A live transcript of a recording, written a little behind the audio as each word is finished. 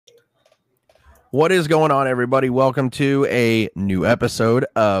What is going on, everybody? Welcome to a new episode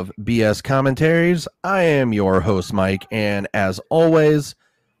of BS Commentaries. I am your host, Mike, and as always,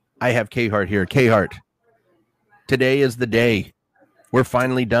 I have KHart here. KHart, today is the day. We're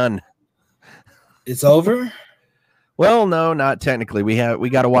finally done. It's over? Well, no, not technically. We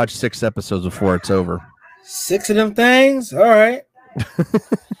got to watch 6 episodes before it's over. 6 of them things? All right.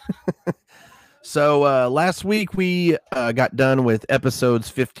 So last week we got done with episodes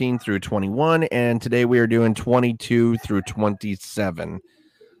 15 through 21, and today we are doing 22 through 27.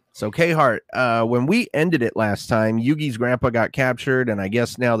 So KHart, when we ended it last time, Yugi's grandpa got captured, and I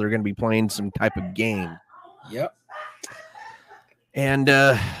guess now they're going to be playing some type of game. Yep. And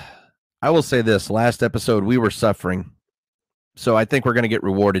I will say this, last episode we were suffering, so I think we're going to get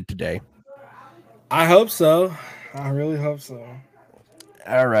rewarded today. I hope so. I really hope so.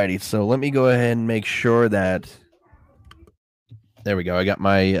 Alrighty, so let me go ahead and make sure that there we go. I got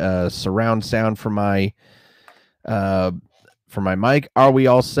my surround sound for my mic. Are we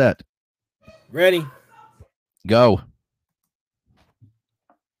all set? Ready? Go.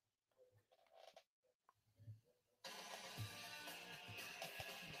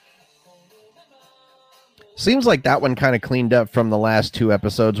 Seems like that one kind of cleaned up from the last 2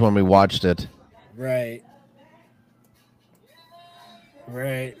 episodes when we watched it. Right.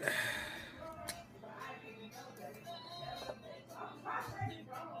 Right.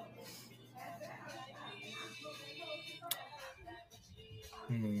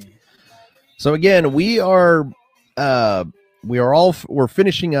 So again, we're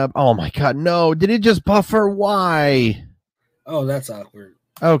finishing up. Oh my god, no. Did it just buffer? Why? Oh, that's awkward.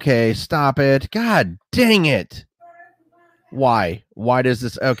 Okay, stop it. God dang it. Why? Why does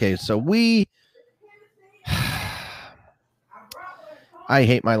this? Okay, so I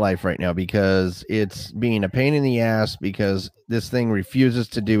hate my life right now because it's being a pain in the ass because this thing refuses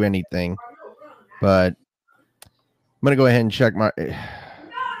to do anything. But I'm going to go ahead and check my...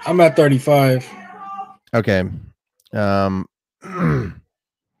 I'm at 35. Okay. Let's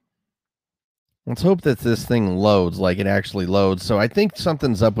hope that this thing loads, like it actually loads. So I think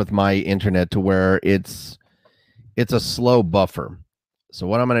something's up with my internet to where it's a slow buffer. So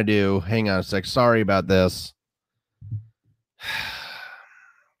what I'm going to do, hang on a sec. Sorry about this.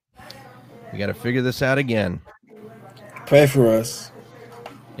 We got to figure this out again. Pray for us.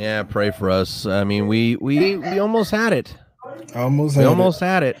 Yeah, pray for us. I mean, we almost had it. Almost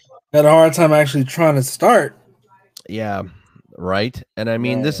had it. Had a hard time actually trying to start. Yeah, right. And I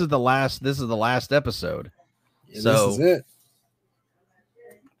mean, this is the last episode. Yeah, so this is it.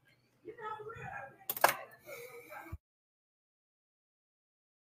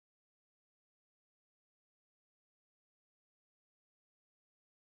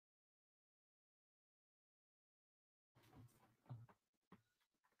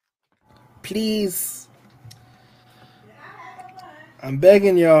 Please. I'm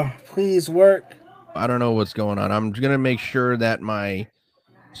begging y'all. Please work. I don't know what's going on. I'm going to make sure that my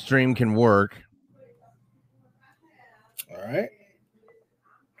stream can work. All right.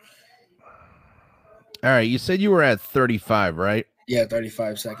 All right. You said you were at 35, right? Yeah,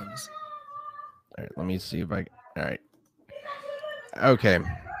 35 seconds. All right. Let me see if I... All right. Okay.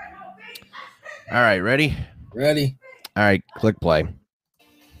 All right. Ready? Ready. All right. Click play.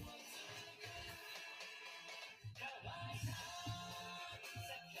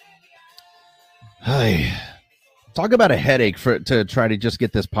 Hi. Talk about a headache to try to just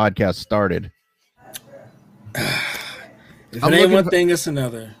get this podcast started. If it ain't one thing, it's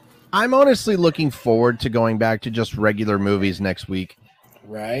another. I'm honestly looking forward to going back to just regular movies next week.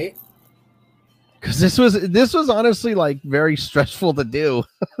 Right? Because this was honestly like very stressful to do.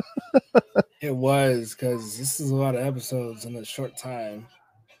 It was, because this is a lot of episodes in a short time.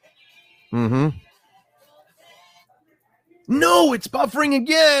 Mm-hmm. No, it's buffering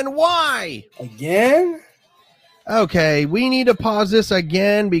again. Why? Again? Okay, we need to pause this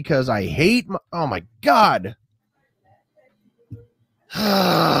again because I hate... oh, my God.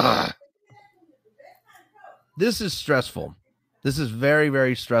 This is stressful. This is very,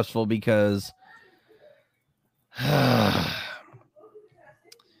 very stressful because... all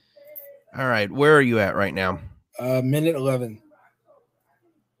right, where are you at right now? Minute 11.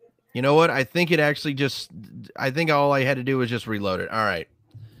 You know what? I think it actually just... I think all I had to do was just reload it. All right.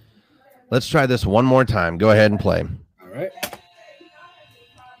 Let's try this one more time. Go ahead and play. All right.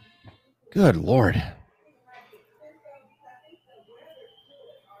 Good Lord.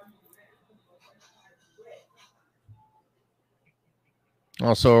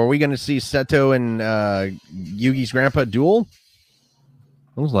 Also, are we going to see Seto and Yugi's grandpa duel?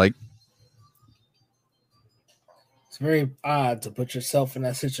 Looks like. It's very odd to put yourself in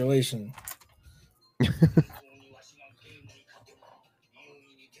that situation.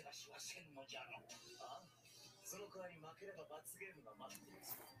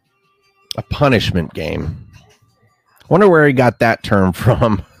 A punishment game. Wonder where he got that term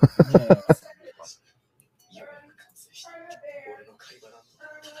from. Yeah.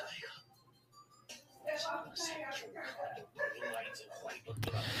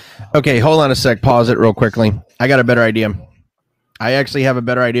 Okay, hold on a sec. Pause it real quickly. I got a better idea. I actually have a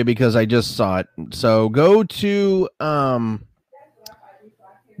better idea because I just saw it. So go to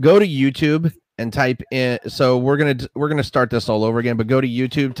YouTube and type in. So we're gonna start this all over again. But go to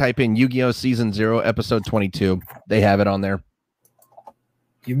YouTube, type in Yu-Gi-Oh! Season 0, Episode 22. They have it on there.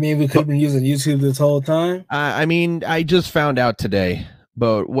 You mean we could have been using YouTube this whole time? I mean, I just found out today.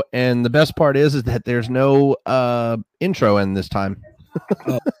 But and the best part is that there's no intro in this time.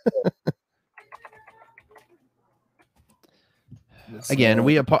 Oh. Again,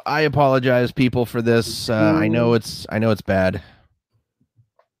 I apologize, people, for this. I know it's bad.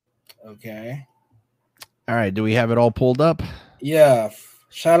 Okay. All right. Do we have it all pulled up? Yeah.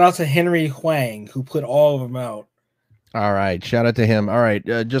 Shout out to Henry Huang, who put all of them out. All right. Shout out to him. All right.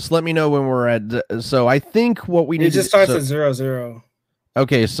 Just let me know when we're at. So I think what we need. It just starts at 0-0.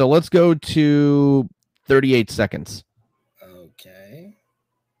 Okay. So let's go to 38 seconds. Okay.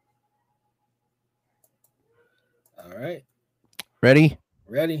 All right. Ready?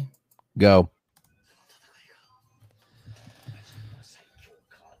 Ready. Go.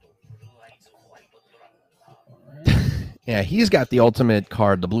 Yeah, he's got the ultimate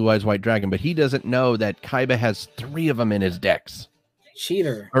card, the Blue Eyes White Dragon, but he doesn't know that Kaiba has 3 of them in his decks.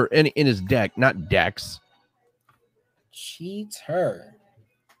 Cheater. Or in his deck, not decks. Cheater.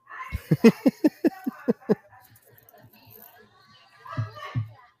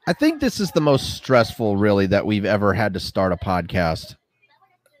 I think this is the most stressful, really, that we've ever had to start a podcast.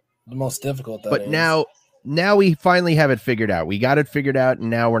 The most difficult, but now we finally have it figured out. We got it figured out, and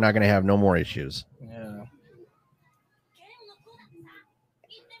now we're not going to have no more issues. Yeah.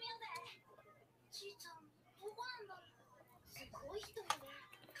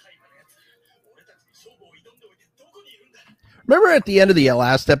 Remember at the end of the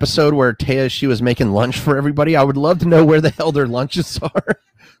last episode where she was making lunch for everybody? I would love to know where the hell their lunches are.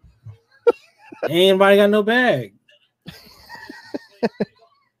 Ain't nobody got no bag.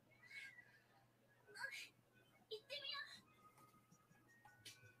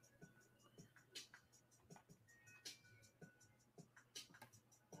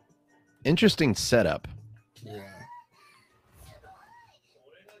 Interesting setup. Yeah.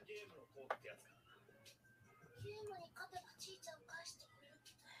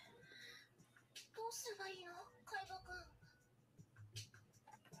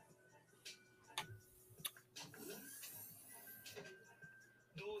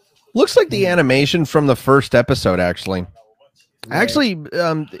 Looks like the animation from the first episode, actually. Right. Actually,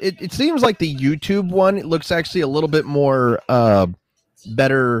 it seems like the YouTube one, it looks actually a little bit more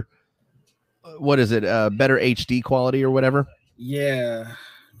better. What is it? Better HD quality or whatever. Yeah,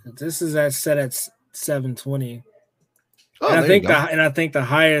 this is set at 720. Oh, and I think the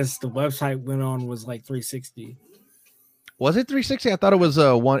highest the website went on was like 360. Was it 360? I thought it was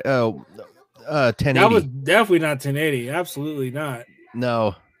 1080. That was definitely not 1080. Absolutely not.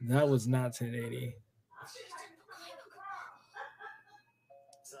 No, that was not 1080.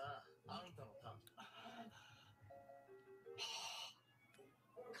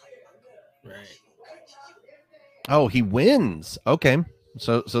 Right. Oh, he wins. Okay.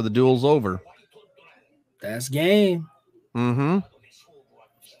 So the duel's over. That's game. Mm-hmm.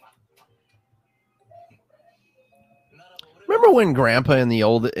 Remember when Grandpa in the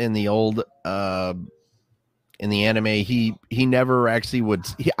anime, he never actually would.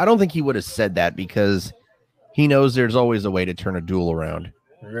 I don't think he would have said that because he knows there's always a way to turn a duel around.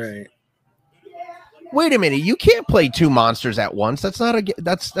 Right. Wait a minute, you can't play 2 monsters at once. That's not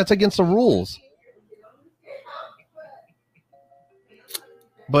that's against the rules.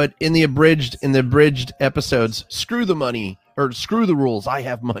 But in the abridged episodes, screw the money or screw the rules. I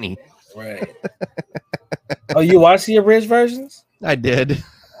have money. Right. Oh, you watched the abridged versions? I did.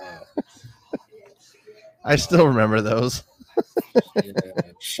 I still remember those. Yeah.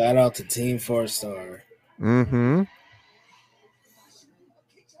 Shout out to Team 4-Star. Mm-hmm.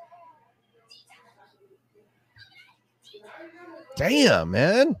 Damn,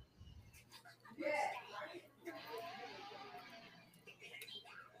 man.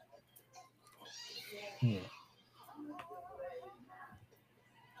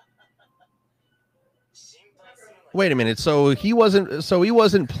 Wait a minute. So he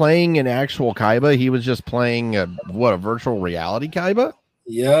wasn't playing an actual Kaiba. He was just playing a virtual reality Kaiba?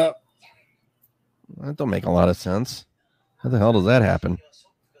 Yep. That don't make a lot of sense. How the hell does that happen?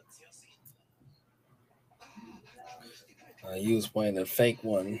 He was playing a fake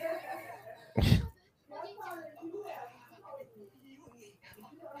one.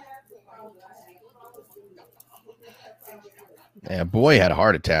 Yeah, boy had a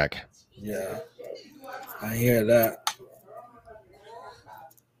heart attack. Yeah, I hear that.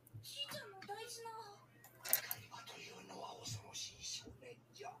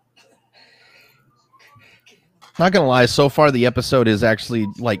 Not gonna lie, so far the episode is actually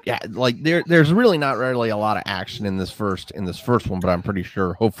like there's really not really a lot of action in this first one, but I'm pretty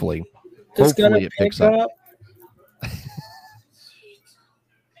sure hopefully it picks up.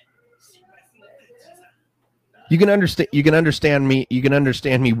 You can understand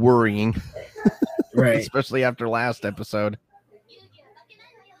me worrying, right? Especially after last episode.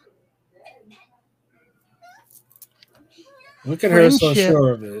 Look at her so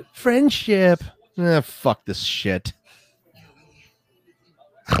sure of it. Friendship. Fuck this shit.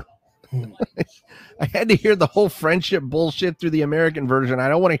 I had to hear the whole friendship bullshit through the American version. I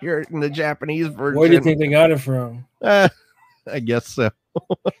don't want to hear it in the Japanese version. Where do you think they got it from? I guess so.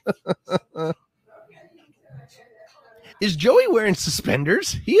 Is Joey wearing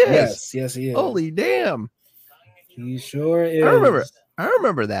suspenders? He is. Yes, he is. Holy damn. He sure is. I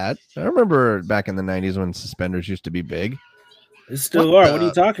remember that. I remember back in the 90s when suspenders used to be big. They still are. What are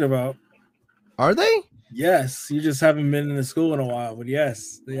you talking about? Are they? Yes. You just haven't been in the school in a while, but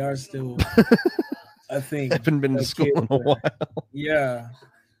yes, they are still. I think. Haven't been to school in a while. Yeah.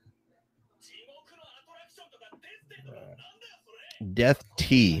 Death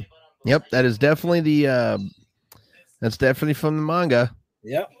Tea. Yep, that is definitely that's definitely from the manga.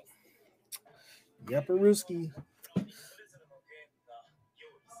 Yep. Yaparuski.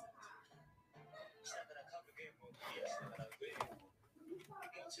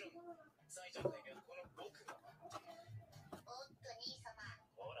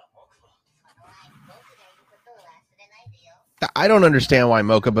 I don't understand why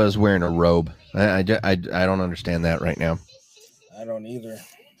Mokuba is wearing a robe. I don't understand that right now. I don't either.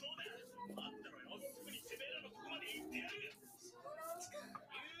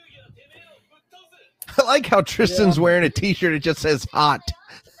 I like how Tristan's wearing a t-shirt. It just says hot.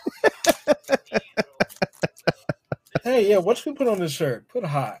 Hey, yeah, what should we put on this shirt? Put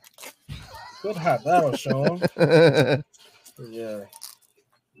hot. Put hot. That'll show him. Yeah.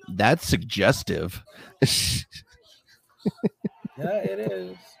 That's suggestive. Yeah, it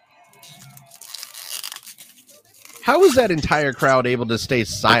is. How was that entire crowd able to stay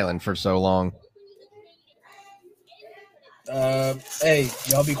silent for so long? Hey,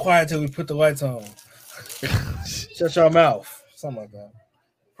 y'all be quiet till we put the lights on. Shut your mouth. Something like that.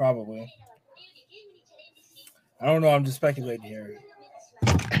 Probably. I don't know. I'm just speculating here.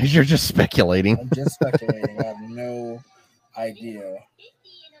 You're just speculating. I'm just speculating. I have no idea.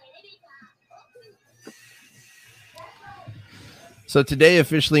 So today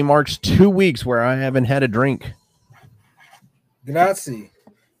officially marks 2 weeks where I haven't had a drink. Grazie.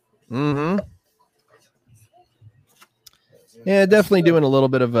 Mm-hmm. Yeah, definitely doing a little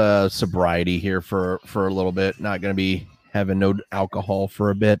bit of sobriety here for a little bit. Not going to be having no alcohol for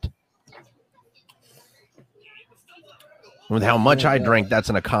a bit. With how much I drank, that's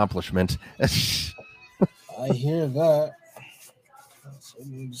an accomplishment. I hear that. So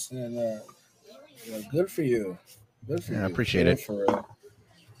you understand that. Yeah, good for you. Good for you. I appreciate it. For it.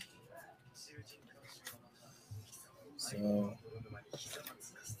 So,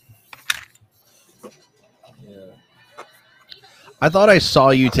 yeah. I thought I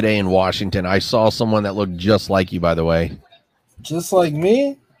saw you today in Washington. I saw someone that looked just like you, by the way. Just like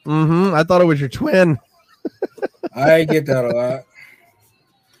me? Mm-hmm. I thought it was your twin. I get that a lot.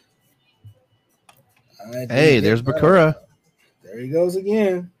 Hey, there's Bakura. There he goes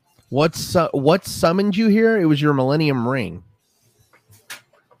again. What summoned you here? It was your Millennium Ring.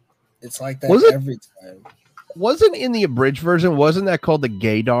 It's like that every time. Wasn't in the abridged version, wasn't that called the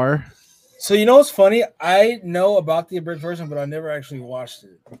Gaydar? So you know what's funny? I know about the abridged version, but I never actually watched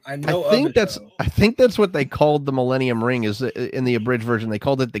it. I think that's what they called the Millennium Ring. Is in the abridged version they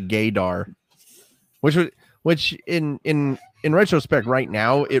called it the Gaydar, which in retrospect, right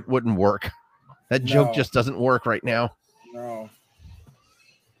now it wouldn't work. That joke just doesn't work right now.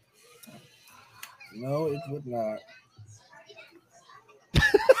 No, it would not.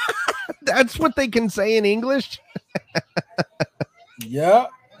 That's what they can say in English. Yeah.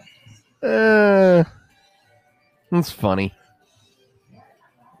 That's funny.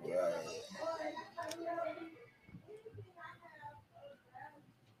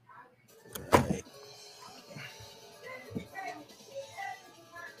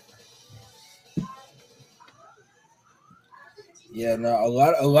 Yeah, no, a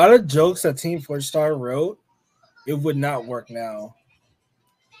lot of jokes that Team Four Star wrote, it would not work now.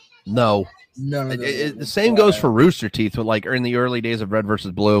 No. None of them The would same goes for Rooster Teeth, with like in the early days of Red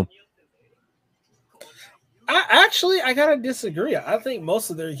versus Blue. I gotta disagree. I think most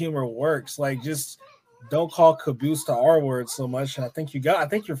of their humor works. Like, just don't call caboose to R word so much. I think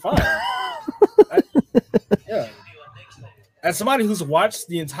you're fine. Yeah. As somebody who's watched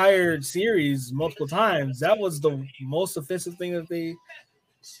the entire series multiple times, that was the most offensive thing that they.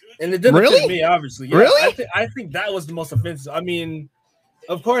 And it didn't offend me, obviously. Yeah, Really? I think that was the most offensive. I mean,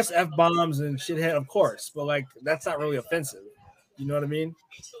 of course, F bombs and shithead, of course, but like that's not really offensive. You know what I mean?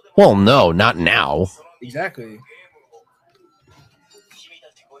 Well, no, not now. Exactly.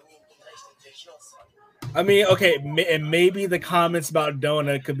 I mean, okay, and maybe the comments about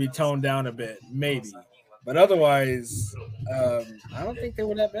Donut could be toned down a bit, maybe, but otherwise, I don't think they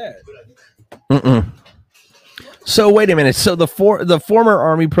were that bad. So wait a minute. So the former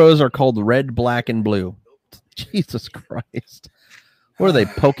Army pros are called Red, Black, and Blue. Jesus Christ! What are they?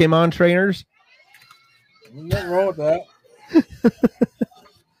 Pokemon trainers? Nothing wrong with that.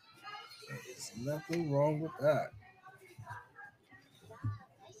 There's nothing wrong with that.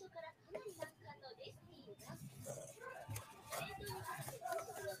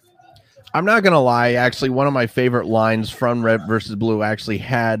 I'm not gonna lie. Actually, one of my favorite lines from Red versus Blue actually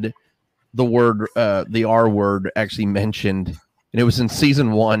had the word, the R word, actually mentioned, and it was in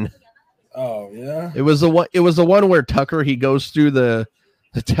season 1. Oh yeah. It was the one. It was the one where Tucker, he goes through the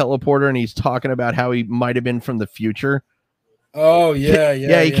teleporter and he's talking about how he might have been from the future. Oh yeah.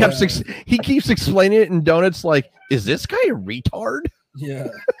 He keeps explaining it, and Donut's like, "Is this guy a retard?" Yeah.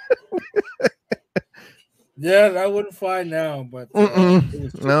 Yeah, I wouldn't fly now, but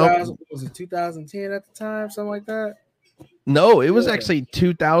it was 2010 at the time, something like that. No, it was actually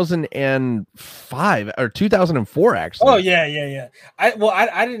 2005 or 2004, actually. Oh yeah.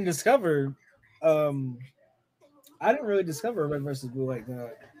 I didn't discover, I didn't really discover Red versus Blue like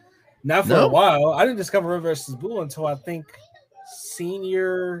that. Not for a while. I didn't discover Red versus Blue until I think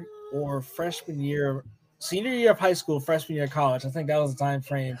senior or freshman year, senior year of high school, freshman year of college. I think that was the time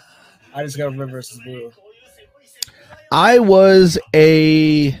frame I discovered Red versus Blue. I was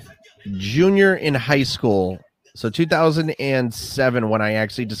a junior in high school, so 2007 when I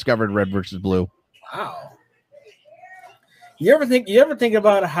actually discovered Red versus Blue. Wow. You ever think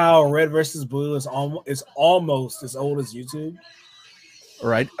about how Red versus Blue is almost as old as YouTube?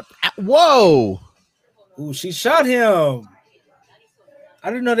 Right. Whoa. Ooh, she shot him. I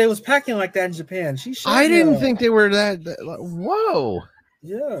didn't know they was packing like that in Japan. She shot him. I didn't think they were that. Whoa.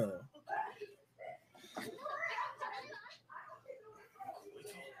 Yeah.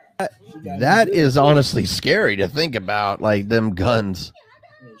 That is honestly scary to think about, like them guns.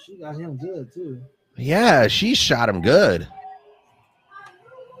 Yeah, she got him good too. Yeah, she shot him good.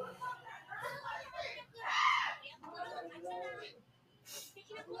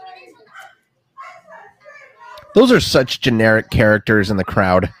 Those are such generic characters in the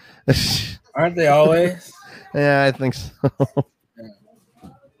crowd. Aren't they always? Yeah, I think so.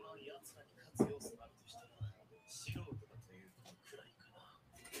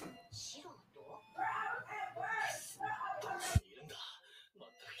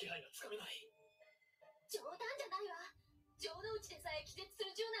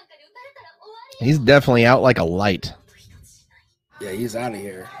 He's definitely out like a light. Yeah, he's out of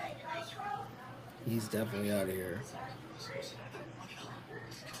here. He's definitely out of here.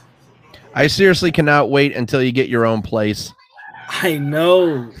 I seriously cannot wait until you get your own place. I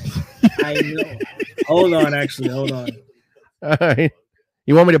know. Hold on. All right.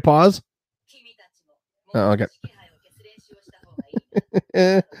 You want me to pause? Oh,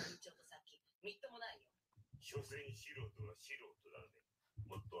 okay.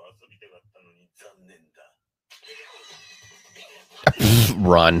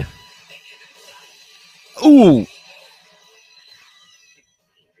 Run. Ooh.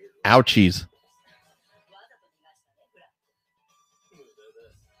 Ouchies.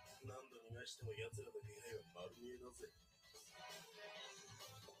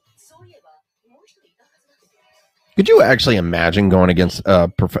 Could you actually imagine going against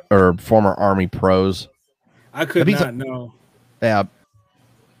former Army pros? I could not know. Yeah.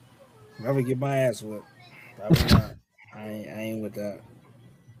 I would get my ass whipped. I would not. I ain't with that.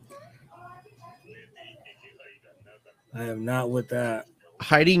 I am not with that.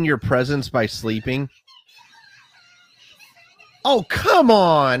 Hiding your presence by sleeping. Oh, come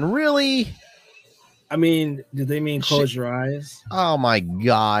on. Really? I mean, did they mean close your eyes? Oh, my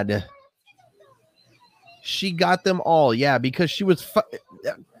God. She got them all. Yeah, because she was...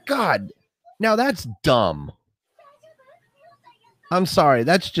 God. Now, that's dumb. I'm sorry.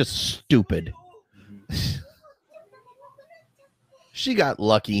 That's just stupid. She got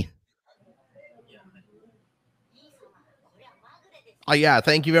lucky. Oh, yeah.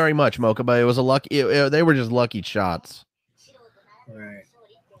 Thank you very much, Mocha. But it was a lucky. They were just lucky shots. Right.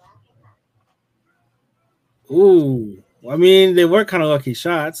 Ooh. I mean, they were kind of lucky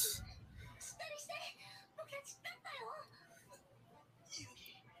shots.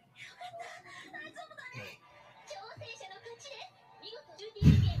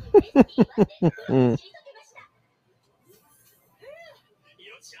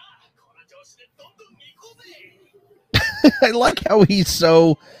 I like how he is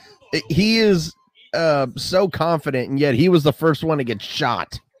so confident, and yet he was the first one to get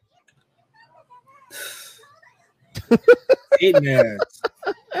shot. Hating ass.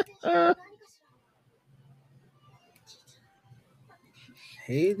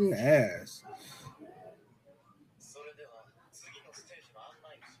 Hating ass.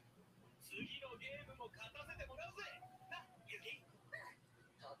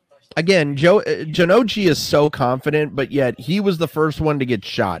 Again, Janochi is so confident, but yet he was the first one to get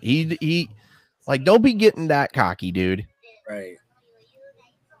shot. He like, don't be getting that cocky, dude. Right.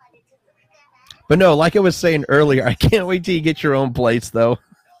 But no, like I was saying earlier, I can't wait till you get your own place, though.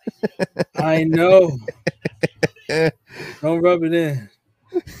 I know. Don't rub it in.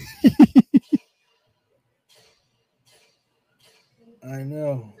 I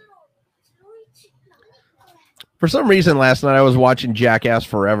know. For some reason, last night I was watching Jackass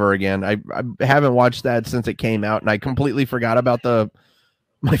Forever again. I haven't watched that since it came out, and I completely forgot about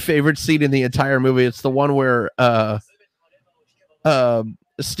my favorite scene in the entire movie. It's the one where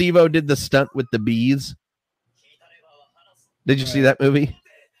Steve-O did the stunt with the bees. Did you see that movie?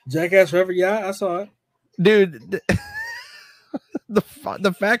 Jackass Forever? Yeah, I saw it. Dude, the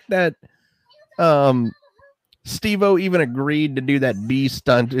fact that Steve-O even agreed to do that bee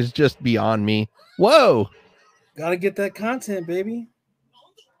stunt is just beyond me. Whoa. Gotta get that content, baby.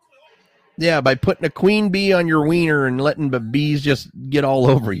 Yeah, by putting a queen bee on your wiener and letting the bees just get all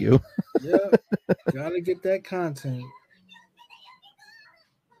over you. Yeah, gotta get that content.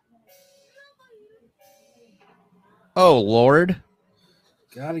 Oh, Lord.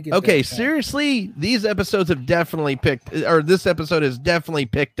 Gotta get okay, seriously, these episodes have definitely this episode has definitely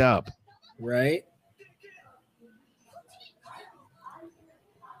picked up. Right?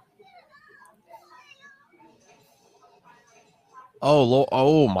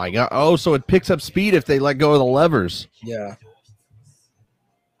 Oh my God. Oh, so it picks up speed if they let go of the levers. Yeah.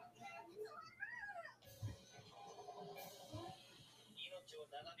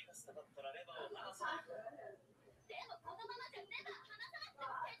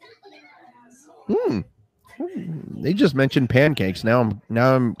 They just mentioned pancakes. Now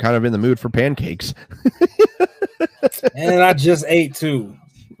I'm kind of in the mood for pancakes. And I just ate too.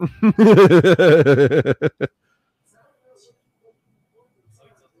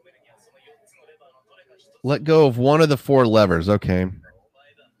 Let go of one of the 4 levers. Okay.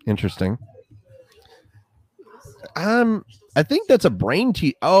 Interesting. I think that's a brain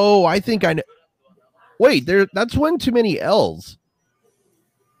tease. Oh, I think I know. Wait, that's one too many L's.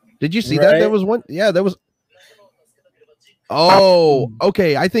 Did you see that? There was one. Yeah, that was. Oh,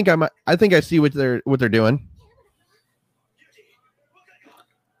 okay. I think I see what they're doing.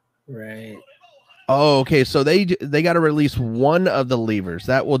 Right. Oh, okay. So they got to release one of the levers.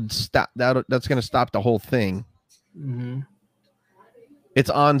 That would stop that's going to stop the whole thing. Mm-hmm. It's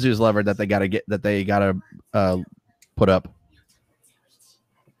Anzu's lever that they got to put up.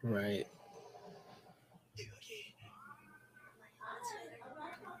 Right.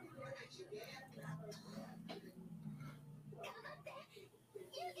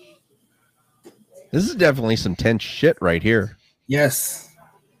 This is definitely some tense shit right here. Yes.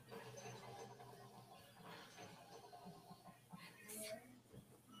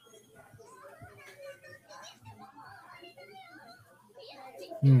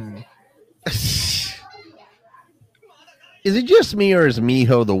 Is it just me, or is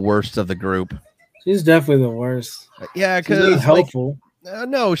Miho the worst of the group? She's definitely the worst. Yeah, because helpful.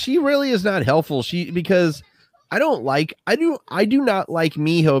 No, she really is not helpful. Because I do not like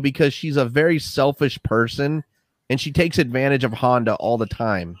Miho because she's a very selfish person, and she takes advantage of Honda all the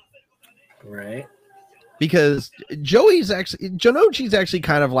time. Right. Because Janochi's actually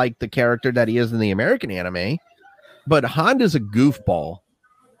kind of like the character that he is in the American anime, but Honda's a goofball.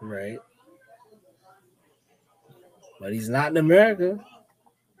 Right. But he's not in America.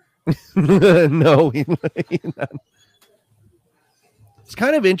 No, he's not. It's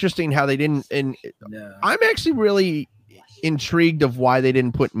kind of interesting how they didn't. And I'm actually really intrigued of why they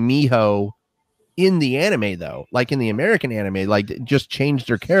didn't put Miho in the anime, though. Like in the American anime, like just changed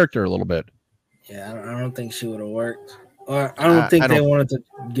her character a little bit. Yeah, I don't think she would have worked. Or I don't think they wanted to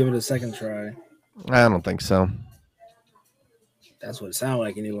give it a second try. I don't think so. That's what it sounded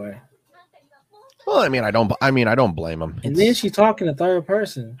like anyway. Well, I mean, I don't blame them. And then she's talking in third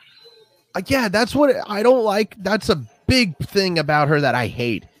person. Yeah, that's what I don't like. That's a big thing about her that I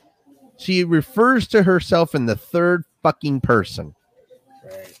hate. She refers to herself in the third fucking person.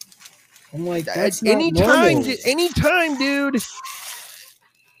 Right. I'm like, that's not anytime, dude.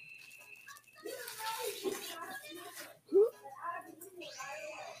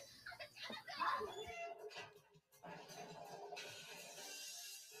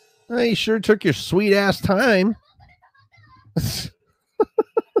 Well, you sure took your sweet ass time.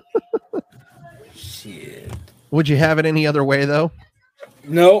 Shit. Would you have it any other way, though?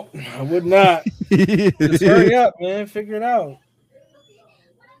 No, I would not. Just hurry up, man. Figure it out.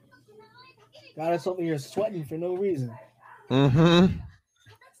 Got us over here sweating for no reason. Mm-hmm.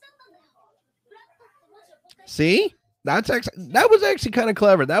 See? That was actually kind of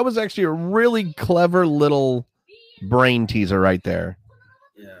clever. That was actually a really clever little brain teaser right there.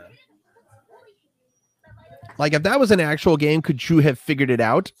 Yeah. Like, if that was an actual game, could you have figured it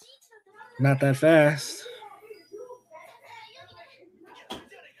out? Not that fast.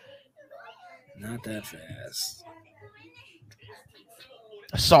 Not that fast.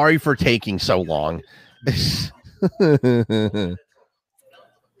 Sorry for taking so long.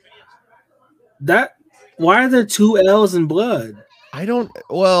 Why are there two L's in blood? I don't.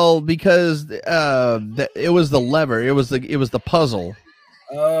 Well, because it was the lever. It was the puzzle.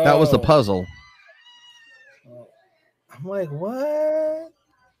 Oh. That was the puzzle. I'm like, what?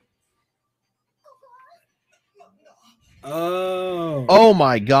 Oh. Oh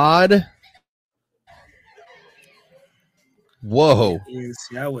my God. Whoa.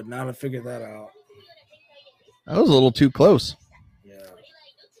 See, I would not have figured that out. That was a little too close. Yeah.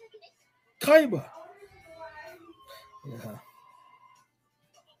 Kaiba. Yeah.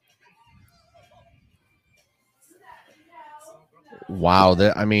 Wow.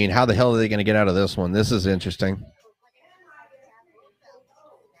 I mean, how the hell are they going to get out of this one? This is interesting.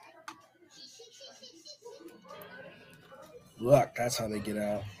 Look, that's how they get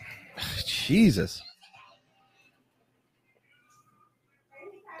out. Jesus.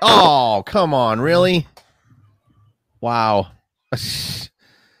 Oh, come on. Really? Wow.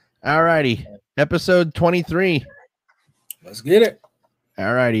 All righty. Episode 23. Let's get it.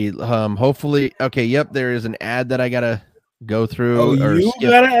 All righty. Hopefully. Okay. Yep. There is an ad that I got to go through. Oh, or you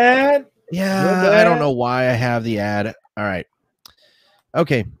skip. got an ad? Yeah. I don't know why I have the ad. All right.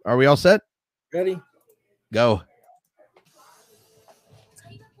 Okay. Are we all set? Ready? Go.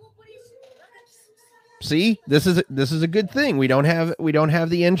 See, this is a good thing. We don't have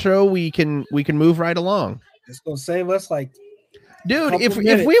the intro. We can move right along. It's gonna save us like, dude. If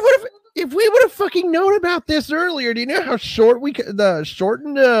we would have fucking known about this earlier, do you know how short the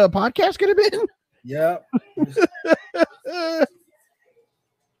shortened podcast could have been? Yep.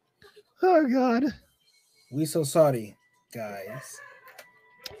 Oh God. We so sorry, guys.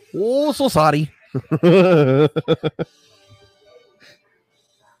 Oh, so sorry.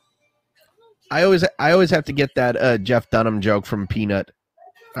 I always have to get that Jeff Dunham joke from Peanut.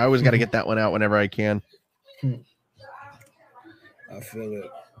 I always got to get that one out whenever I can. I feel it.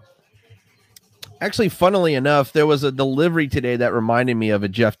 Actually, funnily enough, there was a delivery today that reminded me of a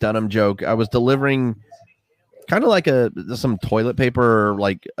Jeff Dunham joke. I was delivering kind of like some toilet paper or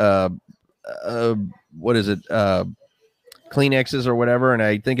like what is it? Kleenexes or whatever, and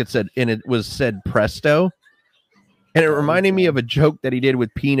I think it was said Presto. And it reminded me of a joke that he did with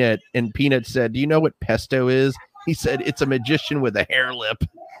Peanut, and Peanut said, "Do you know what pesto is?" He said, "It's a magician with a hair lip."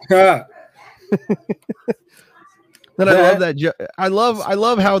 And I love that joke. I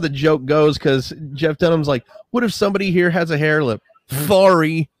love how the joke goes, because Jeff Dunham's like, "What if somebody here has a hair lip?"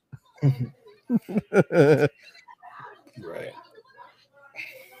 Sorry. Right.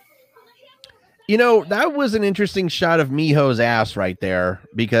 You know, that was an interesting shot of Miho's ass right there,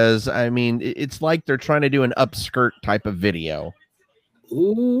 because I mean, it's like they're trying to do an upskirt type of video.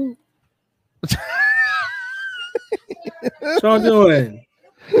 Ooh. What y'all doing?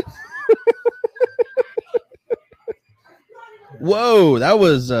 Whoa, that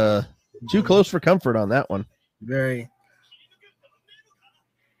was too close for comfort on that one. Very.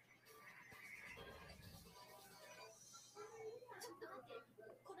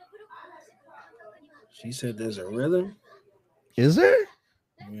 She said there's a rhythm. Is there?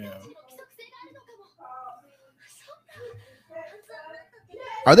 Yeah.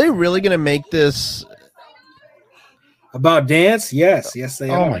 Are they really going to make this about dance? Yes, they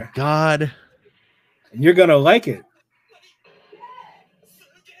are. Oh my God. And you're gonna like it.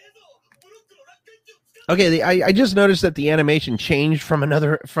 Okay, I just noticed that the animation changed from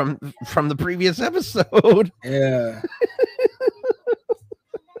the previous episode. Yeah.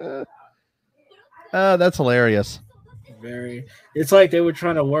 That's hilarious. Very. It's like they were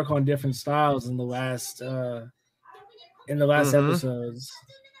trying to work on different styles in the last episodes.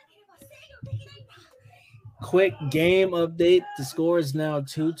 Quick game update. The score is now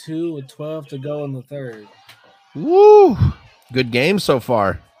 2-2 with 12 to go in the third. Woo! Good game so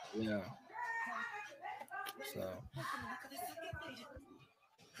far. Yeah. So.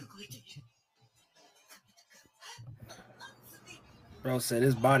 Bro said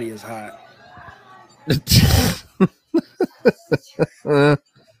his body is hot. Yeah.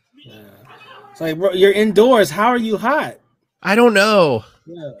 It's like, bro, you're indoors. How are you hot? I don't know.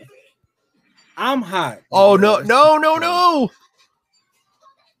 Yeah. I'm hot. Oh, no.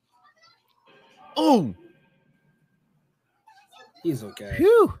 Oh. He's okay.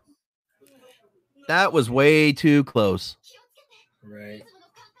 Phew. That was way too close. Right.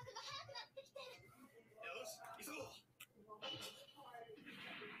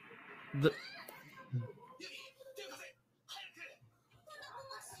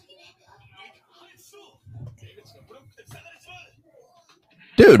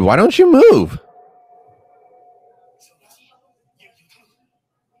 Dude, why don't you move?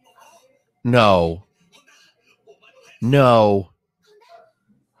 No.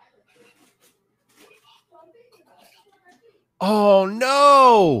 Oh,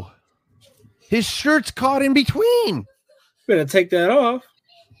 no. His shirt's caught in between. Better take that off.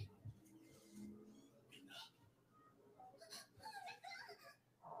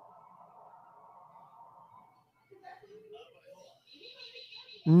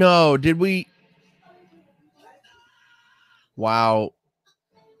 No, did we? Wow.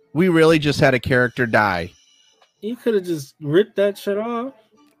 We really just had a character die. You could have just ripped that shit off.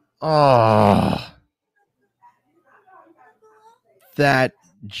 Oh. That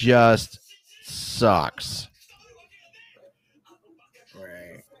just sucks.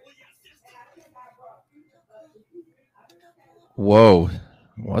 Right. Whoa.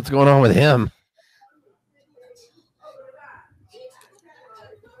 What's going on with him?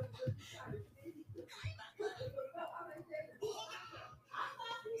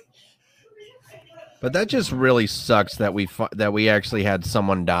 But that just really sucks that we actually had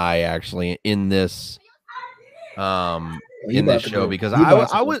someone die actually in this in this show, because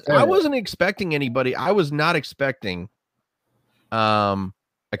I wasn't expecting anybody. I was not expecting a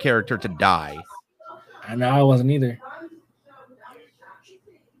character to die. I know I wasn't either.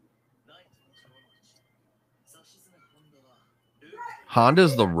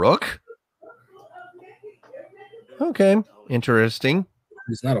 Honda's the Rook? Okay, interesting.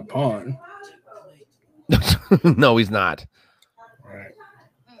 He's not a pawn. No, he's not. Right.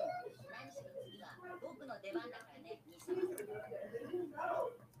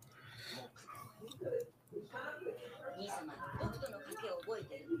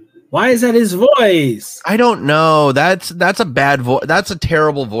 Why is that his voice? I don't know. That's a bad voice. That's a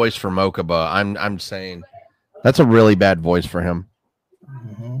terrible voice for Mokuba. I'm saying that's a really bad voice for him.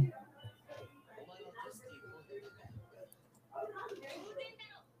 Mm-hmm.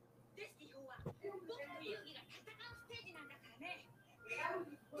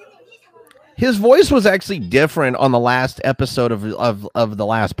 His voice was actually different on the last episode of the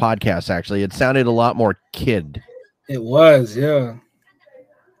last podcast. Actually, it sounded a lot more kid. It was, yeah.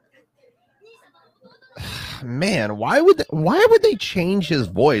 Man, why would they change his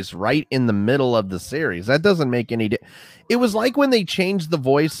voice right in the middle of the series? That doesn't make any. It was like when they changed the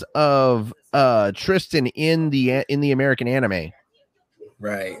voice of Tristan in the American anime.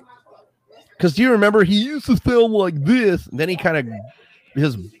 Right. Because do you remember he used to sound like this, and then he kind of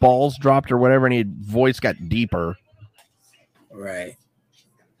his balls dropped or whatever, and his voice got deeper. Right.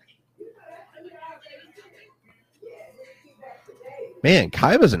 Man,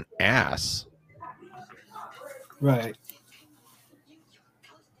 Kaiba's an ass. Right.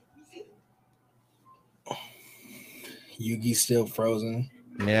 Yugi's still frozen.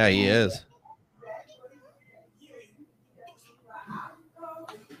 Yeah, he is.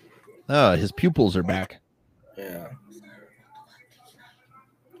 Oh, his pupils are back. Yeah.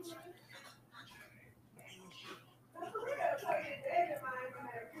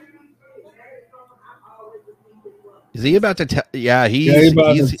 Is he about to tell? Yeah,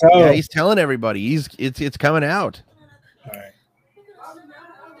 he's telling everybody. It's coming out. All right.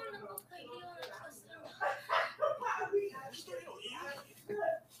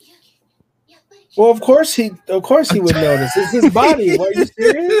 Well, of course he would notice. It's his body. Are you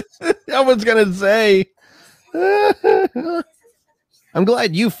serious? I was gonna say. I'm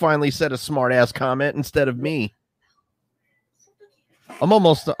glad you finally said a smart ass comment instead of me. I'm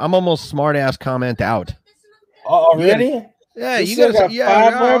almost smart ass comment out. Already? Yeah, you gotta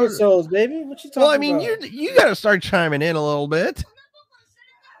got 5 more episodes, baby. What you talking about? Well, I mean, you gotta start chiming in a little bit.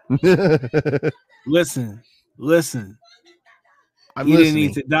 Listen. I'm he listening. Didn't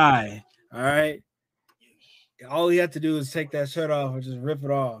need to die. All right. All he had to do is take that shirt off and just rip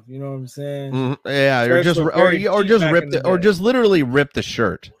it off. You know what I'm saying? Yeah, or just literally rip the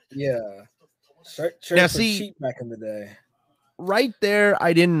shirt. Yeah. Shirts now, were see, cheap back in the day. Right there,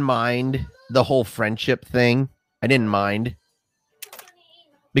 I didn't mind the whole friendship thing. I didn't mind.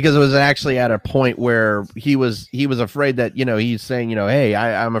 Because it was actually at a point where he was afraid that, he's saying, hey,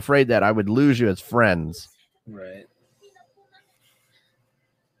 I'm afraid that I would lose you as friends. Right.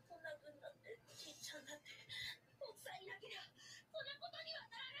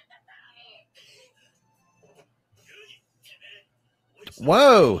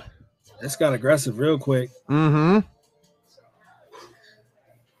 Whoa. This got aggressive real quick. Mm-hmm.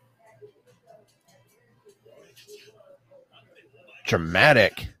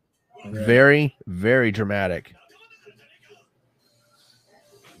 Dramatic. Right. Very, very dramatic.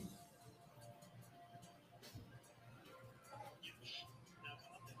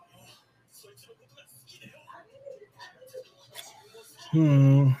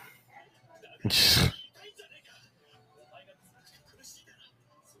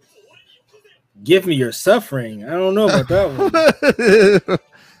 Give me your suffering. I don't know about that one.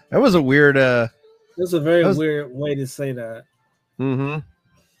 That was a weird That's a very weird way to say that. Mm-hmm.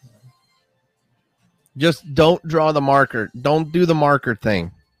 Just don't draw the marker. Don't do the marker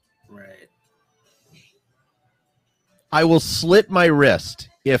thing. Right. I will slit my wrist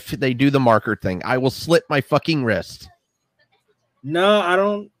if they do the marker thing. I will slit my fucking wrist. No, I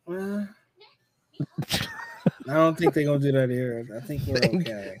don't. I don't think they're gonna do that here. I think we're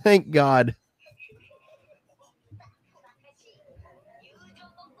okay. Thank God.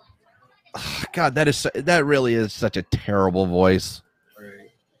 Oh, God, that really is such a terrible voice. Right.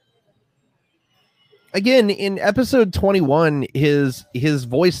 Again, in episode 21, his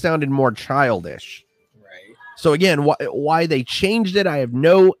voice sounded more childish. Right. So again, why they changed it, I have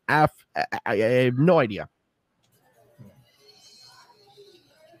no idea.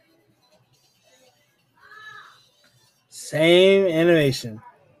 Same animation.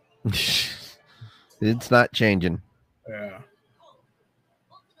 It's not changing. Yeah.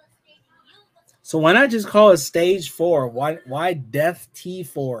 So why not just call it stage 4? Why Death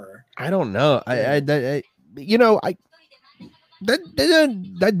T4? I don't know. That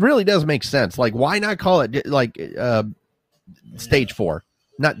really does make sense. Like, why not call it like stage 4,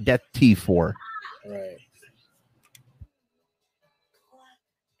 not Death T4? Right.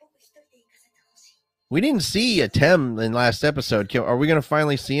 We didn't see a Tem in last episode. Are we going to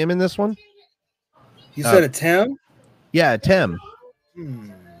finally see him in this one? You said a Tem? Yeah, a Tem.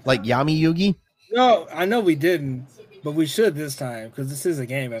 Like Yami Yugi? No, I know we didn't, but we should this time because this is a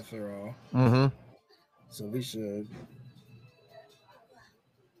game after all. Mm-hmm. So we should.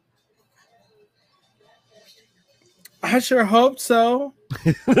 I sure hope so.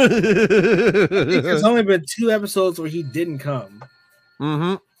 I think there's only been 2 episodes where he didn't come.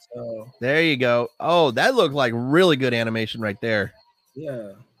 Mm-hmm. So there you go. Oh, that looked like really good animation right there.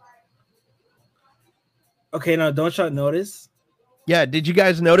 Yeah. Okay, now don't y'all notice? Yeah, did you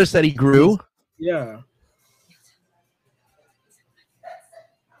guys notice that he grew? Yeah.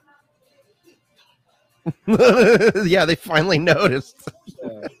 Yeah, they finally noticed.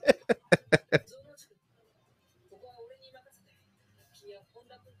 Yeah.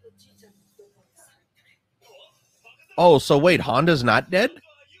 Oh, so wait, Honda's not dead?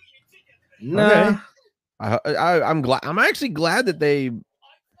 Nah. Okay. I'm glad. I'm actually glad that they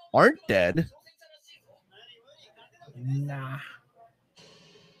aren't dead. Nah.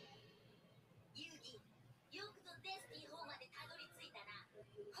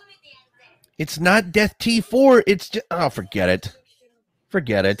 It's not Death T4. It's just forget it.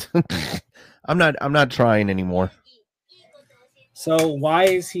 Forget it. I'm not trying anymore. So why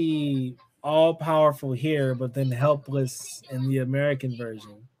is he all powerful here, but then helpless in the American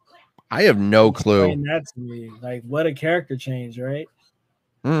version? I have no clue. Explain that to me. Like, what a character change, right?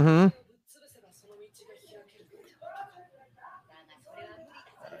 Mm-hmm.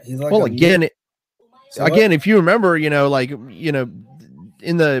 He's like well, again, if you remember, in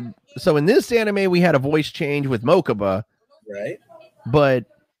this anime we had a voice change with Mokuba, right? But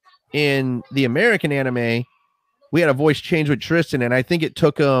in the American anime, we had a voice change with Tristan, and I think it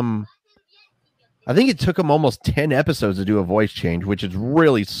took him I think it took him almost 10 episodes to do a voice change, which is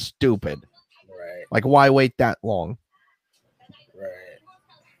really stupid. Right. Like, why wait that long? Right.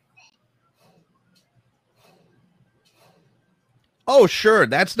 Oh, sure.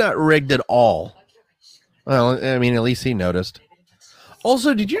 That's not rigged at all. Well, I mean, at least he noticed.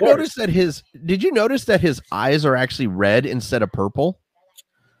 Also, did you notice that his eyes are actually red instead of purple?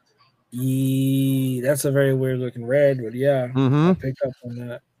 That's a very weird looking red, but yeah, I picked up on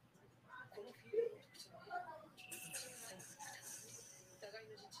that.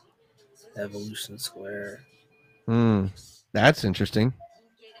 Evolution Square. That's interesting.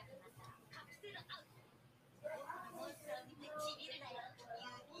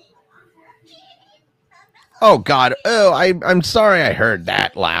 Oh God! Oh, I'm sorry. I heard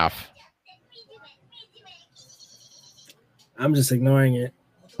that laugh. I'm just ignoring it.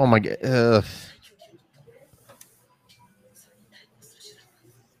 Oh my God!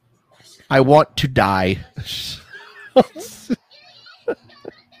 I want to die.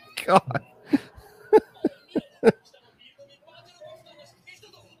 God.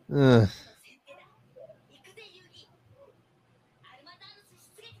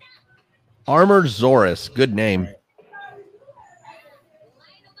 Armored Zorus. Good name. Right.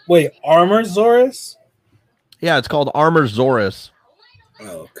 Wait, Armor Zorus? Yeah, it's called Armored Zorus.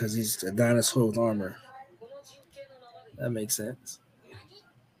 Oh, because he's a dinosaur with armor. That makes sense.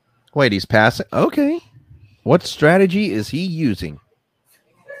 Wait, he's passing? Okay. What strategy is he using?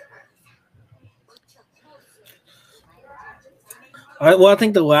 I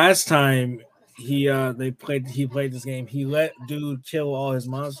think the last time he played this game, he let dude kill all his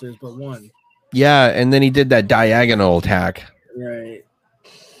monsters but one. Yeah, and then he did that diagonal attack. Right.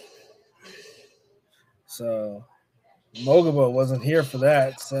 So Mogobo wasn't here for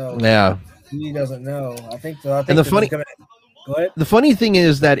that, so yeah, he doesn't know. I think and the funny, go ahead. The funny thing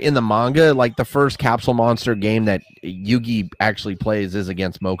is that in the manga, like the first Capsule Monster game that Yugi actually plays is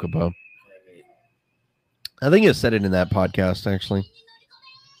against Mokubo. I think it said it in that podcast, actually.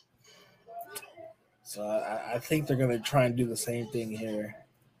 So I think they're gonna try and do the same thing here.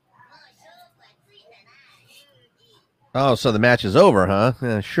 Oh, so the match is over, huh?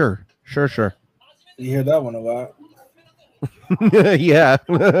 Yeah, sure. You hear that one a lot. yeah.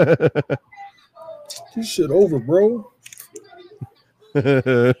 This shit over, bro.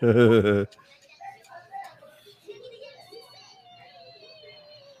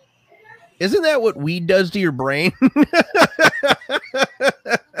 Isn't that what weed does to your brain?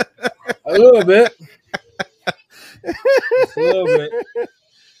 A little bit. Just a little bit.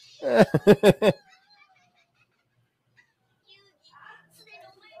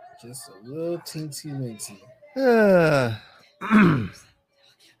 Just a little teensy weensy.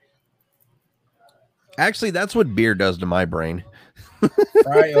 Actually, that's what beer does to my brain.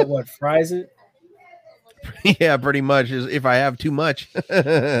 What fries it? Yeah, pretty much. Is if I have too much.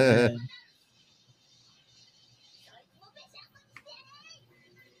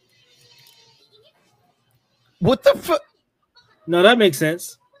 What the fuck? No, that makes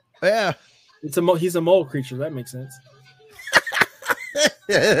sense. Yeah, he's a mole creature. That makes sense.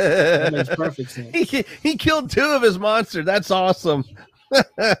 That makes perfect sense. He killed two of his monsters. That's awesome.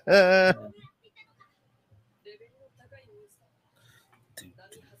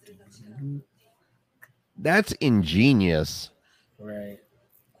 That's ingenious. Right.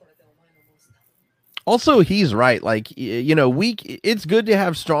 Also, he's right. Like, it's good to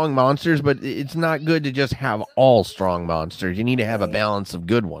have strong monsters, but it's not good to just have all strong monsters. You need to have a balance of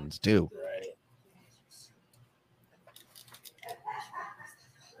good ones, too. Right.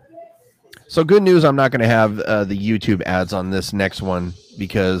 So good news, I'm not going to have the YouTube ads on this next one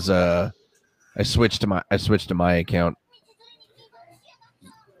because I switched to my account.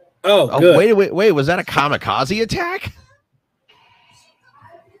 Oh, good. Wait, was that a kamikaze attack?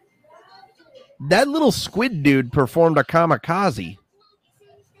 That little squid dude performed a kamikaze.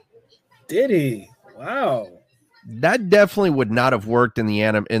 Did he? Wow. That definitely would not have worked in the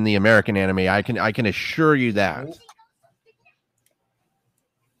American anime. I can assure you that.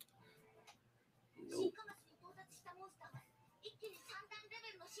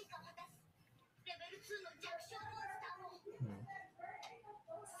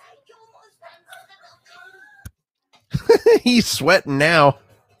 He's sweating now.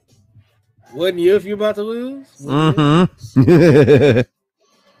 Wouldn't you if you're about to lose? Mm-hmm.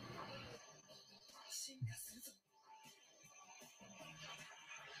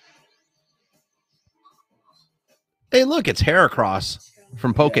 Hey, look, it's Heracross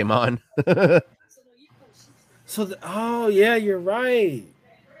from Pokemon. Yeah. Oh, yeah, you're right.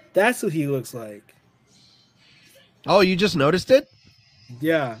 That's what he looks like. Oh, you just noticed it?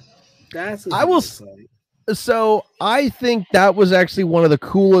 Yeah. That's what I will. So I think that was actually one of the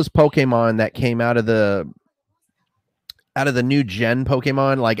coolest Pokemon that came out of the new gen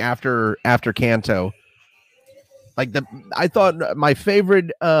Pokemon, like after Kanto. Like I thought my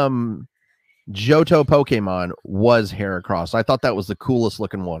favorite Johto Pokemon was Heracross. I thought that was the coolest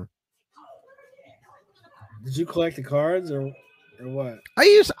looking one. Did you collect the cards or what? I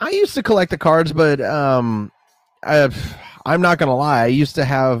used to collect the cards, but I'm not gonna lie.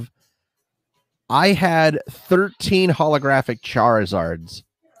 I had 13 holographic Charizards,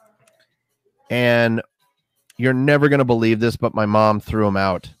 and you're never gonna believe this, but my mom threw them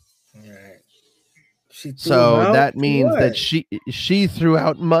out. Right. She threw So them out? that means that she threw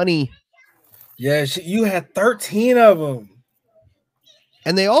out money. Yeah, you had 13 of them.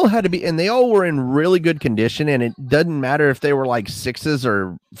 And they all were in really good condition, and it doesn't matter if they were like 6s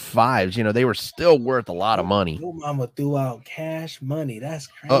or 5s, you know, they were still worth a lot of money. Your mama threw out cash money. That's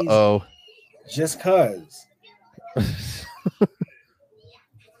crazy. Uh-oh. Just cause.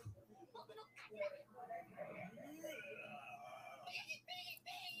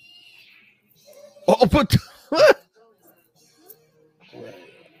 Oh, but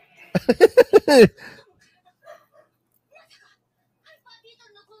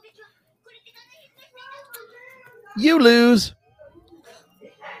you lose.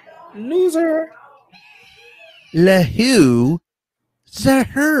 Loser. Lahu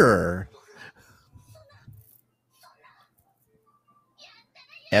Zahur.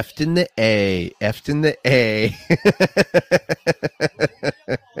 F'd in the A. F'd in the A.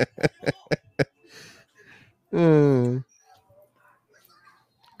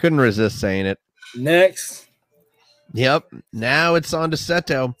 Couldn't resist saying it. Next. Yep. Now it's on to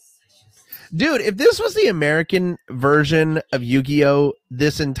Seto. Dude, if this was the American version of Yu-Gi-Oh,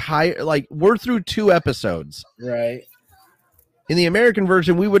 this entire, like, we're through 2 episodes. Right. In the American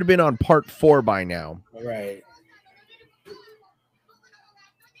version, we would have been on part 4 by now. Right.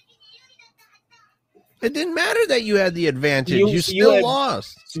 It didn't matter that you had the advantage. You still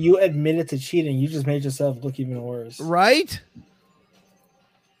lost. So you admitted to cheating. You just made yourself look even worse. Right?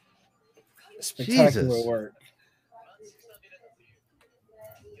 Spectacular work.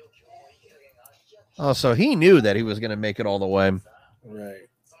 Oh, so he knew that he was going to make it all the way. Right.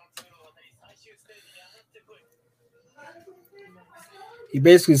 He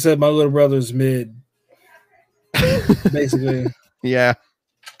basically said my little brother's mid. Basically. Yeah.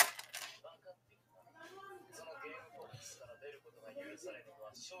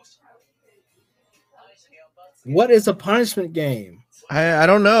 What is a punishment game? I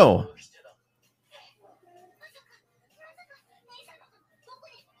don't know.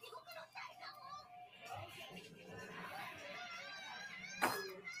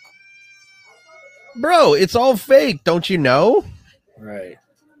 Bro, it's all fake, don't you know? Right.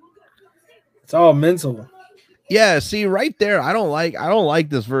 It's all mental. Yeah, see right there, I don't like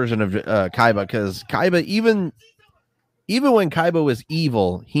this version of Kaiba, because Kaiba, even when Kaiba was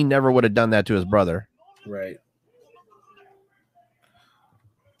evil, he never would have done that to his brother. Right.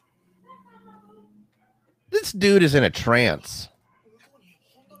 This dude is in a trance.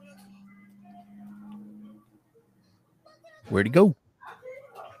 Where'd he go?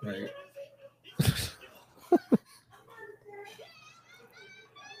 Right.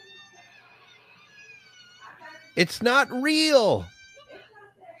 It's not real.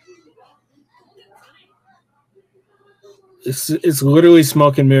 It's literally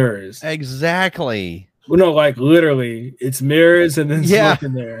smoke and mirrors. Exactly. Well, no, like literally, it's mirrors and then smoke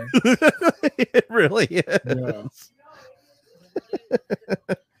in there. It really is. Yeah.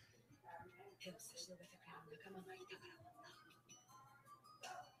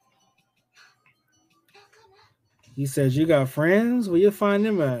 He says, "You got friends? Where you find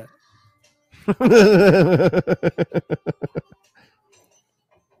them at?"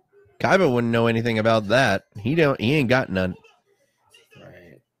 Kaiba wouldn't know anything about that. He ain't got none.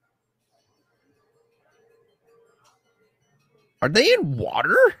 Right. Are they in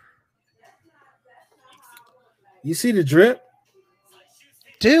water? You see the drip?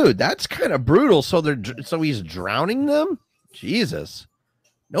 Dude, that's kind of brutal. So he's drowning them? Jesus.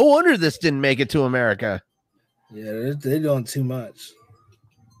 No wonder this didn't make it to America. Yeah, they're doing too much.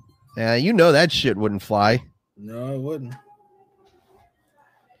 Yeah, you know that shit wouldn't fly. No, it wouldn't.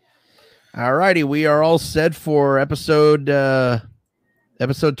 All righty, we are all set for episode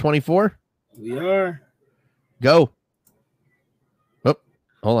 24. We are. Go. Oh,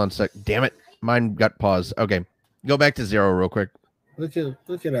 hold on a sec. Damn it. Mine got paused. Okay. Go back to 0 real quick. Look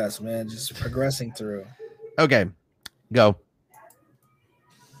at us, man, just progressing through. Okay. Go.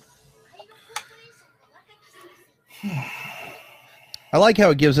 I like how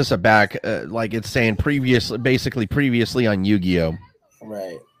it gives us a back, like it's saying basically previously on Yu-Gi-Oh.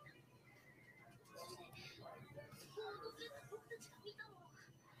 Right.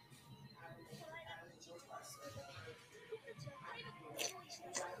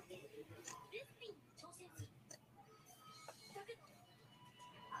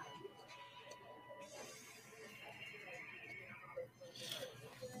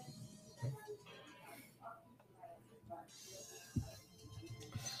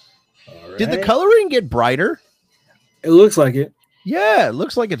 Did the coloring get brighter? It looks like it. Yeah, it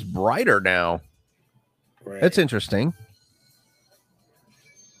looks like it's brighter now. Right. That's interesting.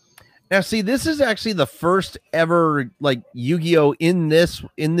 Now, see, this is actually the first ever like Yu-Gi-Oh in this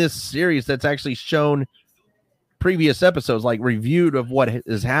series that's actually shown previous episodes, like reviewed of what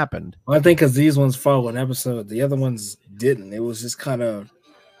has happened. Well, I think because these ones follow an episode, the other ones didn't. It was just kind of,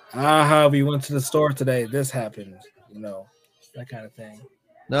 we went to the store today. This happened, that kind of thing.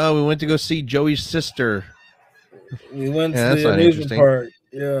 No, we went to go see Joey's sister. We went to the amusement park.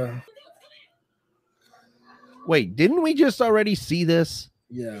 Yeah. Wait, didn't we just already see this?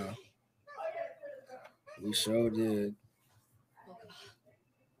 Yeah. We sure did.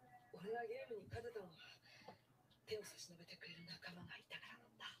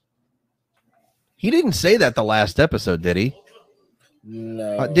 He didn't say that the last episode, did he?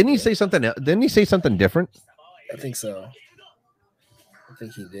 No. Didn't he say something? Didn't he say something different? I think so. I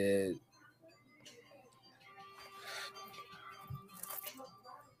think he did.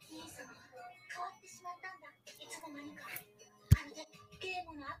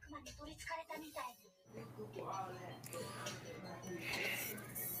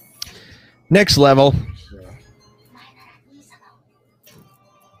 Next level. Yeah.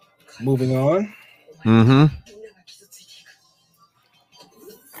 Moving on. Mm-hmm.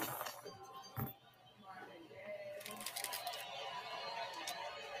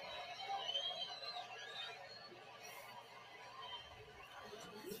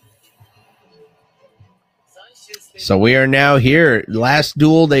 So we are now here. Last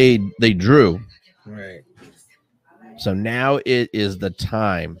duel they drew. Right. So now it is the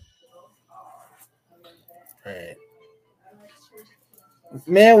time. Right.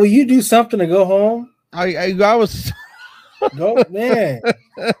 Man, will you do something to go home? I was go, man.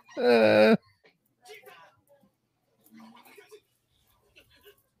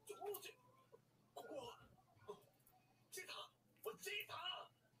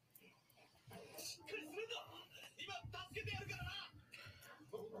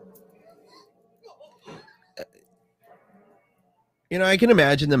 I can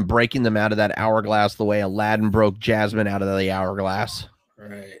imagine them breaking them out of that hourglass the way Aladdin broke Jasmine out of the hourglass.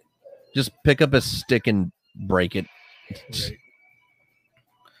 Right. Just pick up a stick and break it. Right.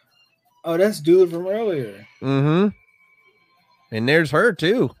 Oh, that's dude from earlier. Mm-hmm. And there's her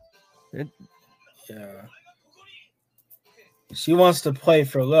too. Yeah. She wants to play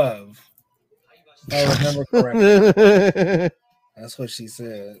for love. If I remember correctly. That's what she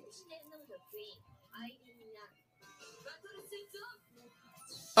said.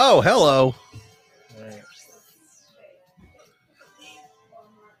 Oh, hello. Right.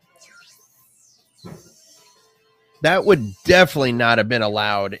 That would definitely not have been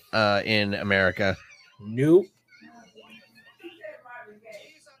allowed in America. Nope.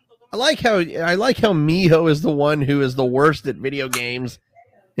 I like how Miho is the one who is the worst at video games,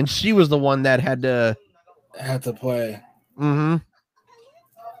 and she was the one that had to play. Mm-hmm.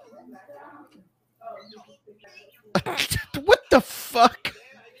 What the fuck?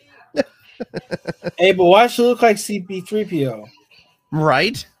 Hey, but why she look like CP3PO?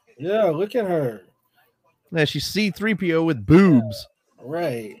 Right? Yeah, look at her. Yeah, she's C3PO with boobs.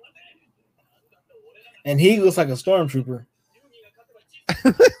 Right. And he looks like a stormtrooper.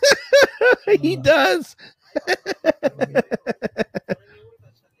 He does.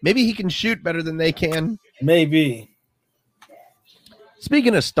 Maybe he can shoot better than they can. Maybe.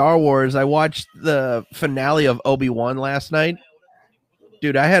 Speaking of Star Wars, I watched the finale of Obi-Wan last night.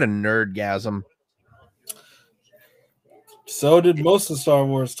 Dude, I had a nerdgasm. So did most of Star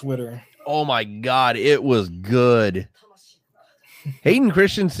Wars Twitter. Oh my God, it was good. Hayden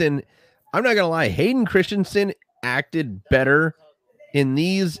Christensen, I'm not going to lie, Hayden Christensen acted better in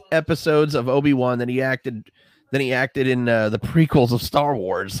these episodes of Obi-Wan than he acted in the prequels of Star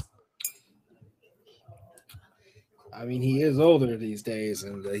Wars. I mean, he is older these days,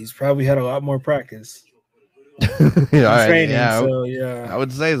 and he's probably had a lot more practice. Training, yeah, so yeah, I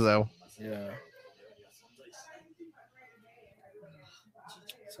would say so. Yeah.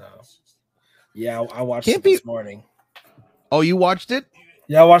 So, yeah, I watched it this morning. Oh, you watched it?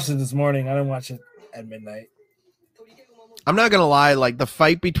 Yeah, I watched it this morning. I didn't watch it at midnight. I'm not gonna lie, like the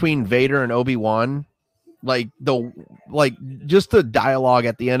fight between Vader and Obi-Wan, just the dialogue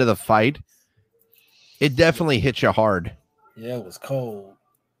at the end of the fight, it definitely hits you hard. Yeah, it was cold.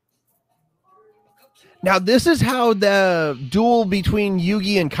 Now, this is how the duel between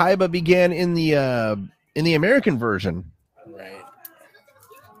Yugi and Kaiba began in the American version. Right.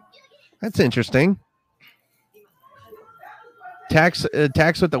 That's interesting. Attacks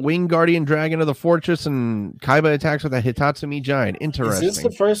with the Winged Guardian Dragon of the Fortress, and Kaiba attacks with a Hitatsumi Giant. Interesting. Is this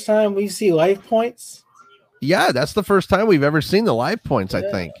the first time we see life points? Yeah, that's the first time we've ever seen the life points, I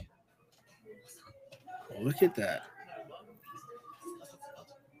think. Oh, look at that.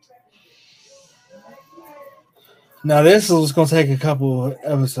 Now, this is going to take a couple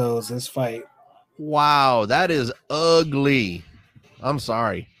episodes, this fight. Wow, that is ugly. I'm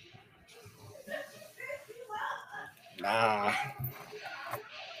sorry. Nah.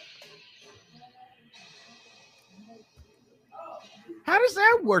 How does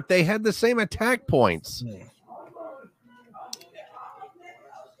that work? They had the same attack points.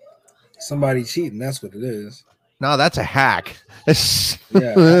 Somebody cheating, that's what it is. No, that's a hack.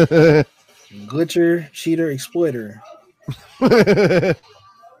 Yeah. Glitcher, cheater, exploiter.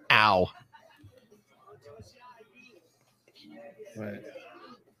 Ow. Right.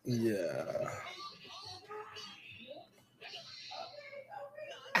 Yeah.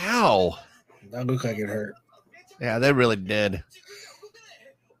 Ow. That looked like it hurt. Yeah, they really did.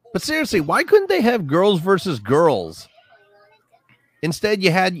 But seriously, why couldn't they have girls versus girls? Instead,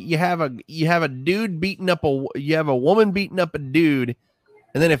 you have a dude beating up you have a woman beating up a dude,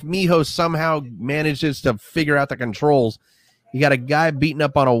 and then if Miho somehow manages to figure out the controls, you got a guy beating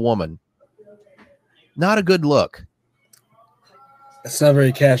up on a woman. Not a good look. That's not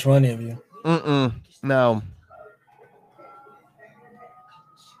very Cash Money of you. No.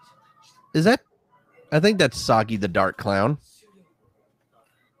 Is that? I think that's Sagi the Dark Clown.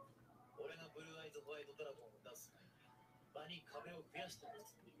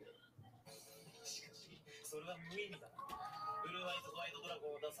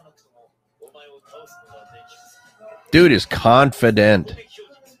 Dude is confident.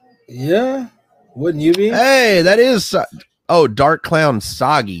 Yeah. Wouldn't you be? Hey, that is... Oh, Dark Clown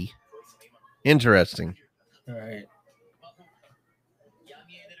Sagi. Interesting. All right.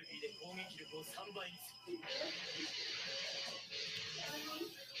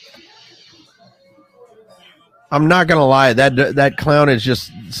 I'm not gonna lie, that clown is just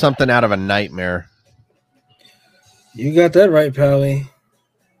something out of a nightmare. You got that right, Pally.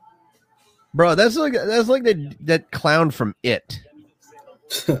 Bro, that's like that clown from It,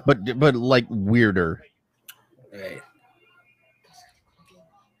 but like weirder. Right.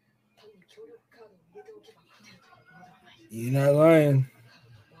 You're not lying.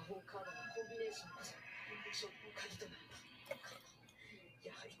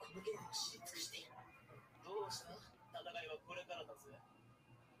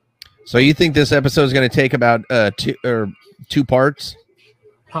 So you think this episode is going to take about two parts?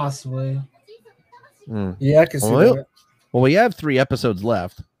 Possibly. Yeah, I can see that. Well, we have 3 episodes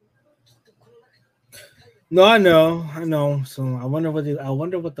left. No, I know. So I wonder what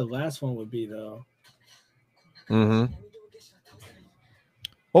the last one would be, though. Mm-hmm.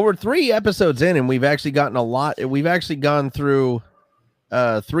 Well, we're 3 episodes in, and we've actually gotten a lot. We've actually gone through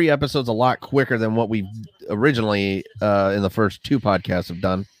 3 episodes a lot quicker than what we originally in the first 2 podcasts have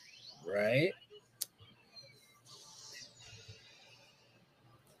done. Right.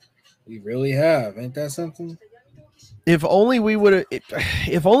 We really have. Ain't that something? If only we would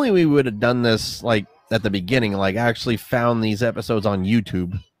have done this like at the beginning, like actually found these episodes on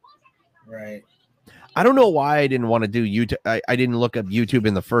YouTube. Right. I don't know why I didn't want to do YouTube. I didn't look up YouTube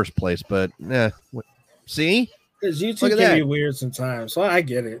in the first place, but see? Because YouTube can be weird sometimes, so I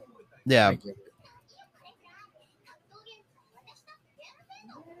get it. Yeah. I get it.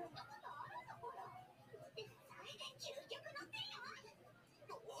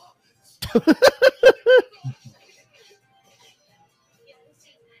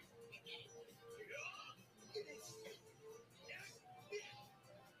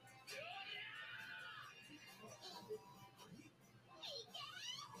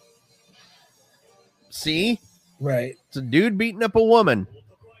 See? Right. It's a dude beating up a woman.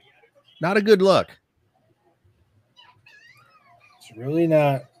 Not a good look. It's really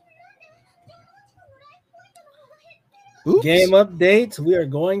not. Oops. Game updates. We are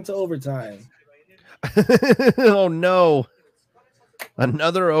going to overtime. Oh, no.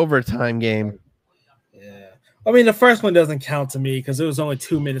 Another overtime game. Yeah. I mean, the first one doesn't count to me because it was only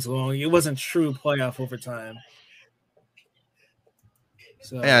 2 minutes long. It wasn't true playoff overtime.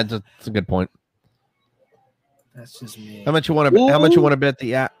 So Yeah, that's a good point. That's just me. How much you want to? How much you want to bet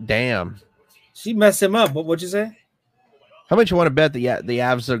the? Damn. She messed him up. What'd you say? How much you want to bet the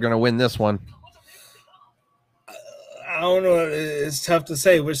Avs are going to win this one? I don't know. It's tough to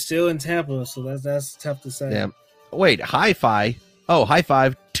say. We're still in Tampa, so that's tough to say. Damn. Wait, high five. Oh, high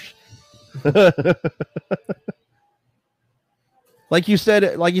five. Like you said,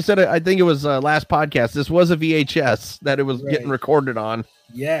 I think it was last podcast. This was a VHS that it was getting recorded on.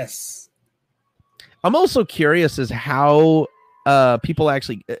 Yes. I'm also curious as how people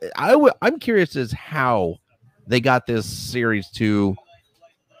actually. I'm curious as how they got this series to.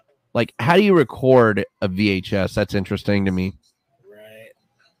 Like, how do you record a VHS? That's interesting to me.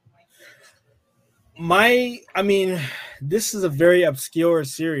 Right. I mean, this is a very obscure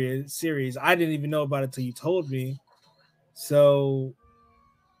series. I didn't even know about it till you told me. So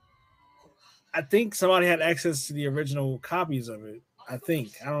I think somebody had access to the original copies of it. I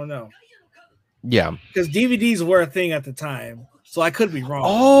don't know. Yeah. Because DVDs were a thing at the time. So I could be wrong.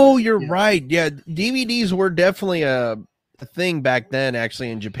 Oh, you're right. Yeah. DVDs were definitely a thing back then, actually,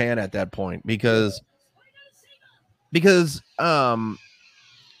 in Japan at that point, because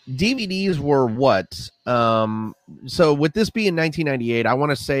DVDs were what? So with this being 1998, I want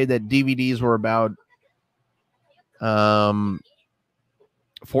to say that DVDs were about 4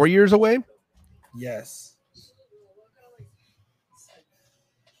 years away. Yes.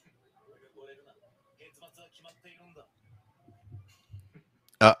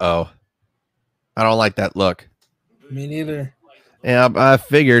 Uh-oh. I don't like that look. Me neither. Yeah, I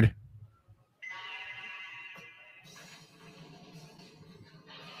figured.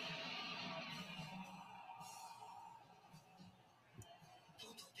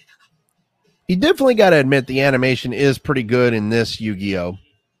 You definitely got to admit the animation is pretty good in this Yu-Gi-Oh.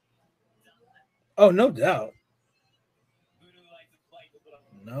 Oh, no doubt.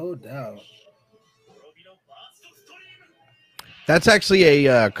 No doubt. That's actually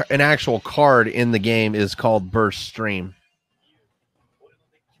an actual card in the game is called Burst Stream,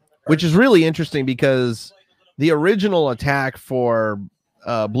 which is really interesting because the original attack for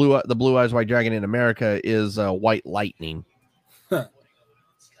the Blue Eyes White Dragon in America is White Lightning. Huh.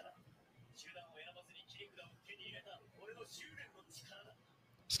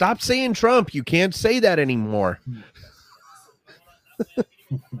 Stop saying Trump. You can't say that anymore.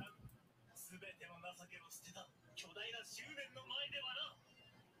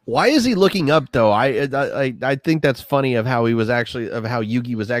 Why is he looking up though? I think that's funny of how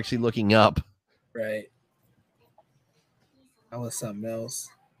Yugi was actually looking up. Right. That was something else.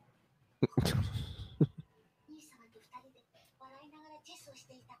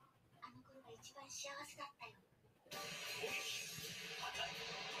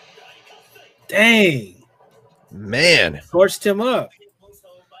 Dang. Man. Torched him up.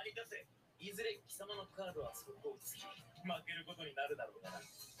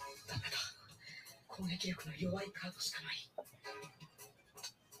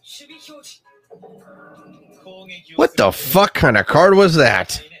 What the fuck kind of card was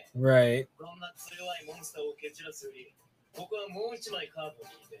that? Right.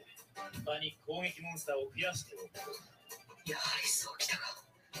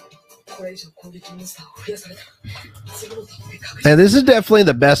 And this is definitely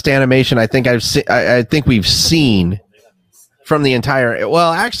the best animation I think I've seen. I think we've seen from the entire.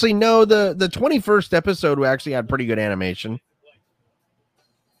 Well, actually, no. The 21st episode we actually had pretty good animation,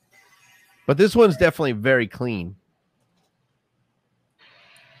 but this one's definitely very clean.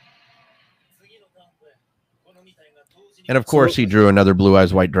 And of course, he drew another Blue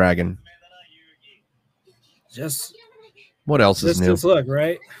Eyes White Dragon. Just what else is new? Just look,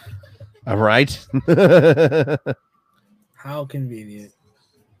 right? All right. How convenient.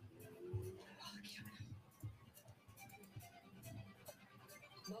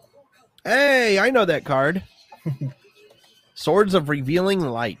 Hey, I know that card. Swords of Revealing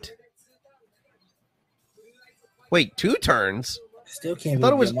Light. Wait, 2 turns? Still can't.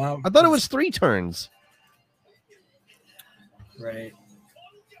 I thought it was 3 turns. Right.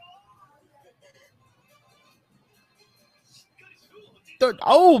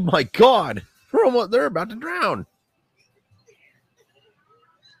 Oh my God! They're about to drown.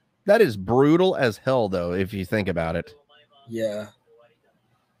 That is brutal as hell, though, if you think about it. Yeah.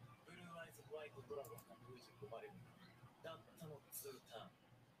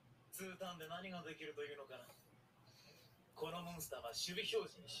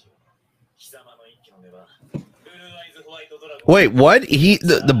 Wait, what?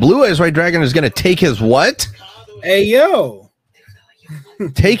 The Blue Eyes White Dragon is going to take his what? Hey, yo.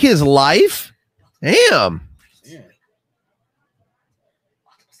 Take his life? Damn. Yeah.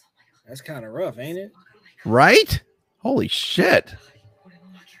 That's kind of rough, ain't it? Right? Holy shit.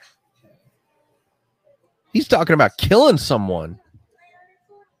 He's talking about killing someone.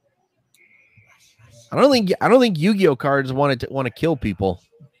 I don't think Yu-Gi-Oh cards want to kill people.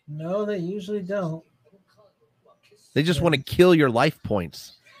 No, they usually don't. They just want to kill your life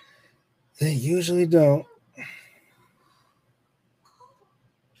points. They usually don't.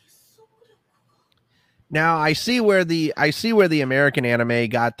 Now I see where the American anime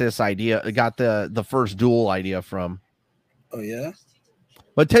got this idea, got the first duel idea from. Oh yeah.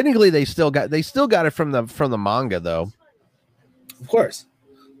 But technically they still got it from the manga though. Of course.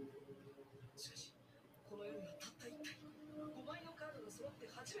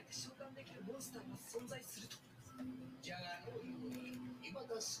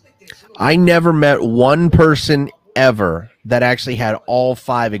 I never met one person ever that actually had all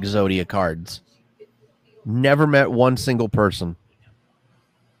 5 Exodia cards. Never met one single person.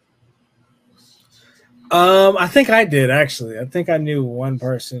 I think I did actually. I think I knew one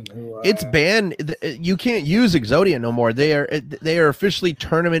person who. It's banned. You can't use Exodia no more. They are officially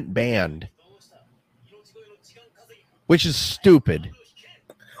tournament banned, which is stupid.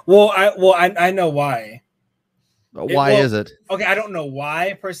 Well, I know why. Why is it? Okay, I don't know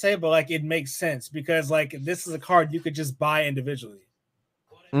why per se, but like it makes sense because like this is a card you could just buy individually.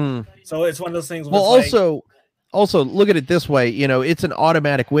 So it's one of those things. Well, also look at it this way. You know, it's an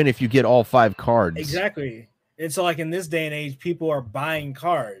automatic win if you get all 5 cards. Exactly. And so like in this day and age, people are buying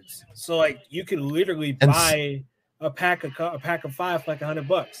cards. So like you could literally buy a pack of 5 for like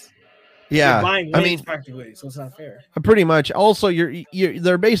 $100. Yeah, you're buying wins practically, so it's not fair. Pretty much. Also,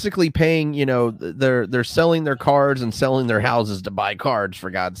 they're basically paying. You know, they're selling their cards and selling their houses to buy cards. For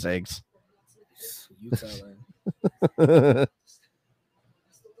God's sakes. You telling?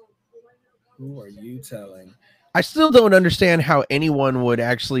 Who are you telling? I still don't understand how anyone would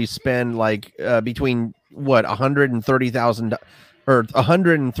actually spend like between $130,000 or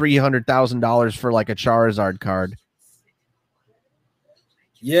 $100,000 and $300,000 for like a Charizard card.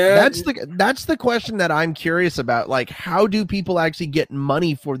 Yeah, that's the question that I'm curious about. Like, how do people actually get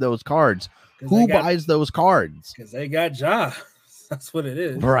money for those cards? Who buys those cards? Because they got jobs. That's what it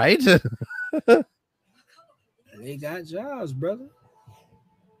is, right? They got jobs, brother.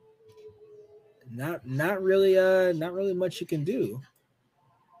 Not really much you can do.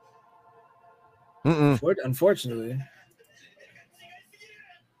 Unfortunately.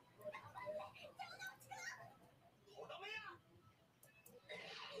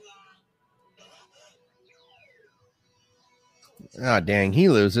 Oh, dang, he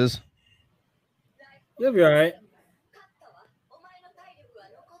loses. You'll be all right.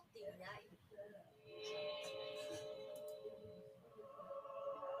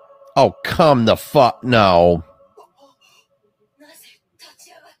 Oh, come the fuck no.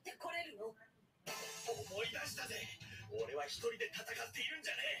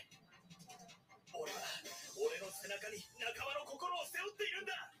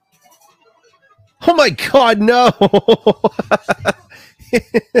 Oh my God, no.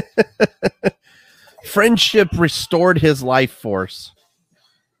 Friendship restored his life force.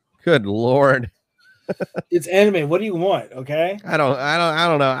 Good Lord. It's anime. What do you want? Okay. I don't know.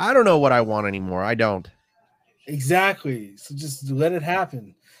 I don't know what I want anymore. I don't. Exactly. So just let it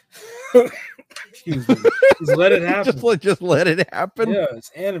happen. Excuse me. Just let it happen. just let it happen. Yeah, it's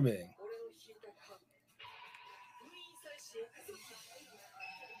anime.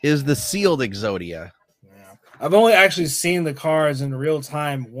 Is the sealed Exodia. Yeah. I've only actually seen the cards in real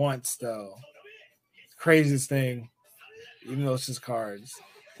time once, though. Craziest thing. Even though it's just cards.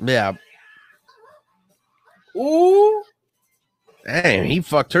 Yeah. Ooh. Dang, he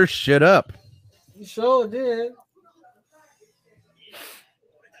fucked her shit up. He sure did.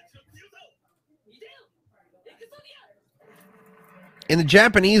 In the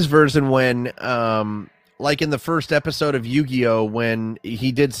Japanese version, when like in the first episode of Yu-Gi-Oh, when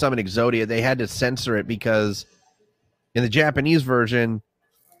he did summon Exodia, they had to censor it because in the Japanese version,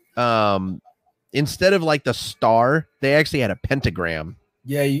 instead of like the star, they actually had a pentagram.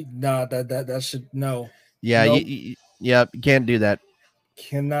 Yeah, that should no. Yeah, nope. You can't do that.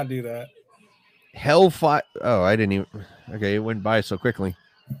 Cannot do that. Hellfire. Oh, I didn't even. Okay, it went by so quickly.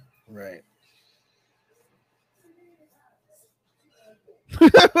 Right.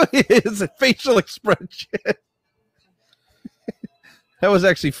 His facial expression. That was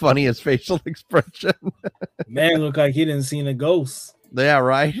actually funny, his facial expression. Man looked like he didn't see a ghost. Yeah,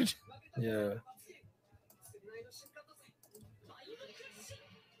 right? Yeah.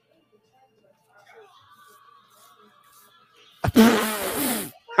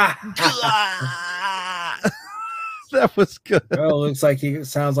 That was good. Bro,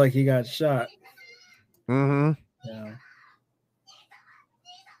 sounds like he got shot. Mm-hmm. Yeah.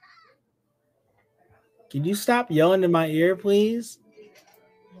 Can you stop yelling in my ear, please?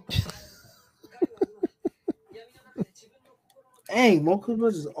 Dang, Mokuba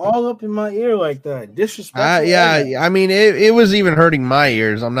is all up in my ear like that. Disrespectful. Yeah, I mean, it was even hurting my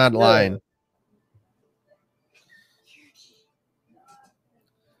ears. I'm not lying.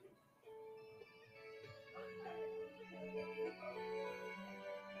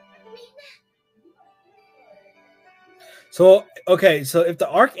 So, okay, so if the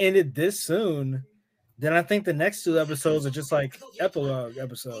arc ended this soon, then I think the next 2 episodes are just like epilogue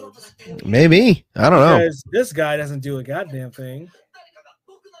episodes. Maybe. I don't know. Because this guy doesn't do a goddamn thing.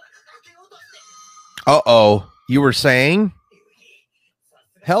 Uh-oh. You were saying?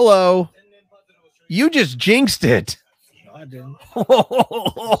 Hello. You just jinxed it. No, I didn't.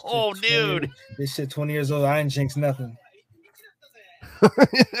 Oh, dude. This shit 20 years old. I ain't jinxed nothing.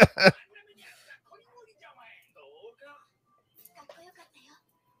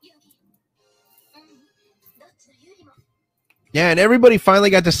 Yeah, and everybody finally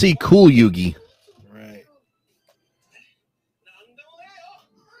got to see cool Yugi. Right.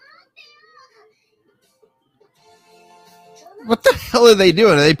 What the hell are they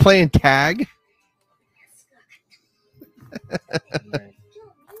doing? Are they playing tag? Right.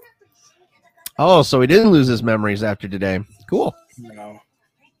 Oh, so he didn't lose his memories after today. Cool. No.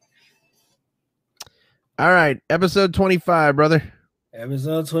 All right, episode 25, brother.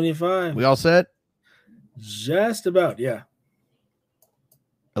 Episode 25. We all set? Just about, yeah.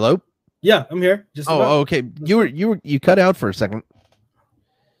 Hello? Yeah, I'm here. Just about. Okay. You cut out for a second.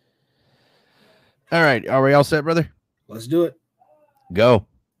 All right, are we all set, brother? Let's do it. Go.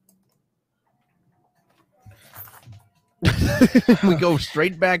 We go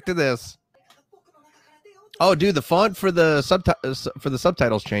straight back to this. Oh, dude, the font for the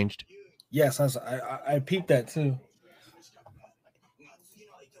subtitles changed. Yes, I peeped that too.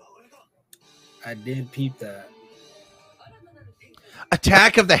 I did peep that.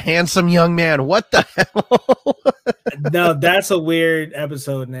 Attack of the Handsome Young Man. What the hell? No, that's a weird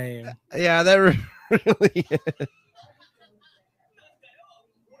episode name. Yeah, that really is.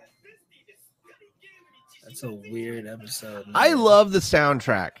 That's a weird episode name. I love the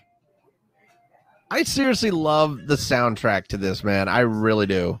soundtrack. I seriously love the soundtrack to this, man. I really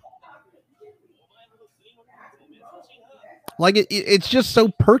do. Like, it's just so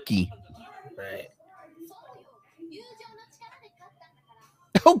perky. Right.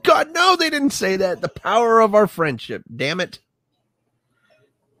 Oh, God, no, they didn't say that. The power of our friendship. Damn it.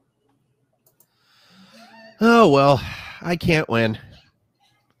 Oh, well, I can't win.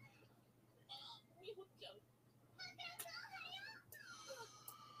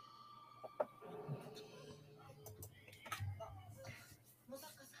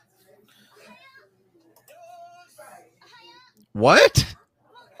 What?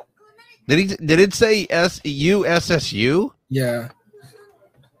 Did it say SSU? Yeah.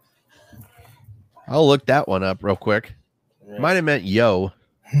 I'll look that one up real quick. Right. Might have meant yo.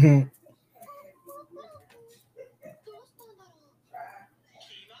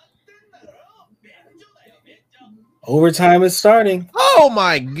 Overtime is starting. Oh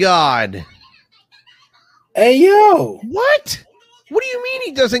my God. Hey yo. What? What do you mean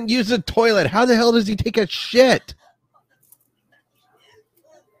he doesn't use the toilet? How the hell does he take a shit?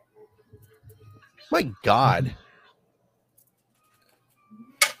 My God.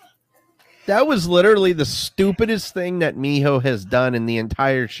 That was literally the stupidest thing that Miho has done in the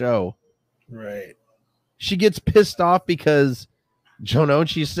entire show. Right. She gets pissed off because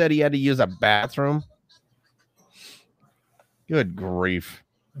Jonochi said he had to use a bathroom. Good grief.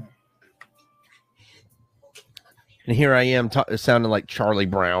 And here I am sounding like Charlie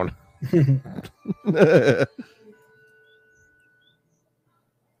Brown.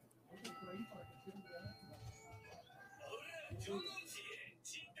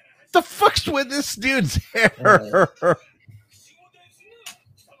 The fuck's with this dude's hair?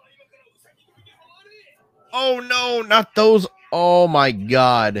 Oh no, not those. Oh my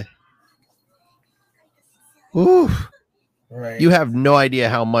God. Oof. Right. You have no idea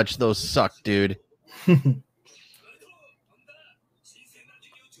how much those suck, dude.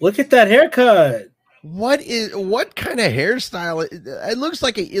 Look at that haircut. What kind of hairstyle? It looks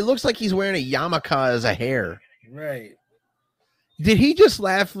like he's wearing a yarmulke as a hair. Right. Did he just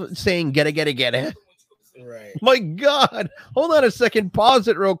laugh saying get it? Right. My God. Hold on a second. Pause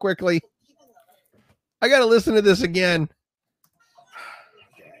it real quickly. I got to listen to this again.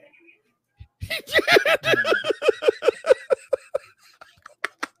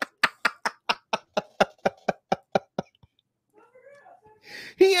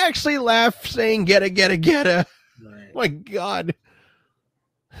 He actually laughed saying get a. Right. My God.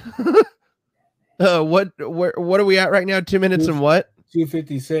 What are we at right now? 2 minutes and what?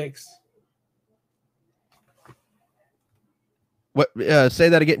 2:56. What say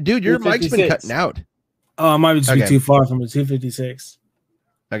that again. Dude, your mic's been cutting out. Oh, it might just be too far from the 2:56.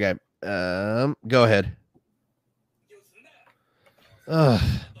 Okay. Go ahead.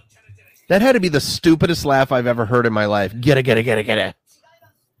 That had to be the stupidest laugh I've ever heard in my life. Get a.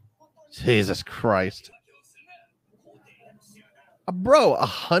 Jesus Christ. Bro,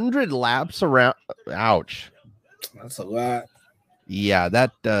 100 laps around. Ouch. That's a lot. Yeah,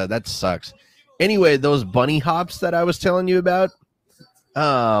 that sucks. Anyway, those bunny hops that I was telling you about.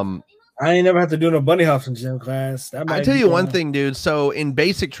 I ain't never had to do no bunny hops in gym class. I tell you one thing, dude. So in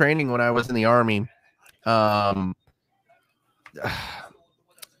basic training when I was in the Army,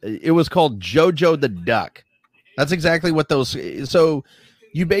 it was called JoJo the Duck. That's exactly what those. So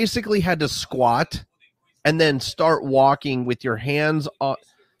you basically had to squat and then start walking with your hands on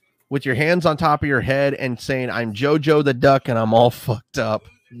top of your head and saying, "I'm JoJo the Duck and I'm all fucked up."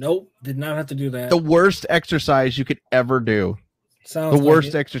 Nope, did not have to do that. The worst exercise you could ever do. Sounds the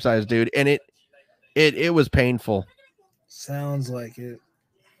worst exercise, dude, and it was painful. Sounds like it.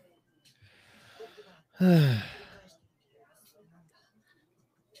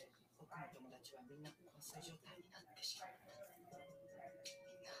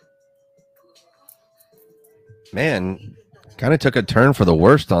 Man, kind of took a turn for the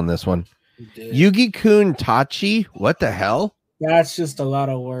worst on this one. Yugi-kun Tachi? What the hell? That's just a lot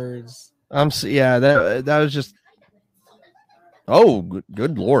of words. Yeah, that was just. Oh,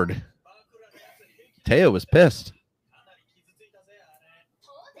 good lord. Teo was pissed.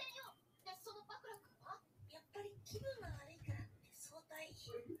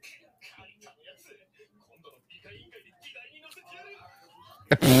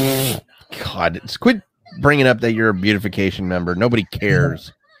 God, it's quit bringing up that you're a beautification member. Nobody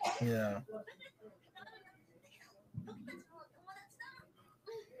cares. Yeah.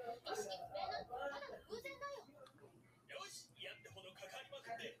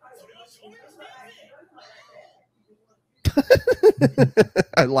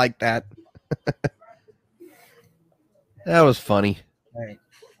 I like that. That was funny. Right.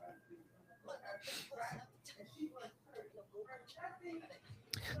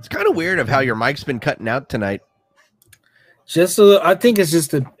 It's kind of weird of how your mic's been cutting out tonight. I think it's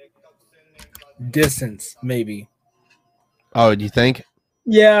just a distance, maybe. Oh, do you think?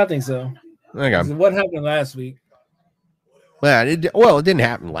 Yeah, I think so. Okay. What happened last week? Well, it didn't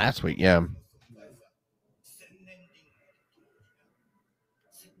happen last week. Yeah.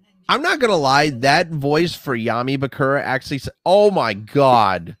 I'm not gonna lie. That voice for Yami Bakura actually. Oh my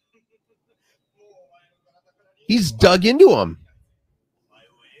God. He's dug into him.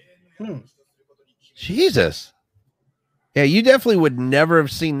 Jesus. Yeah, you definitely would never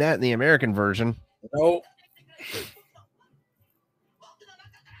have seen that in the American version. Nope.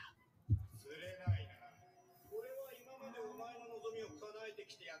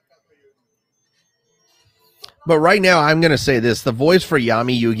 But right now, I'm going to say this. The voice for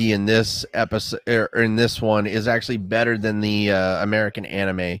Yami Yugi in this episode, or in this one, is actually better than the American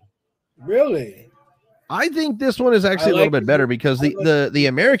anime. Really? I think this one is actually a little bit better because the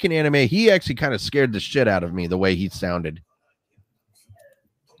American anime, he actually kind of scared the shit out of me, the way he sounded.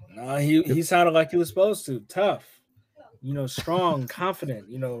 No, he sounded like he was supposed to. Tough. Strong, confident,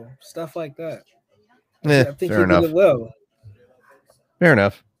 stuff like that. I think he did it well. Fair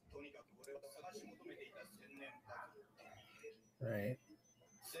enough. Right.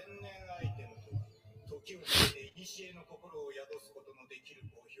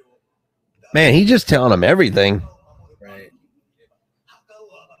 Man, he's just telling him everything. Right.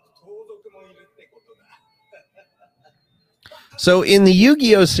 So in the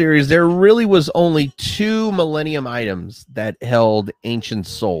Yu-Gi-Oh series, there really was only 2 Millennium items that held ancient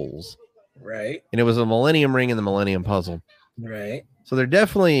souls. Right. And it was a Millennium Ring and the Millennium Puzzle. Right. So they're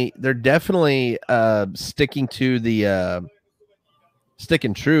definitely sticking to the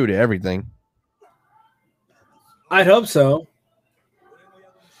sticking true to everything. I'd hope so.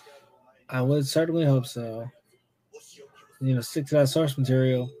 I would certainly hope so. Stick to that source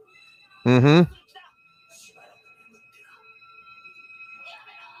material. Mm-hmm.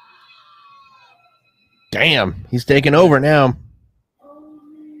 Damn, he's taking over now.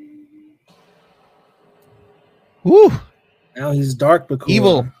 Woo! Now he's dark but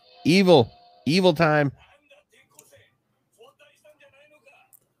cool. Evil time.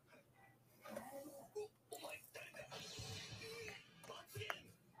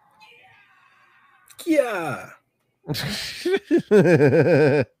 Yeah.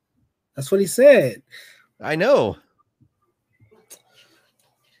 That's what he said. I know.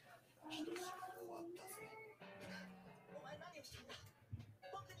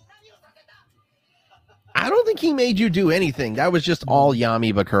 I don't think he made you do anything. That was just all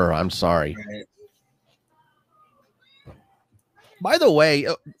Yami Bakura. I'm sorry. Right. By the way,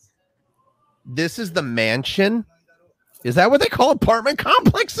 this is the mansion. Is that what they call apartment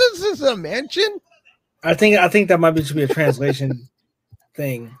complexes? Is it a mansion? I think that might be a translation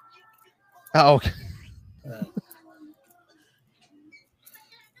thing. Oh.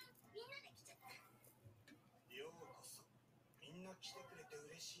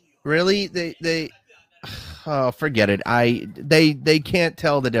 Really? They oh, forget it. They can't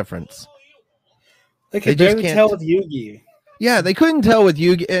tell the difference. They can barely tell with Yugi. Yeah, they couldn't tell with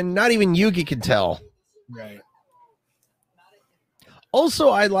Yugi, and not even Yugi can tell. Right. Also,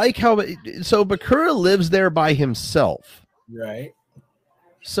 I like how Bakura lives there by himself. Right.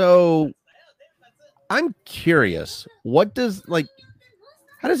 So I'm curious, how does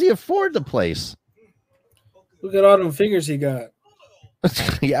he afford the place? Look at all them figures he got.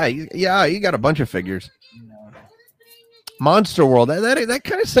 yeah, he got a bunch of figures. Yeah. Monster World. That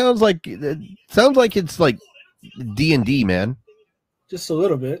kind of sounds like it's like D&D, man. Just a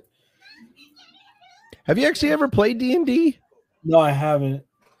little bit. Have you actually ever played D&D? No, I haven't.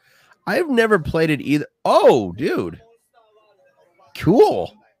 I've never played it either. Oh, dude.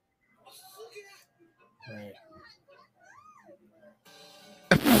 Cool. Right.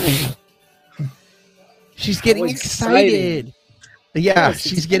 She's getting excited. Yeah,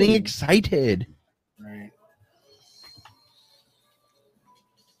 she's getting excited. Right.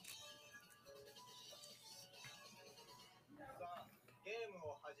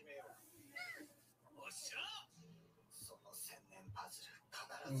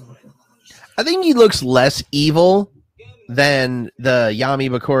 I think he looks less evil than the Yami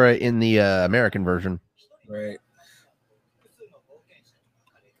Bakura in the American version. Right.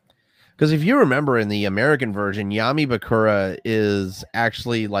 Because if you remember in the American version, Yami Bakura is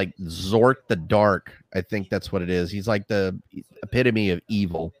actually like Zork the Dark. I think that's what it is. He's like the epitome of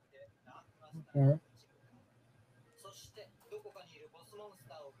evil. Uh-huh.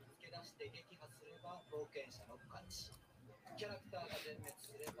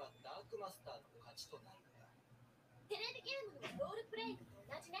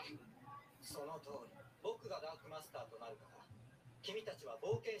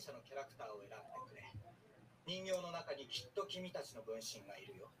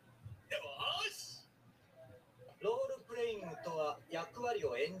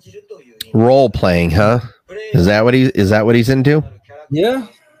 Role playing, huh? Is that what he's into? Yeah.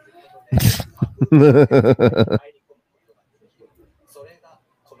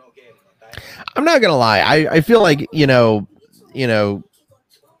 I'm not gonna lie. I feel like you know.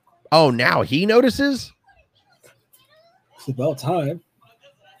 Oh, now he notices. It's about time.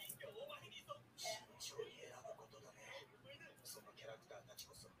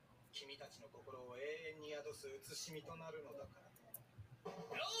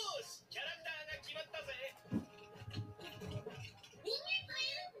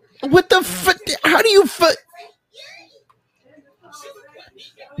 What the fuck? How do you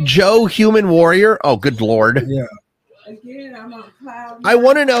Joe, Human Warrior? Oh, good Lord. Yeah. Again, I'm on cloud. I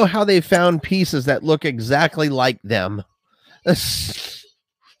want to know how they found pieces that look exactly like them.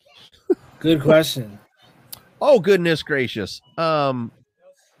 Good question. Oh, goodness gracious. Did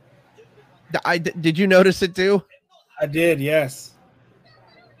you notice it too? I did, yes.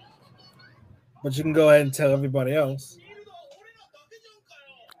 But you can go ahead and tell everybody else.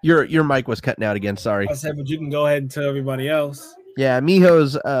 Your mic was cutting out again. Sorry. I said, but you can go ahead and tell everybody else. Yeah,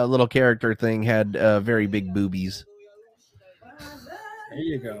 Miho's little character thing had very big boobies. There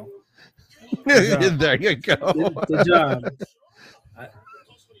you go. There you go. Good job.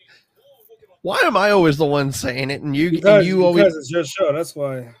 Why am I always the one saying it, and you always? Because it's your show. That's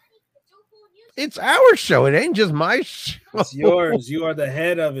why. It's our show. It ain't just my show. It's yours. You are the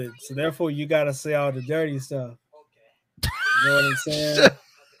head of it, so therefore you got to say all the dirty stuff. You know what I'm saying?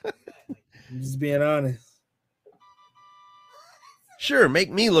 I'm just being honest. Sure,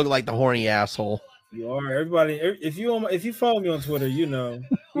 make me look like the horny asshole. You are. Everybody. If you follow me on Twitter, you know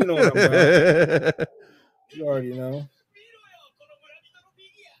what I'm about. You already know.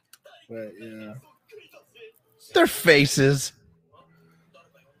 But yeah, their faces.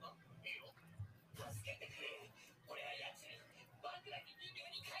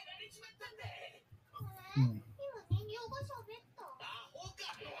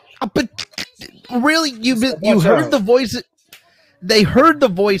 But really, you heard the voices. They heard the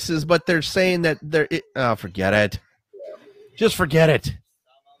voices, but they're saying that they're. Oh, forget it. Just forget it.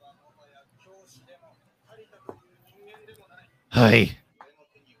 Hi.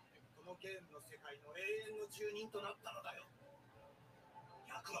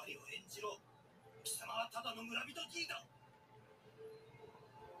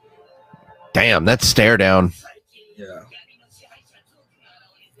 Damn, that stare down. Yeah.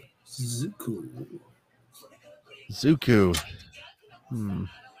 Zuko. Zuko.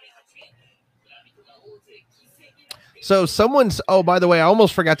 So someone's, oh, by the way, I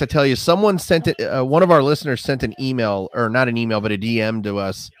almost forgot to tell you, someone sent it, one of our listeners sent an email, or not an email, but a DM to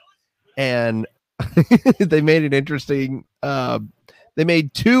us, and they made it interesting. They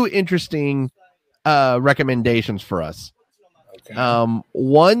made two interesting recommendations for us. Okay.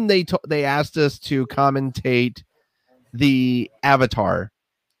 One, they asked us to commentate the Avatar,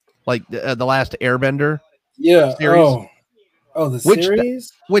 like the last Airbender. Yeah. Series. Oh, the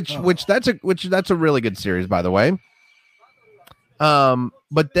series. Which that's a really good series, by the way.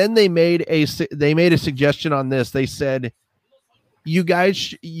 But then they made a suggestion on this. They said, you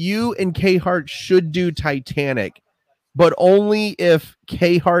guys, you and KHart should do Titanic, but only if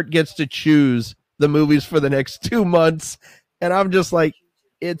KHart gets to choose the movies for the next 2 months. And I'm just like,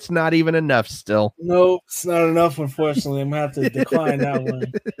 it's not even enough still. No, it's not enough, unfortunately. I'm gonna have to decline that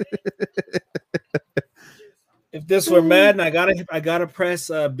one. If this were Madden, I gotta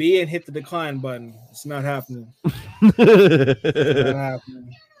press B and hit the decline button. It's not happening. It's not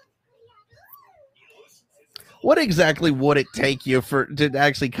happening. What exactly would it take you to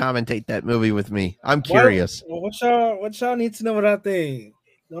actually commentate that movie with me? I'm curious. What y'all need to know what I think?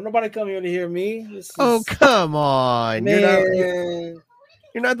 Don't nobody come here to hear me. Oh, come on. Man.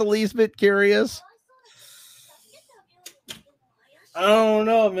 You're not the least bit curious. I don't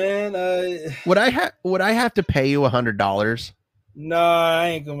know, man. Would I have to pay you $100? No, I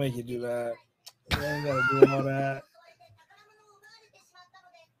ain't gonna make you do that. I ain't gotta do all that.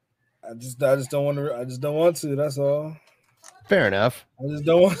 I just don't want to. I just don't want to. That's all. Fair enough. I just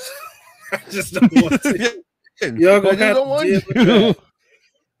don't want. I just don't want to. Y'all gonna have to deal with that.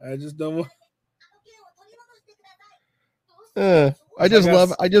 I just don't want. I just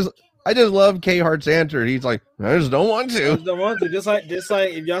love KHart's answer. He's like, I just don't want to. I just don't want to. Just like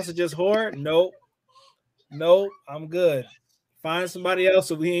if y'all suggest horror, nope, I'm good. Find somebody else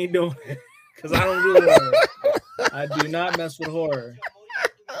so we ain't doing it. Because I don't do horror. I do not mess with horror.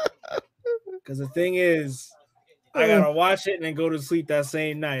 Because the thing is, I gotta watch it and then go to sleep that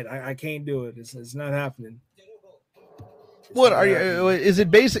same night. I can't do it. It's not happening. What are you? Is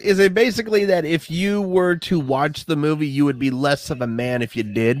it basically that if you were to watch the movie, you would be less of a man if you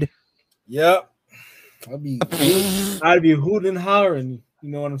did? Yep. I'd be hooting and hollering. You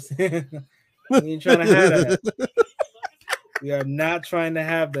know what I'm saying? We ain't trying to have that. We are not trying to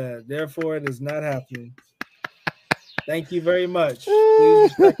have that. Therefore, it is not happening. Thank you very much.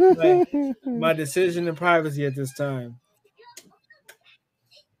 Please respect my decision and privacy at this time.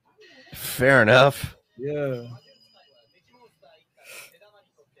 Fair enough. Yeah.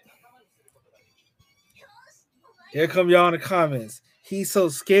 Here come y'all in the comments. He's so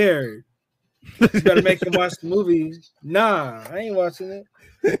scared. You better make him watch the movie. Nah, I ain't watching it.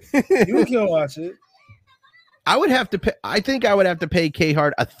 You can watch it. I would have to pay. I think I would have to pay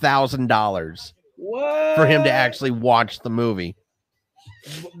KHart $1,000 for him to actually watch the movie.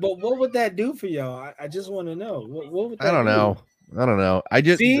 But what would that do for y'all? I just want to know. What would that I don't know. I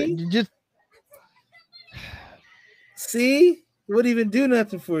just see. It wouldn't even do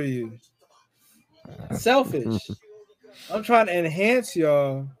nothing for you. Selfish. I'm trying to enhance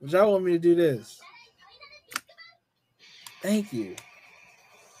y'all, but y'all want me to do this. Thank you.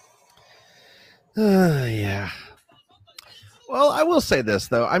 Yeah. Well, I will say this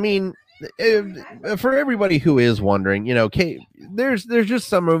though. I mean, for everybody who is wondering, you know, there's just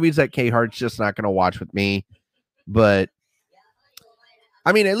some movies that KHart's just not going to watch with me. But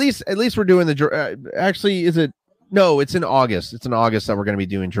I mean, at least we're doing the. Actually, is it? No, it's in August. It's in August that we're going to be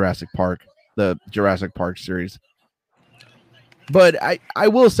doing Jurassic Park, the Jurassic Park series. But I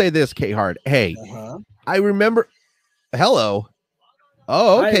will say this, KHart. Hey, I remember. Hello.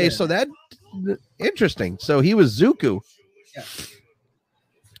 Oh, okay. So that interesting. So he was Zuko. Yeah.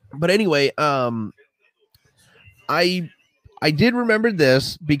 But anyway, I did remember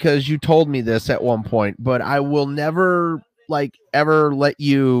this because you told me this at one point, but I will never ever let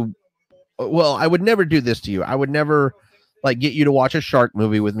you. Well, I would never do this to you. I would never get you to watch a shark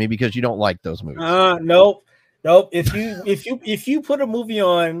movie with me because you don't like those movies. Nope. If you put a movie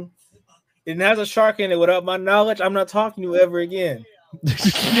on and has a shark in it without my knowledge, I'm not talking to you ever again.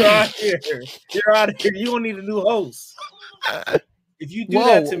 You're out here. You're out here. You don't need a new host. if you do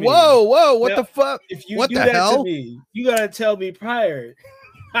that to me, whoa, what now, the fuck? if you What do the that hell? to me, you got to tell me prior. You got to tell me prior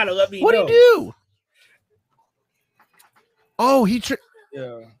how to let me What'd know. he do? Oh,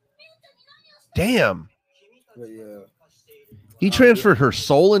 Yeah. damn. But yeah. He transferred her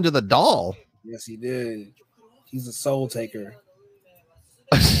soul into the doll. Yes, he did. He's a soul taker.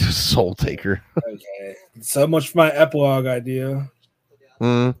 Soul taker. Okay. So much for my epilogue idea.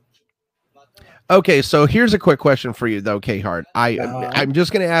 Okay, so here's a quick question for you, though, KHart. I'm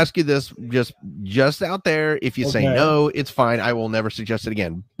just going to ask you this, just out there. If you say no, it's fine. I will never suggest it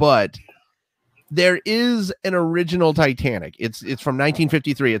again. But there is an original Titanic. It's from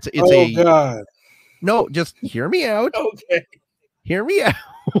 1953. It's God. No, just hear me out. Okay. Hear me out.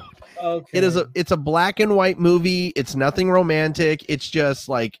 Okay. It's a black and white movie. It's nothing romantic. It's just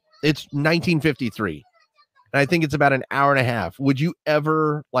like it's 1953. And I think it's about an hour and a half. Would you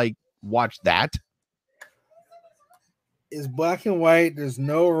ever like watch that? It's black and white. There's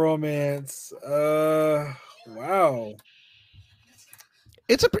no romance. Wow.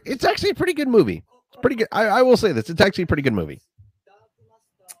 It's actually a pretty good movie. It's pretty good. I will say this. It's actually a pretty good movie.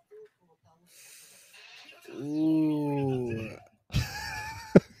 Ooh.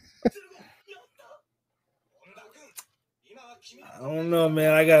 I don't know,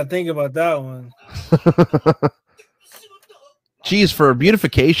 man. I gotta think about that one. Geez, for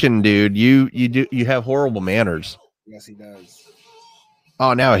beautification, dude, you have horrible manners. Yes, he does.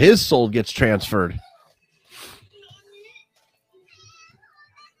 Oh, now his soul gets transferred.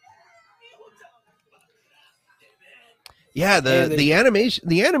 Yeah, the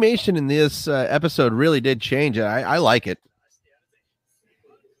animation in this episode really did change. I like it.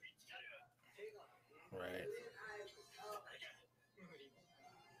 Right.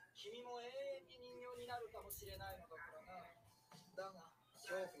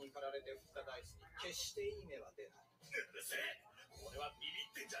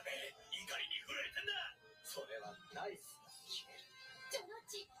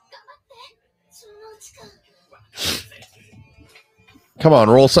 Come on,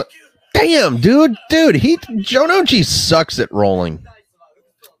 roll some. Damn, dude, Jonochi sucks at rolling.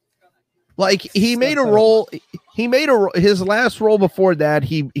 Like he made a roll. His last roll before that,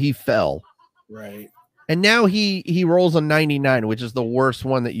 he fell. Right. And now he rolls a 99, which is the worst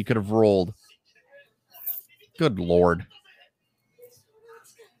one that you could have rolled. Good Lord.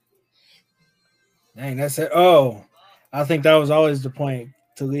 Dang, that's it. Oh, I think that was always the point,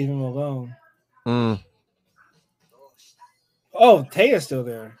 to leave him alone. Oh, Taya's still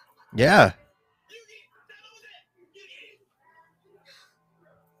there. Yeah.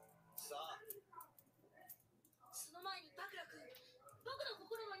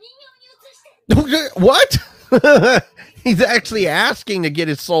 What? He's actually asking to get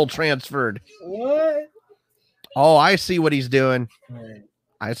his soul transferred. What? Oh, I see what he's doing. Right.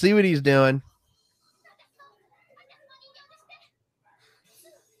 I see what he's doing.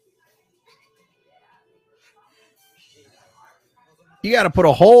 You got to put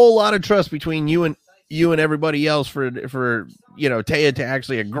a whole lot of trust between you and everybody else for Taya to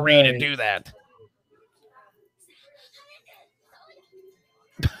actually agree to do that.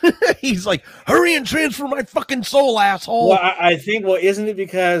 He's like, hurry and transfer my fucking soul, asshole. Well, I think, isn't it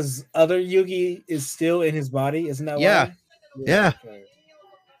because other Yugi is still in his body? Isn't that why? Yeah. Okay.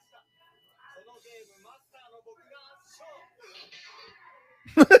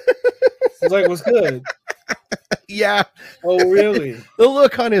 He's like, what's good? Yeah. Oh, really? The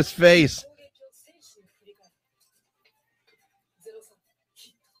look on his face.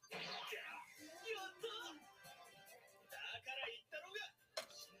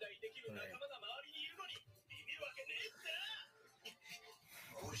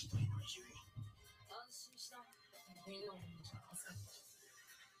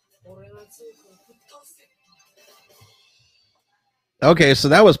 Okay, so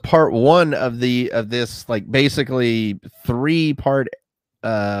that was part one of this like basically 3-part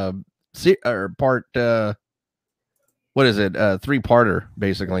part what is it? 3-parter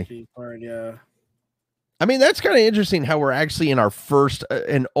basically. 3-part, yeah. I mean, that's kind of interesting how we're actually in our first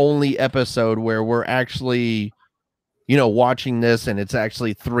and only episode where we're actually watching this and it's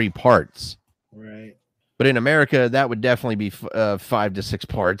actually 3 parts. Right. But in America that would definitely be 5 to 6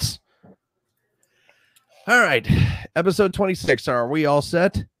 parts. All right, episode 26. Are we all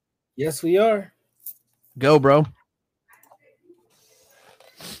set? Yes, we are. Go, bro.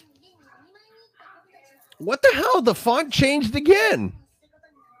 What the hell? The font changed again.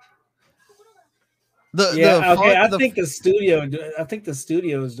 I think the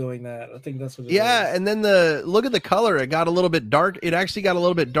studio is doing that. I think that's what it is. And then look at the color. It got a little bit dark. It actually got a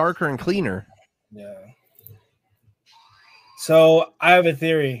little bit darker and cleaner. Yeah. So I have a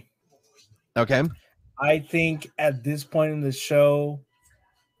theory. Okay. I think at this point in the show,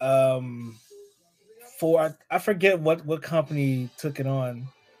 for I forget what company took it on,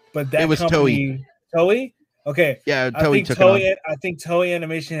 but that It was company, Toei. Okay, Yeah, I Toei think took it on. Toei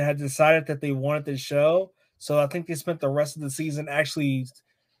Animation had decided that they wanted this show, so I think they spent the rest of the season actually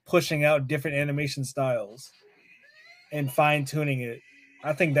pushing out different animation styles and fine tuning it.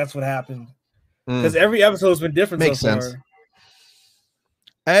 I think that's what happened because every episode's been different Makes so sense. far.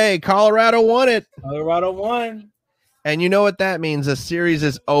 Hey, Colorado won it. Colorado won. And you know what that means? The series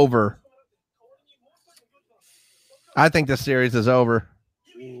is over. I think the series is over.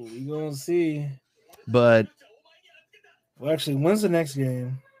 We're going to see. But... Well, actually, when's the next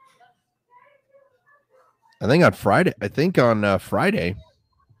game? I think on Friday. Friday.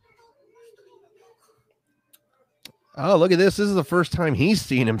 Oh, look at this. This is the first time he's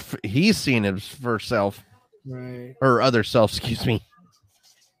seen him. He's seen his first self. Right. Or other self, excuse me.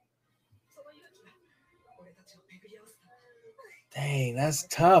 Dang, that's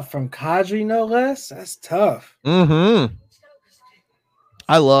tough. From Kadri, no less. That's tough. Mm-hmm.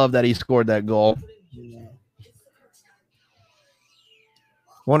 I love that he scored that goal. Yeah.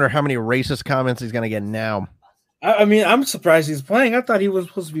 Wonder how many racist comments he's gonna get now. I mean, I'm surprised he's playing. I thought he was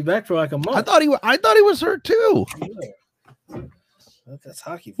supposed to be back for like a month. I thought he was hurt too. Yeah. That's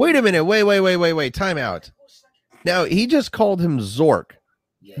hockey. Wait a minute. Wait. Time out. Now he just called him Zork,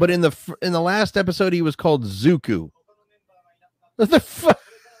 yeah. But in the last episode he was called Zuku. What the fuck?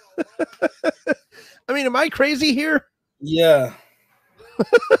 I mean, am I crazy here? Yeah.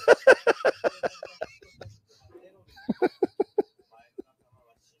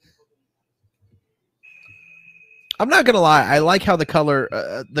 I'm not gonna lie. I like how the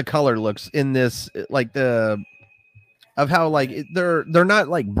color looks in this, like they're not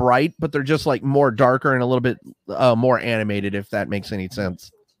like bright, but they're just like more darker and a little bit more animated. If that makes any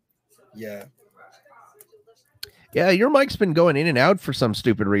sense. Yeah. Yeah, your mic's been going in and out for some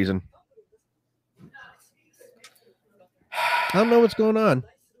stupid reason. I don't know what's going on.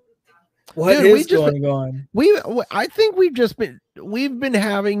 What is going on? I think we've been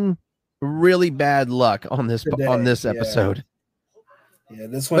having really bad luck on this episode. Yeah,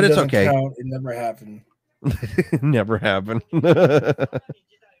 this one doesn't count. It never happened. Never happened.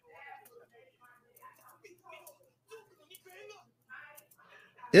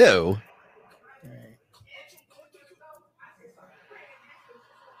 Ew.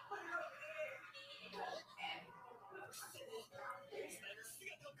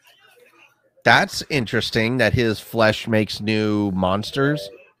 That's interesting that his flesh makes new monsters.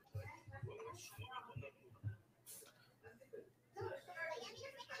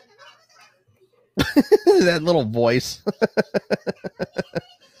 That little voice.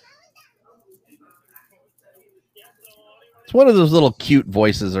 It's one of those little cute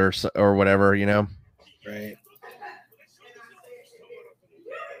voices or whatever, you know. Right.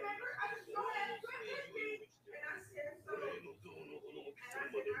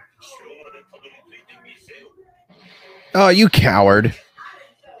 Oh, you coward.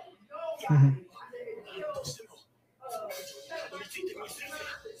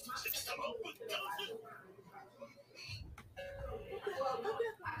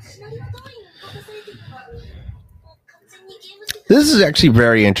 This is actually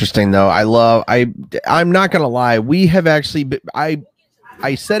very interesting, though. I'm not going to lie. We have actually, I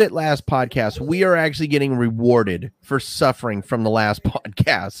said it last podcast. We are actually getting rewarded for suffering from the last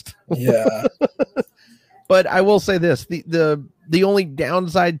podcast. Yeah. But I will say this, the only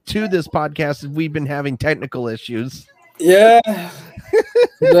downside to this podcast is we've been having technical issues. Yeah.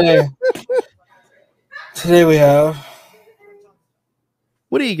 Today we have.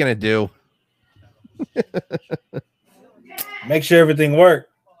 What are you going to do? Make sure everything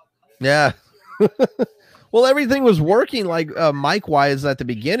worked. Yeah. Well, everything was working like mic-wise at the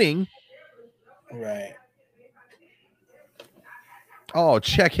beginning. Right. Oh,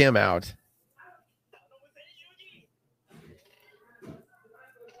 check him out.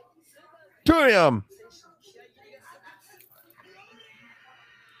 To him.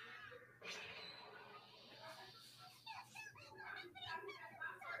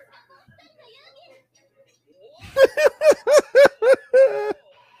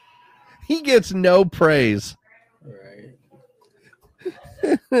 He gets no praise. Right.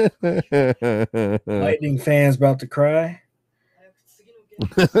 Lightning fans about to cry.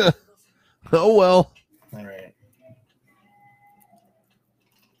 Oh well. All right.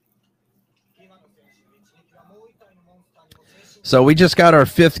 So we just got our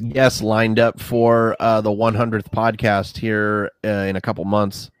 5th guest lined up for the 100th podcast here in a couple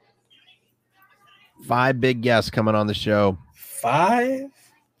months. 5 big guests coming on the show. 5?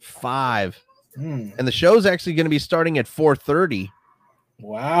 5. And the show's actually going to be starting at 4:30.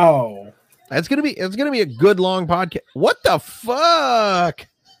 Wow. It's gonna be a good long podcast. What the fuck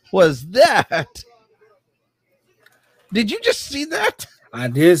was that? Did you just see that? I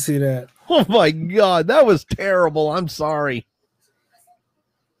did see that. Oh my god, that was terrible. I'm sorry.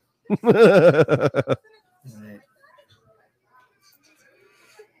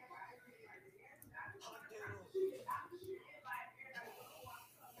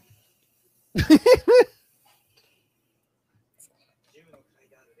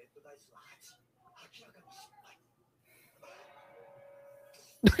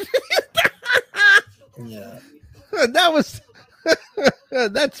 Yeah. That was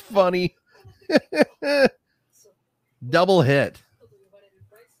that's funny. Double hit.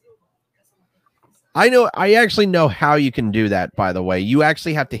 I actually know how you can do that, by the way. You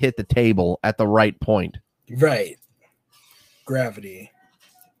actually have to hit the table at the right point. Right. Gravity.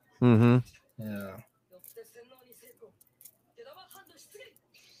 Mm-hmm. Yeah.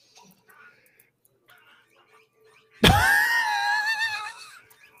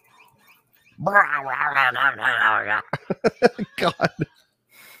 God.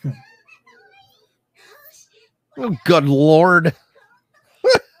 Oh, good Lord.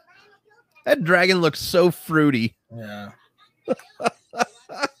 That dragon looks so fruity. Yeah.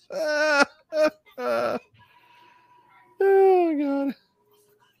 Oh, God.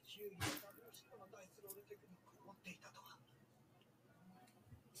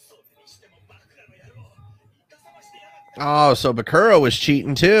 Oh, so Bakura was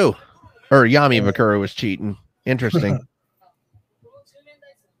cheating too. Or Yami Bakura was cheating. Interesting.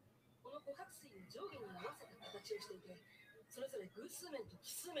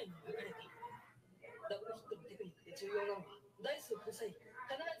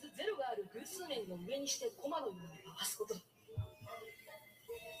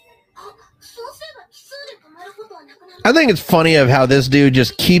 I think it's funny of how this dude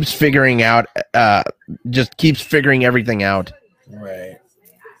just keeps figuring everything out. Right.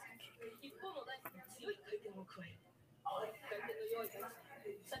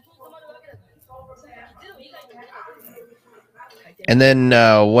 And then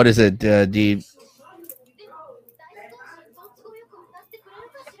what is it?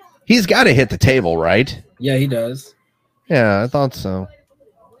 He's got to hit the table, right? Yeah, he does. Yeah, I thought so.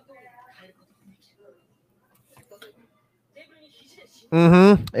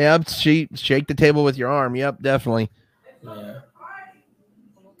 Mm-hmm. Yep. Shake the table with your arm. Yep, definitely. Yeah.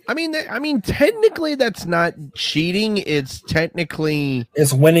 I mean, technically that's not cheating. It's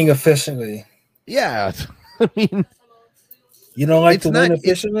winning efficiently. Yeah. I mean, you don't like to win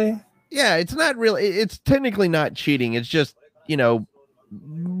efficiently? Yeah, it's not really. It's technically not cheating. It's just, I don't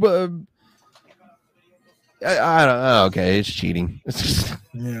know. Okay, it's cheating. It's just,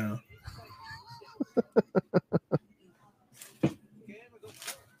 yeah.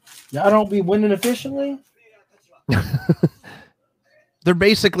 Y'all don't be winning efficiently? They're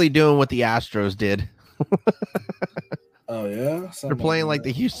basically doing what the Astros did. Oh, yeah? They're playing like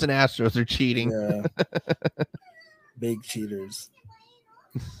the Houston Astros are cheating. Yeah. Big cheaters.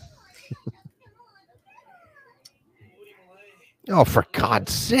 Oh, for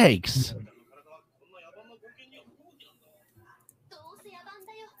God's sakes.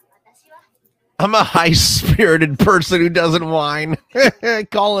 I'm a high-spirited person who doesn't whine.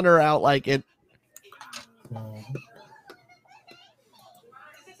 Calling her out like it.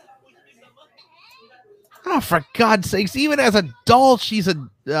 Oh, for God's sakes. Even as a doll, she's a...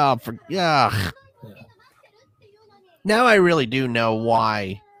 Now I really do know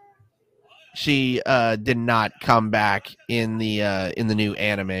why she did not come back in the new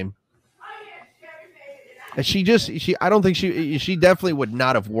anime. I don't think she definitely would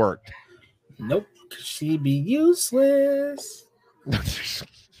not have worked. Nope. She'd be useless.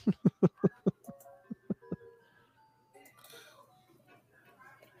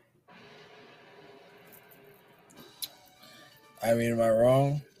 I mean, am I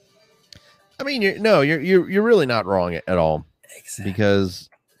wrong? I mean, you're really not wrong at all. Exactly.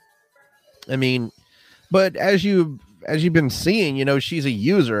 Because, I mean, but as you've been seeing, she's a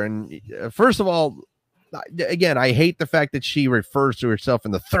user, and first of all, again, I hate the fact that she refers to herself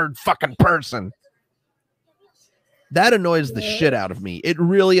in the third fucking person. That annoys the shit out of me. It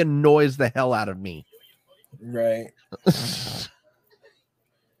really annoys the hell out of me. Right. I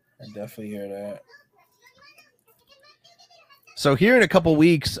definitely hear that. So here in a couple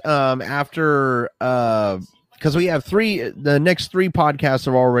weeks, after, because we have the next 3 podcasts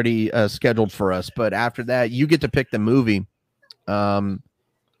are already scheduled for us, but after that, you get to pick the movie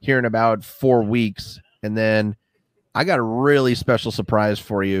here in about 4 weeks. And then I got a really special surprise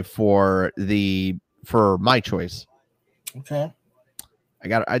for you for my choice. Okay.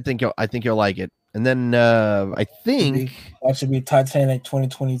 I think you'll like it. And then I think that should be Titanic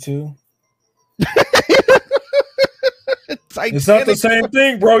 2022. It's not the same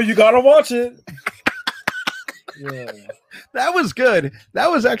thing, bro. You gotta watch it. Yeah. That was good. That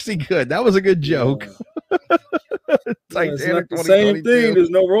was actually good. That was a good joke. Yeah. It's not the same thing. There's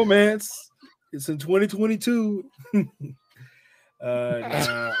no romance. It's in 2022.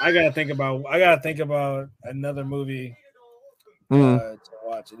 I gotta think about another movie to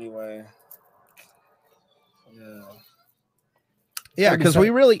watch anyway. Yeah, because we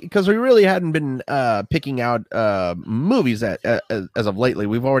really hadn't been picking out movies as of lately.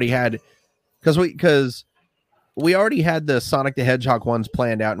 We've already had because we already had the Sonic the Hedgehog ones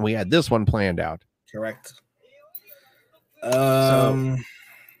planned out, and we had this one planned out. Correct. Uh-oh.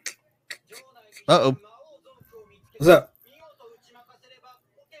 What's up?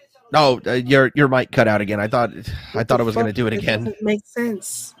 Oh, your mic cut out again. I thought I was going to do it again. That doesn't make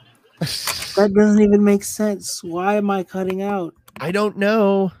sense. That doesn't even make sense. Why am I cutting out? I don't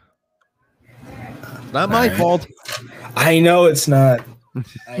know. It's not my fault. I know it's not.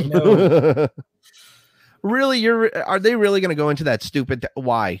 I know. Really, are they really going to go into that stupid?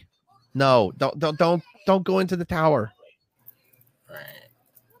 Why? No, don't go into the tower.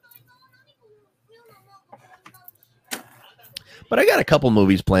 But I got a couple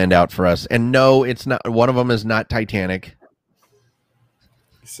movies planned out for us, and no, it's not. One of them is not Titanic.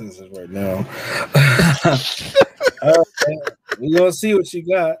 He says it right now. We're gonna see what you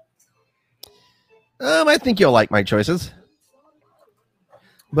got. I think you'll like my choices.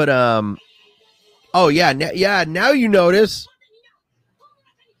 But oh yeah, now you notice.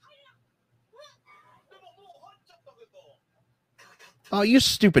 Oh, you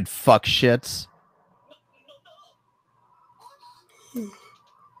stupid fuck shits.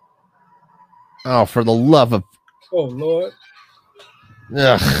 Oh, for the love of... Oh, Lord.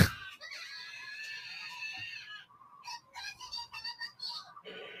 Ugh.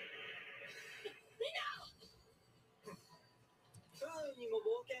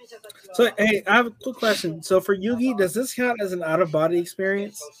 So, hey, I have a quick question. So, for Yugi, does this count as an out-of-body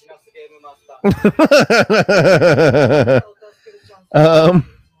experience? I'm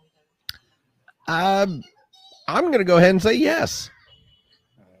going to go ahead and say yes.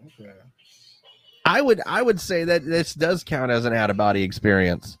 Okay. I would say that this does count as an out-of-body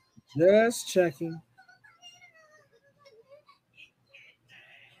experience. Just checking.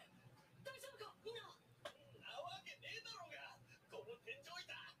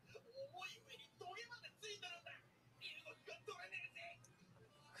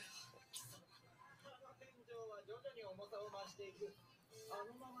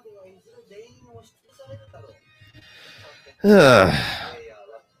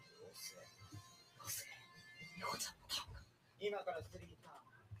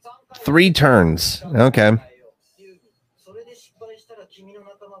 Three turns. Okay.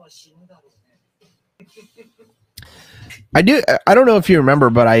 I don't know if you remember,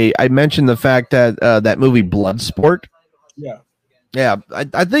 but I mentioned the fact that that movie Bloodsport. Yeah.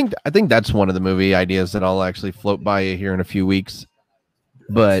 I think that's one of the movie ideas that I'll actually float by you here in a few weeks.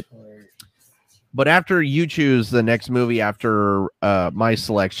 But after you choose the next movie after my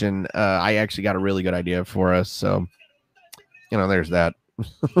selection, I actually got a really good idea for us. So, there's that.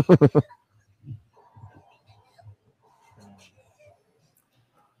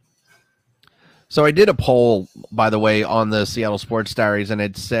 So I did a poll, by the way, on the Seattle Sports Diaries, and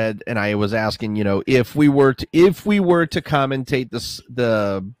it said, and I was asking, if we were to commentate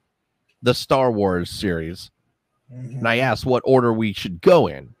the Star Wars series, and I asked what order we should go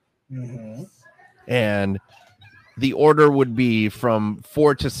in, and the order would be from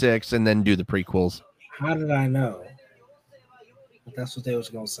 4 to 6, and then do the prequels. How did I know? That's what they was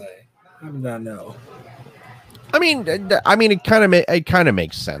gonna say. How did I know? I mean, it kind of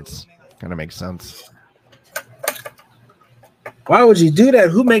makes sense. Kind of makes sense. Why would you do that?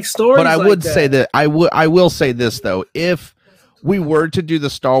 Who makes stories? But I would say that I will say this though: if we were to do the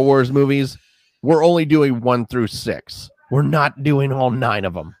Star Wars movies, we're only doing 1 through 6. We're not doing all 9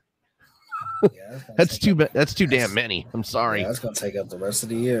 of them. Yeah, that's too damn many. I'm sorry. Yeah, that's gonna take up the rest of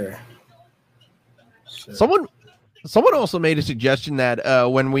the year. Shit. Someone also made a suggestion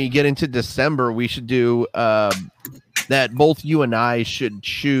that when we get into December, we should do that both you and I should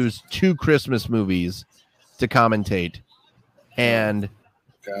choose 2 Christmas movies to commentate. And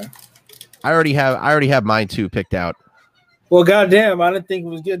okay. I already have mine 2 picked out. Well, goddamn, I didn't think it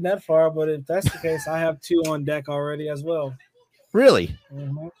was getting that far, but if that's the case, I have 2 on deck already as well. Really?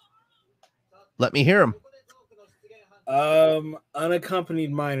 Mm-hmm. Let me hear them.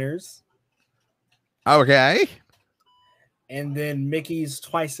 Unaccompanied Minors, Okay. and then Mickey's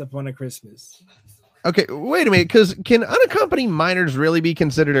Twice Upon a Christmas. Okay, wait a minute, because can Unaccompanied Minors really be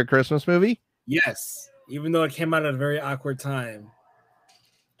considered a Christmas movie? Yes, even though it came out at a very awkward time.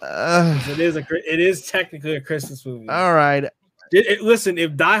 It is technically a Christmas movie. All right. Listen,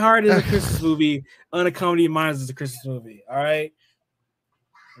 if Die Hard is a Christmas movie, Unaccompanied Minors is a Christmas movie. All right,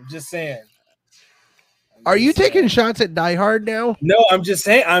 I'm just saying. Are you taking shots at Die Hard now? No, I'm just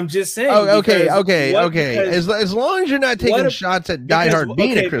saying. Oh, okay. As long as you're not taking shots at Die Hard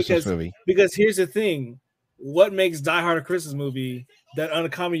being a Christmas movie. Because here's the thing: what makes Die Hard a Christmas movie that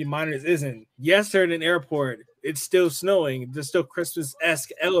Unaccompanied Minors isn't? Yes, they're in an airport. It's still snowing. There's still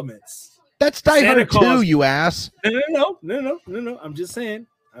Christmas-esque elements. That's Die Hard 2, you ass. No. I'm just saying.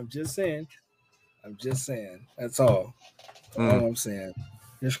 That's all. All I'm saying.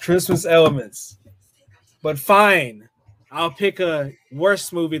 There's Christmas elements. But fine, I'll pick a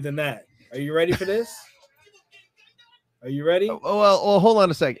worse movie than that. Are you ready for this? Are you ready? Well, hold on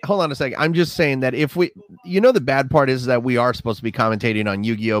a sec. I'm just saying that if we, the bad part is that we are supposed to be commentating on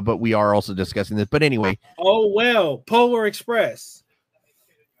Yu-Gi-Oh, but we are also discussing this. But anyway. Oh, well, Polar Express.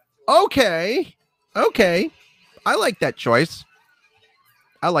 Okay. I like that choice.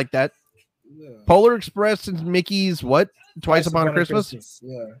 I like that. Yeah. Polar Express and Mickey's what? Twice Upon a Christmas?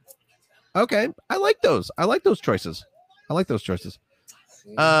 Yeah. Okay. I like those choices.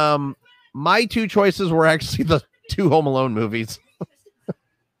 My two choices were actually the two Home Alone movies.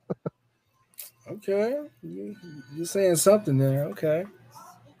 Okay. You're saying something there. Okay.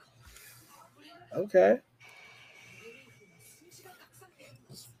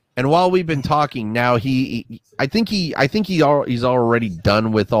 And while we've been talking now, I think he's already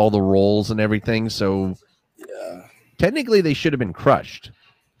done with all the roles and everything. So yeah, technically they should have been crushed.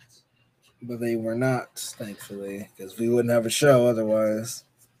 But they were not, thankfully, because we wouldn't have a show otherwise.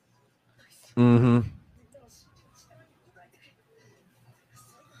 Mm-hmm.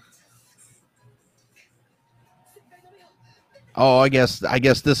 Oh, I guess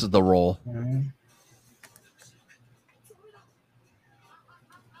this is the role. Mm-hmm.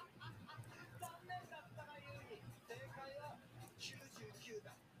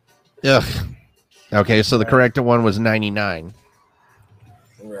 Ugh. Okay, so the correct one was 99.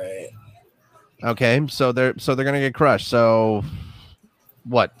 Right. Okay, so they're gonna get crushed. So,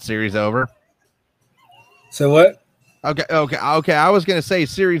 what? Series over? So what? Okay. I was gonna say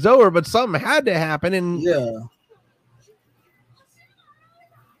series over, but something had to happen, and yeah.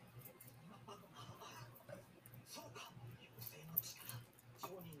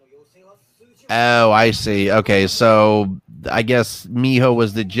 Oh, I see. Okay, so I guess Miho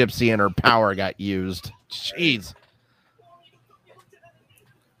was the gypsy, and her power got used. Jeez.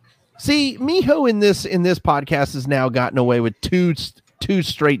 See, Miho in this podcast has now gotten away with two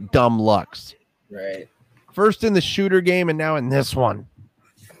straight dumb lucks. Right. First in the shooter game, and now in this one.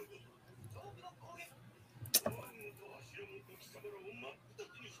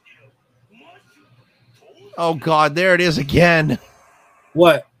 Oh God, there it is again.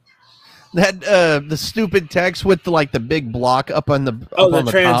 What? That the stupid text with the big block up on the the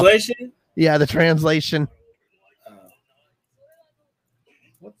translation. Top. Yeah, the translation.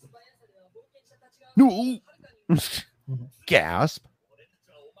 No. Gasp.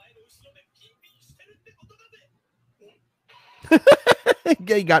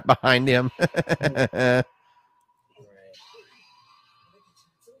 He got behind him.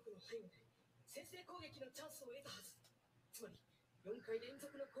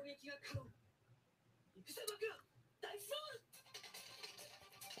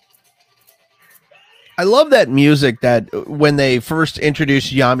 I love that music that when they first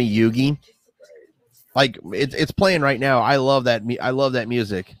introduced Yami Yugi, like it's playing right now. I love that. I love that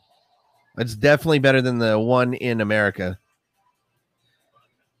music. It's definitely better than the one in America.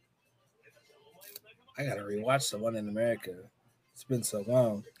 I gotta rewatch the one in America. It's been so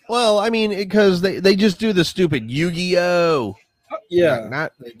long. Well, I mean, because they just do the stupid Yu-Gi-Oh. Yeah,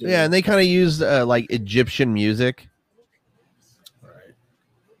 and they kind of use like Egyptian music. Right.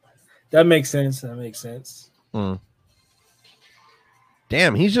 That makes sense.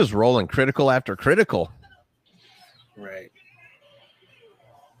 Damn, he's just rolling critical after critical. Right.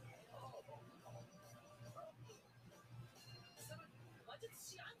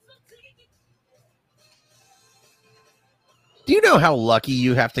 Do you know how lucky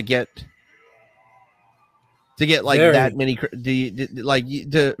you have to get like Very. that many?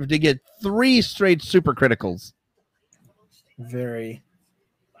 To get 3 straight super criticals? Very.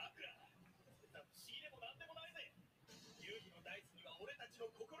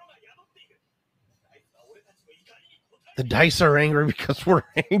 The dice are angry because we're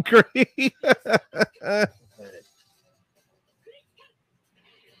angry.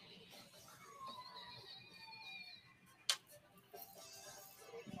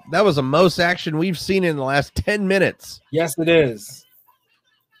 That was the most action we've seen in the last 10 minutes. Yes, it is.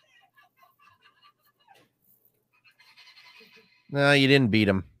 No, you didn't beat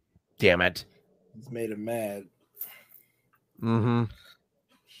him. Damn it. It's made him mad. Mm-hmm.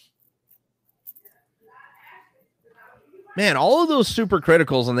 Man, all of those super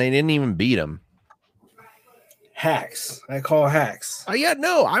criticals and they didn't even beat him. Hacks. I call hacks. Oh, yeah,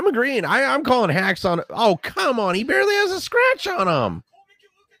 no, I'm agreeing. I'm calling hacks on. Oh, come on. He barely has a scratch on him.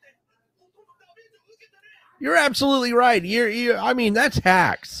 You're absolutely right. I mean, that's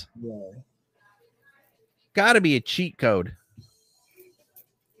hacks. Yeah. Got to be a cheat code.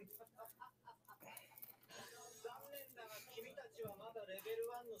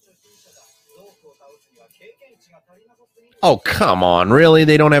 Oh, come on. Really?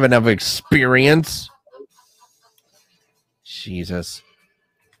 They don't have enough experience? Jesus.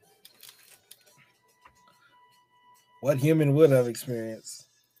 What human would have experience?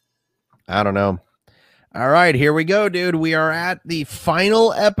 I don't know. All right, here we go, dude. We are at the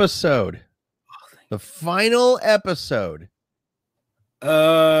final episode. The final episode.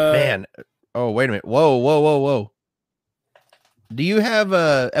 Man. Oh, wait a minute. Whoa. Do you have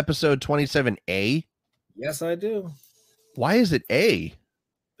episode 27A? Yes, I do. Why is it A?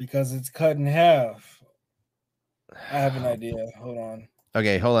 Because it's cut in half. I have an idea. Hold on.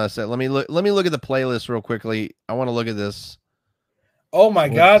 Okay, hold on a sec. Let me look at the playlist real quickly. I want to look at this. Oh my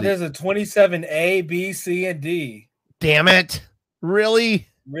God, there's a 27A, B, C, and D. Damn it. Really?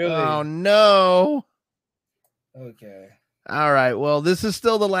 Really? Oh no. Okay. All right. Well, this is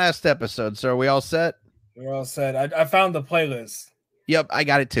still the last episode. So are we all set? We're all set. I found the playlist. Yep, I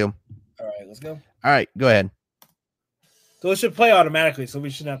got it too. All right, let's go. All right, go ahead. So it should play automatically, so we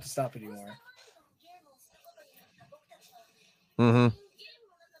shouldn't have to stop anymore. Mm-hmm.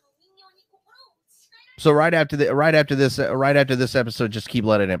 So right after this episode, just keep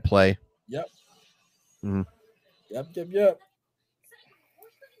letting it play. Yep. Mm-hmm. Yep.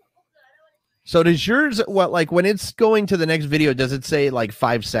 So does yours, what, like when it's going to the next video, does it say like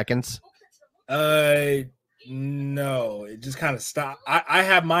 5 seconds? No, it just kind of stops. I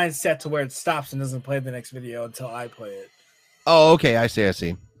have mine set to where it stops and doesn't play the next video until I play it. Oh, okay. I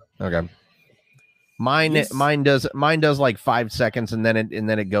see. Okay. Mine does like 5 seconds and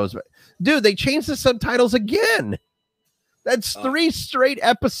then it goes. Dude, they changed the subtitles again. That's 3 straight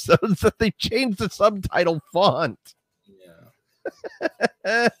episodes that they changed the subtitle font.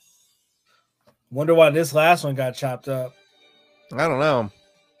 Yeah. Wonder why this last one got chopped up. I don't know.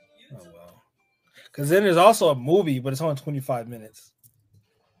 Oh well. Because then there's also a movie, but it's only 25 minutes.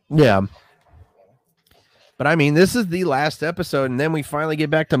 Yeah. But I mean, this is the last episode, and then we finally get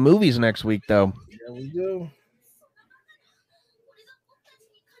back to movies next week, though. Yeah, we do.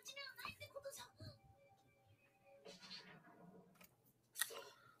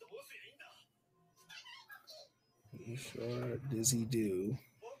 Sure does he do?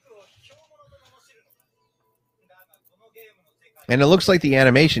 And it looks like the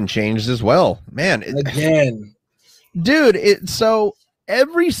animation changed as well. Man, again. Dude, so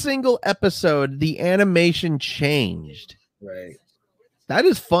every single episode, the animation changed. Right. That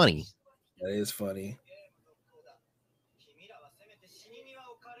is funny. That is funny.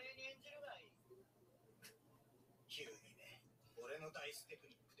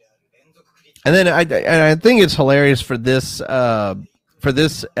 And then I think it's hilarious for this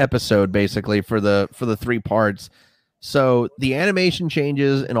episode, basically for the 3 parts. So the animation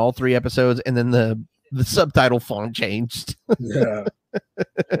changes in all 3 episodes, and then the subtitle font changed. Yeah.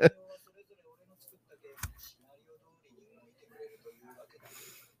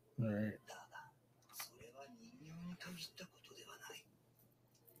 All right.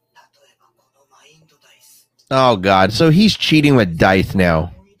 Oh God! So he's cheating with dice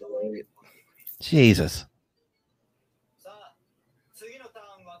now. Jesus.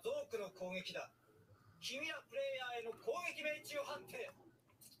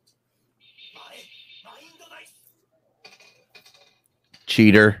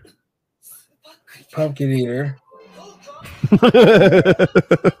 Cheater. Pumpkin eater. All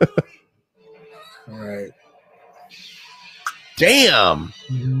right. Damn.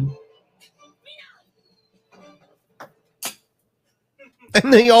 Mm-hmm.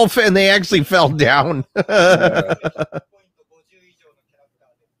 And they actually fell down.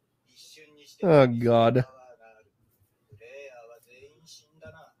 Oh God.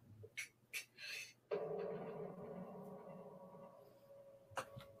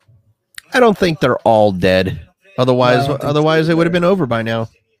 I don't think they're all dead. Otherwise, it would have been over by now.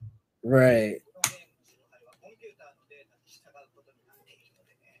 Right.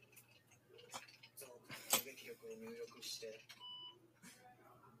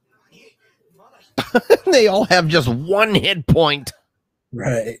 They all have just one hit point.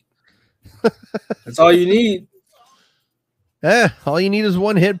 Right. That's all you need. All you need is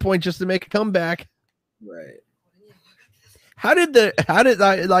one hit point just to make a comeback. Right.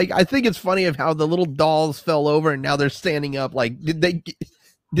 I think it's funny of how the little dolls fell over and now they're standing up. Like, did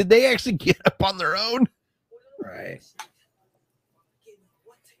they actually get up on their own? Right.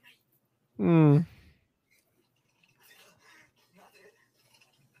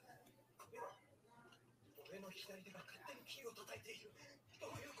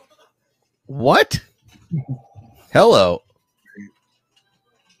 What? Hello.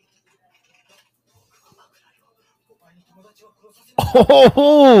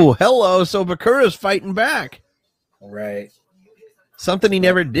 Oh, hello. So Bakura's fighting back. Right. Something he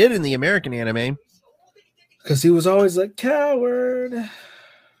never did in the American anime. Because he was always like, coward.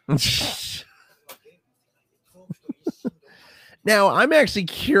 Now, I'm actually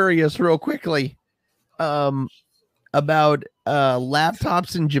curious real quickly about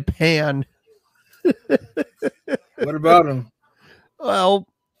laptops in Japan. What about him? Well,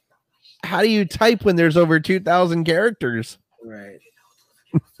 how do you type when there's over 2,000 characters? Right.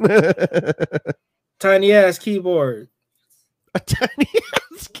 Tiny ass keyboard. A tiny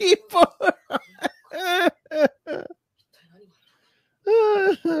ass keyboard.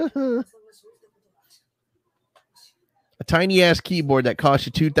 A tiny ass keyboard that costs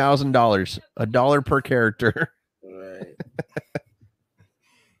you $2,000, $1 per character. Right.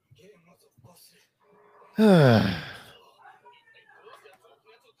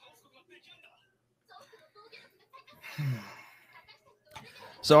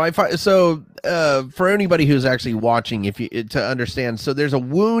 For anybody who's actually watching, if you to understand, so there's a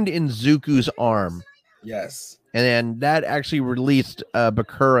wound in Zuko's arm. Yes. And then that actually released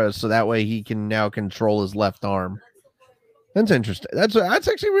Bakura, so that way he can now control his left arm. That's interesting. That's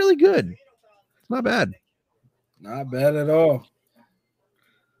actually really good. It's not bad. Not bad at all.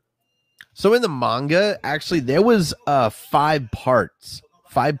 So in the manga, actually, there was 5 parts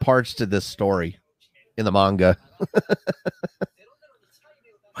to this story in the manga.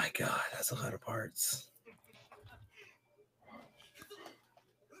 My God, that's a lot of parts.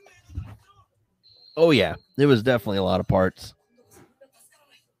 Oh yeah, it was definitely a lot of parts.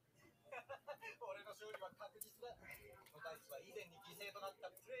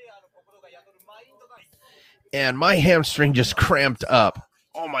 And my hamstring just cramped up.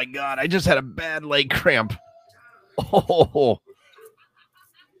 Oh my God, I just had a bad leg cramp. Oh.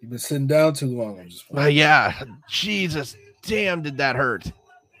 You've been sitting down too long. Yeah, Jesus, damn, did that hurt.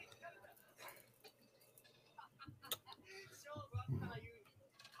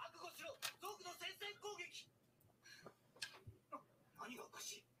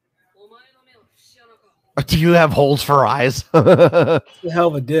 Do you have holes for eyes? The hell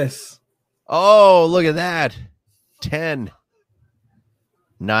of a diss. Oh, look at that. 10.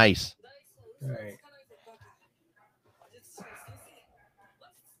 Nice. Right.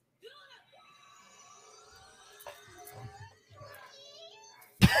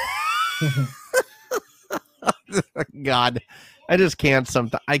 God, I just can't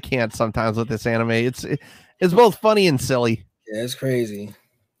sometimes with this anime. It's both funny and silly. Yeah, it's crazy.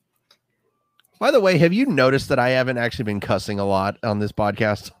 By the way, have you noticed that I haven't actually been cussing a lot on this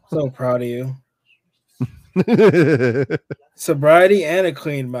podcast? So proud of you. Sobriety and a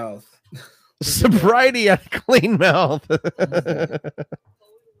clean mouth. Sobriety and a clean mouth. Right.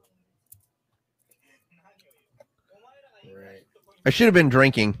 I should have been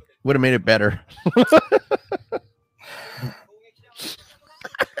drinking. Would have made it better.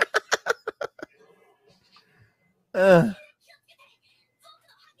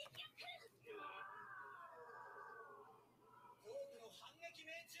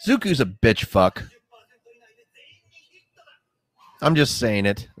 Zuko's a bitch fuck. I'm just saying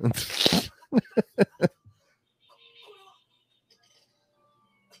it.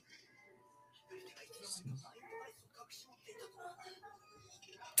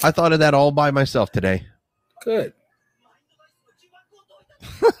 I thought of that all by myself today. Good.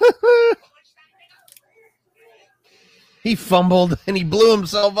 He fumbled and he blew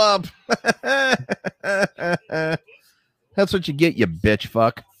himself up. That's what you get, you bitch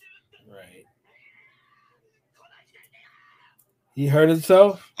fuck. Right. He hurt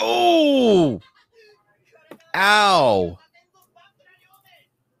himself? Oh! Ow.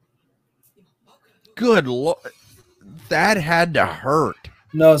 Good Lord. That had to hurt.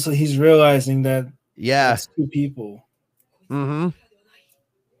 No, so he's realizing that Yeah. It's 2 people. Mm-hmm.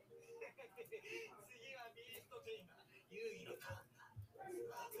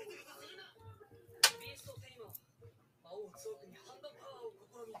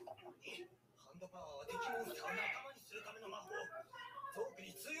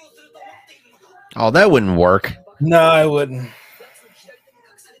 Oh, that wouldn't work. No, I wouldn't.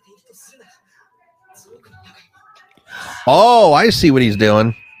 Oh, I see what he's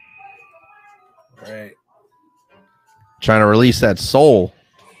doing. Right. Trying to release that soul.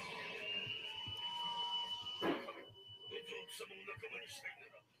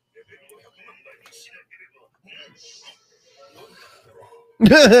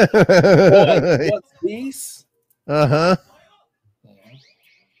 What's these? Uh-huh.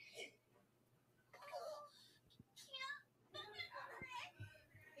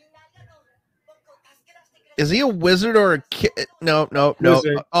 Is he a wizard or a kid? No.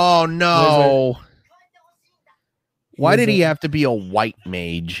 Wizard. Oh, no. Wizard. Why did he have to be a white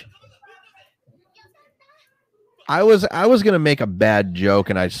mage? I was going to make a bad joke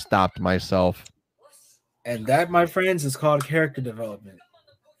and I stopped myself. And that, my friends, is called character development.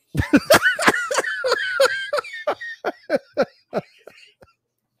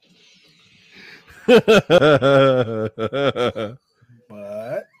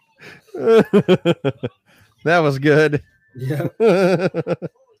 But that was good. Yeah.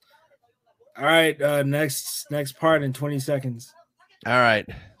 All right. Next part in 20 seconds. All right.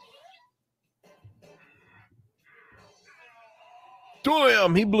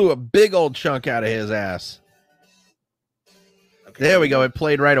 Damn, he blew a big old chunk out of his ass. Okay. There we go. It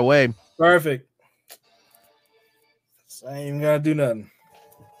played right away. Perfect. So I ain't even gotta do nothing.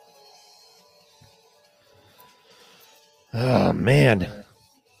 Oh man.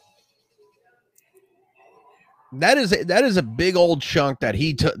 That is a big old chunk that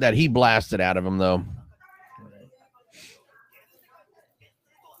he took, that he blasted out of him though.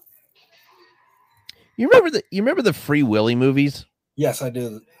 You remember the Free Willy movies? Yes, I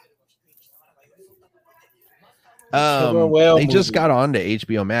do. They just got on to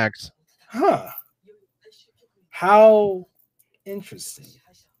HBO Max. Huh. How interesting.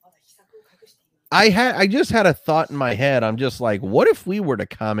 I just had a thought in my head. I'm just like, what if we were to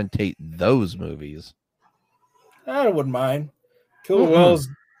commentate those movies? I wouldn't mind. Killer whales,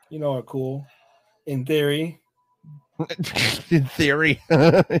 are cool. In theory. In theory.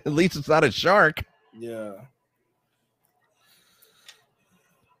 At least it's not a shark. Yeah.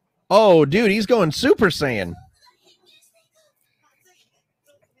 Oh, dude, he's going Super Saiyan.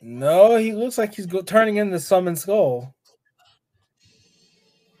 No, he looks like he's turning into Summon Skull.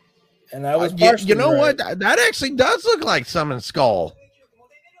 And I was you know what? That actually does look like Summon Skull.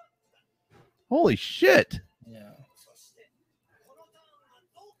 Holy shit. Yeah.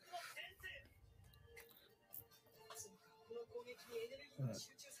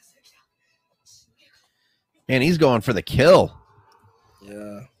 And he's going for the kill.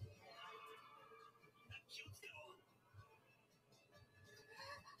 Yeah.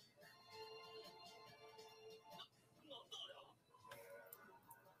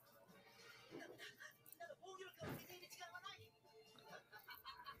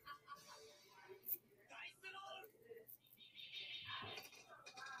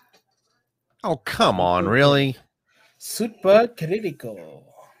 Oh, come on, really? Super critical.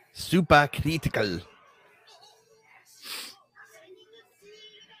 Super critical.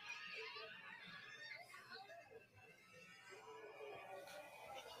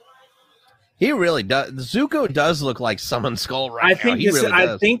 He really does. Zuko does look like Summon Skull right now.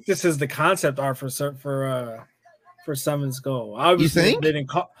 I think this is the concept art for Summon Skull. Obviously, you think? They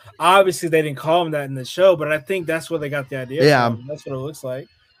didn't call him that in the show, but I think that's where they got the idea from. That's what it looks like.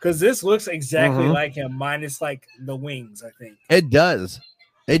 Because this looks exactly like him, minus like the wings, I think. It does.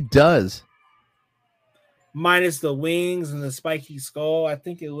 It does. Minus the wings and the spiky skull. I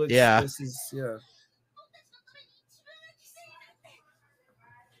think it looks yeah.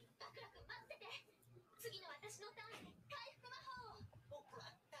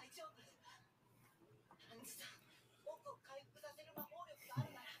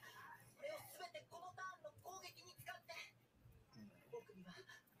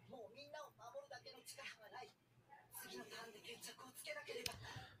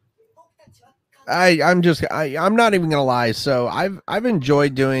 I'm not even gonna lie. So I've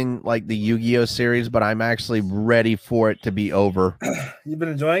enjoyed doing like the Yu-Gi-Oh series, but I'm actually ready for it to be over. You've been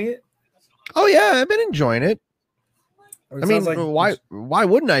enjoying it? Oh yeah, I've been enjoying it. I mean, why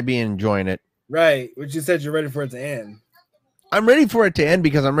wouldn't I be enjoying it? Right, but you said you're ready for it to end. I'm ready for it to end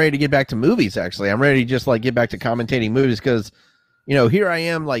because I'm ready to get back to movies. Actually, I'm ready to just like get back to commentating movies because you know, here I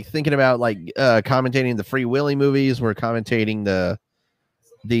am like thinking about like commentating the Free Willy movies. We're commentating the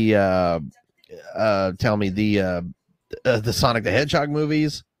tell me the Sonic the Hedgehog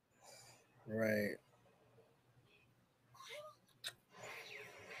movies. Right.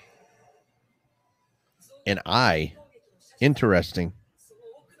 And interesting.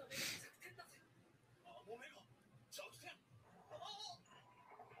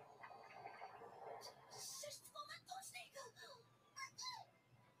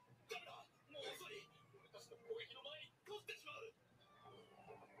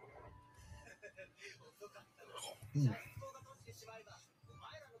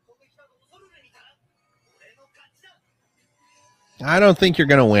 I don't think you're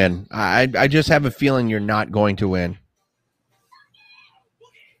going to win. I just have a feeling you're not going to win.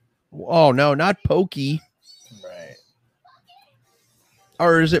 Oh, no, not Pokey. Right.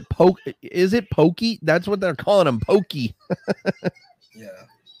 Or is it Is it Pokey? That's what they're calling him, Pokey. Yeah.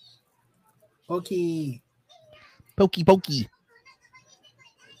 Pokey. Pokey.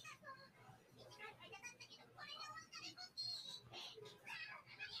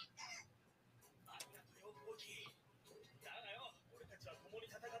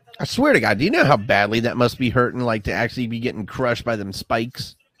 I swear to God, do you know how badly that must be hurting, like to actually be getting crushed by them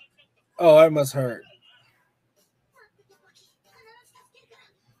spikes? Oh, that must hurt.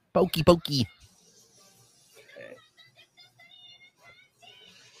 Pokey.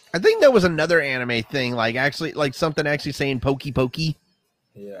 I think that was another anime thing, like actually, like something actually saying pokey.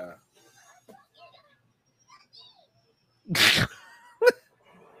 Yeah.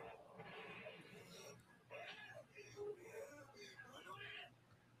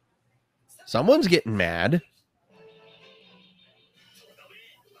 Someone's getting mad.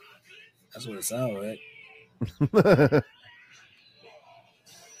 That's what it sounds like.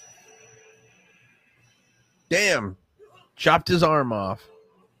 Damn. Chopped his arm off.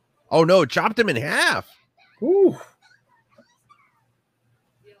 Oh, no. Chopped him in half. Ooh.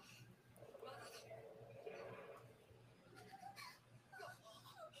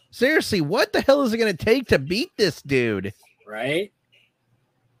 Seriously, what the hell is it going to take to beat this dude? Right?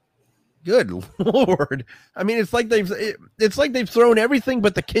 Good Lord. I mean, it's like they've thrown everything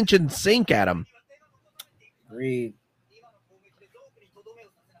but the kitchen sink at him. Agreed.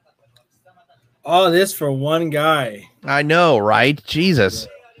 All this for one guy. I know, right? Jesus.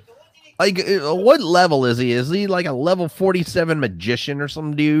 Like, what level is he? Is he like a level 47 magician or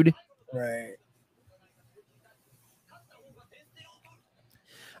some dude? Right.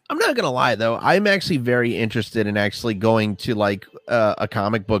 I'm not gonna lie though, I'm actually very interested in actually going to like a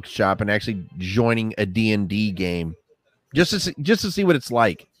comic book shop and actually joining a D&D game, just to see what it's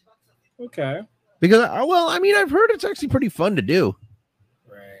like. Okay. Because I mean, I've heard it's actually pretty fun to do.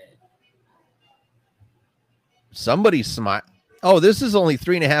 Right. Somebody's smart. Oh, this is only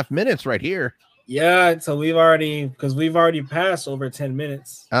 3.5 minutes right here. Yeah, so we've already passed over 10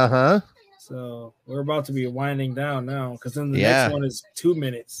 minutes. Uh-huh. So we're about to be winding down now because then the next one is 2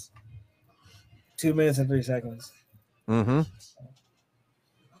 minutes. 2 minutes and 3 seconds. Mm-hmm.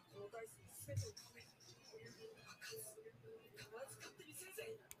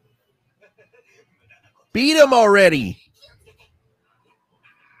 Beat him already.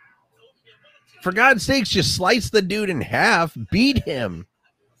 For God's sakes, just slice the dude in half. Beat him.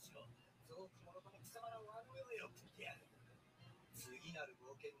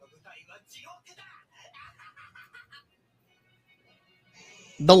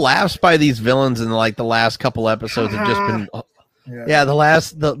 The laughs by these villains in like the last couple episodes have just been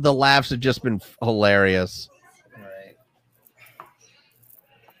the laughs have just been hilarious. Right.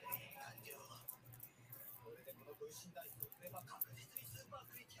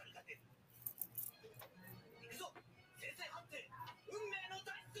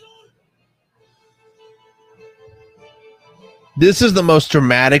 This is the most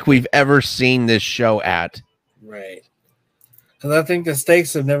dramatic we've ever seen this show at. Right. Because I think the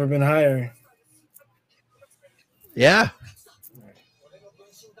stakes have never been higher. Yeah.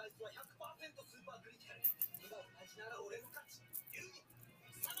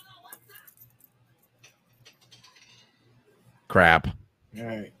 Crap. All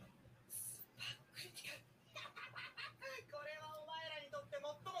right.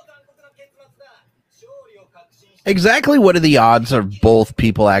 Exactly what are the odds of both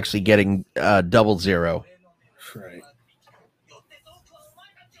people actually getting 00? Right.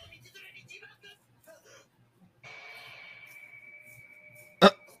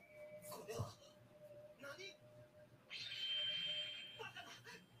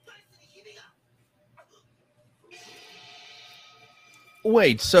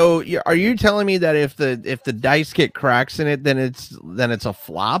 Wait, so are you telling me that if the dice get cracks in it, then it's a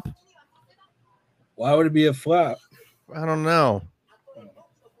flop? Why would it be a flop? I don't know.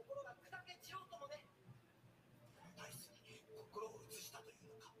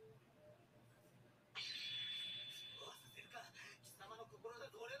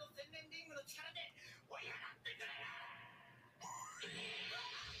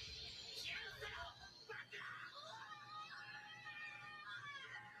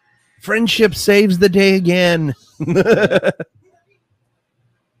 Friendship saves the day again.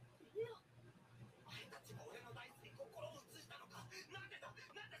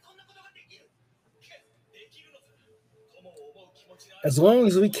 As long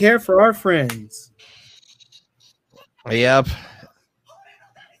as we care for our friends. Yep.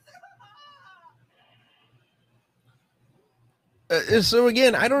 So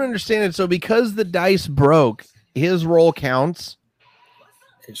again, I don't understand it. So because the dice broke, his roll counts.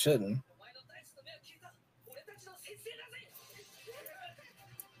 It shouldn't.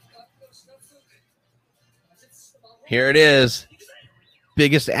 Here it is.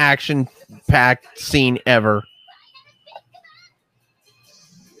 Biggest action-packed scene ever.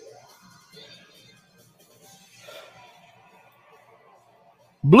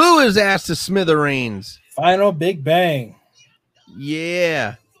 Blew his ass to smithereens. Final big bang.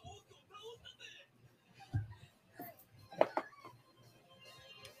 Yeah.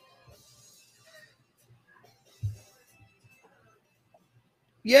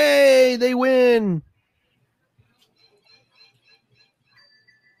 Yay, they win.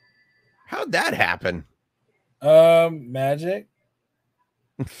 How'd that happen? Magic.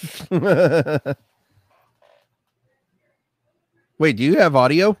 Wait, do you have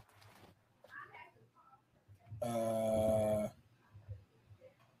audio? No,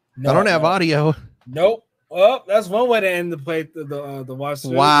 I don't have audio. Nope. Well, that's one way to end the watch.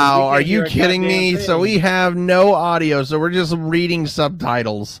 Wow, are you kidding me? So we have no audio, so we're just reading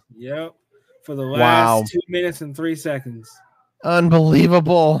subtitles. Yep. For the last 2 minutes and 3 seconds.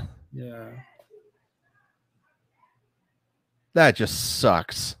 Unbelievable. Yeah. That just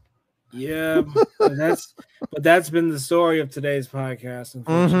sucks. Yeah, but that's been the story of today's podcast.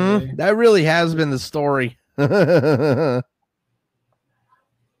 Unfortunately, that really has been the story.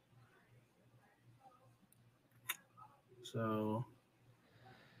 So,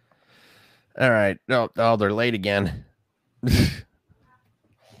 all right. Oh, they're late again.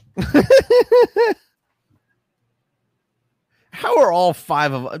 How are all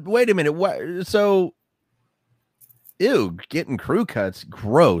five of us? Wait a minute. What? So, ew, getting crew cuts.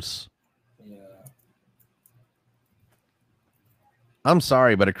 Gross. yeah. I'm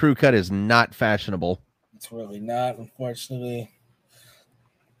sorry, but a crew cut is not fashionable. It's really not, unfortunately.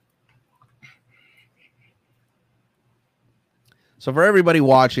 So for everybody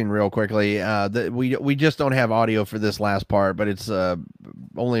watching real quickly, we just don't have audio for this last part, but it's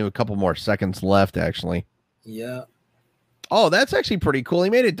only a couple more seconds left, actually. Yeah. Oh, that's actually pretty cool. He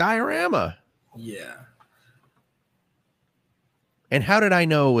made a diorama. Yeah. And how did I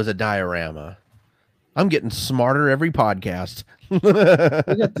know it was a diorama? I'm getting smarter every podcast.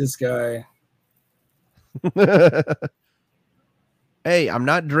 Look at this guy. Hey, I'm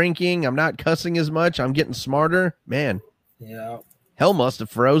not drinking. I'm not cussing as much. I'm getting smarter. Man. Yeah. Hell must have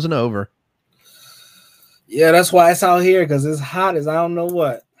frozen over. Yeah, that's why it's out here, because it's hot as I don't know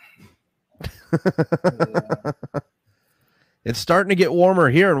what. Yeah. It's starting to get warmer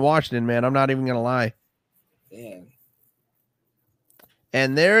here in Washington, man. I'm not even going to lie. Man.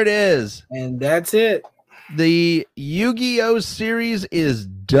 And there it is. And that's it. The Yu-Gi-Oh series is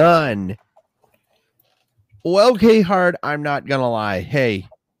done. Well, KHart, I'm not going to lie. Hey,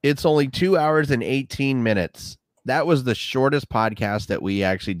 it's only 2 hours and 18 minutes. That was the shortest podcast that we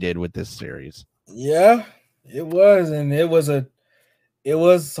actually did with this series. Yeah, it was. And it was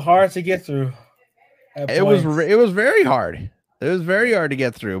hard to get through. It was very hard. It was very hard to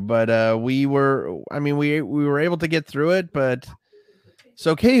get through, but we were able to get through it. But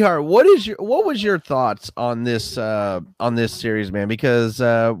so KHart, what was your thoughts on this series, man? Because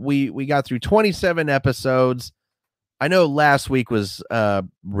we got through 27 episodes. I know last week was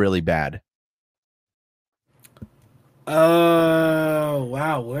really bad.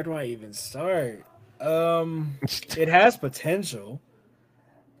 Wow, where do I even start? It has potential.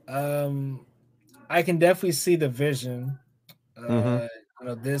 I can definitely see the vision. You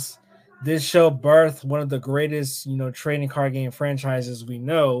know, this show birthed one of the greatest, trading card game franchises we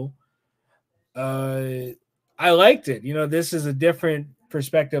know. I liked it. This is a different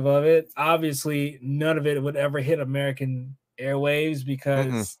perspective of it. Obviously, none of it would ever hit American airwaves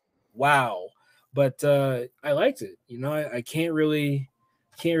because wow. But I liked it. I can't really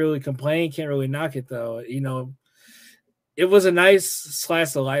can't really complain. Can't really knock it though. You know, it was a nice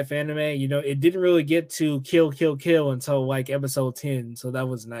slice of life anime. You know, it didn't really get to kill until like episode 10, so that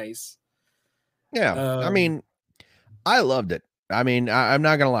was nice. Yeah, I mean, I loved it. I mean, I'm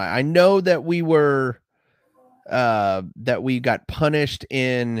not gonna lie. I know that we were that we got punished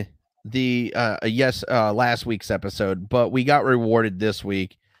in the last week's episode, but we got rewarded this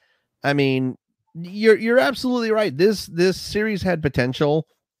week. I mean, you're absolutely right. This series had potential.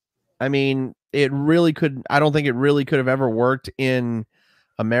 I mean, it really could. I don't think it really could have ever worked in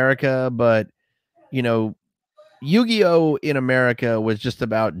America, but you know, Yu-Gi-Oh in America was just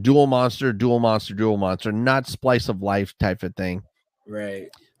about dual monster, not splice of life type of thing. Right.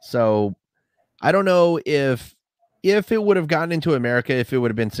 So I don't know if it would have gotten into America, if it would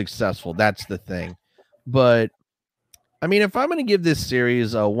have been successful. That's the thing. But I mean, if I'm going to give this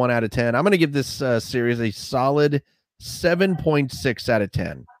series a 1 out of 10, I'm going to give this series a solid 7.6 out of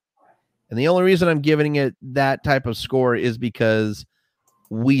 10. And the only reason I'm giving it that type of score is because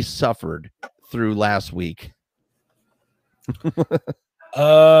we suffered through last week.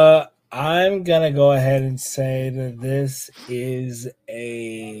 I'm gonna go ahead and say that this is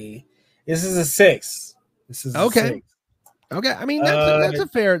a 6. This is okay. A 6. Okay, I mean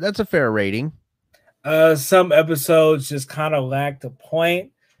that's a fair rating. Some episodes just kind of lacked a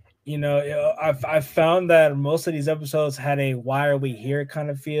point. You know, I found that most of these episodes had a "why are we here" kind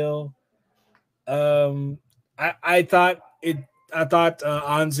of feel. I thought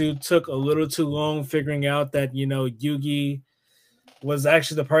Anzu took a little too long figuring out that, you know, Yugi was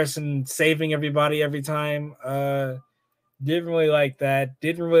actually the person saving everybody every time. Didn't really like that.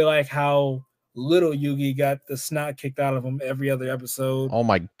 Didn't really like how little Yugi got the snot kicked out of him every other episode. Oh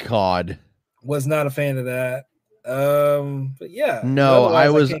my god. Was not a fan of that. But yeah. No, I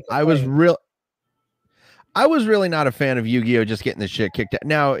was really not a fan of Yu-Gi-Oh just getting the shit kicked out.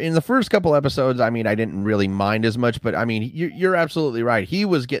 Now, in the first couple episodes, I mean, I didn't really mind as much, but I mean, you're absolutely right. He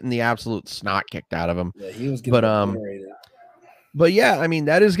was getting the absolute snot kicked out of him. Yeah, he was getting obliterated. But yeah, I mean,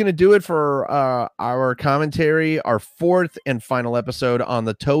 that is going to do it for our commentary, our 4th and final episode on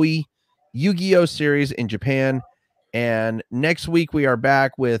the Toei Yu-Gi-Oh series in Japan. And next week we are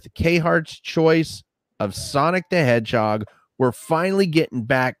back with KHart's choice of Sonic the Hedgehog. We're finally getting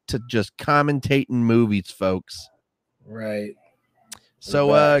back to just commentating movies, folks. Right. So,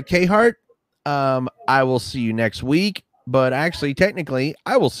 KHart, I will see you next week. But actually, technically,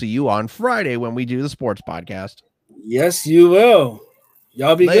 I will see you on Friday when we do the sports podcast. Yes, you will.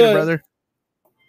 Y'all be Later, good, brother.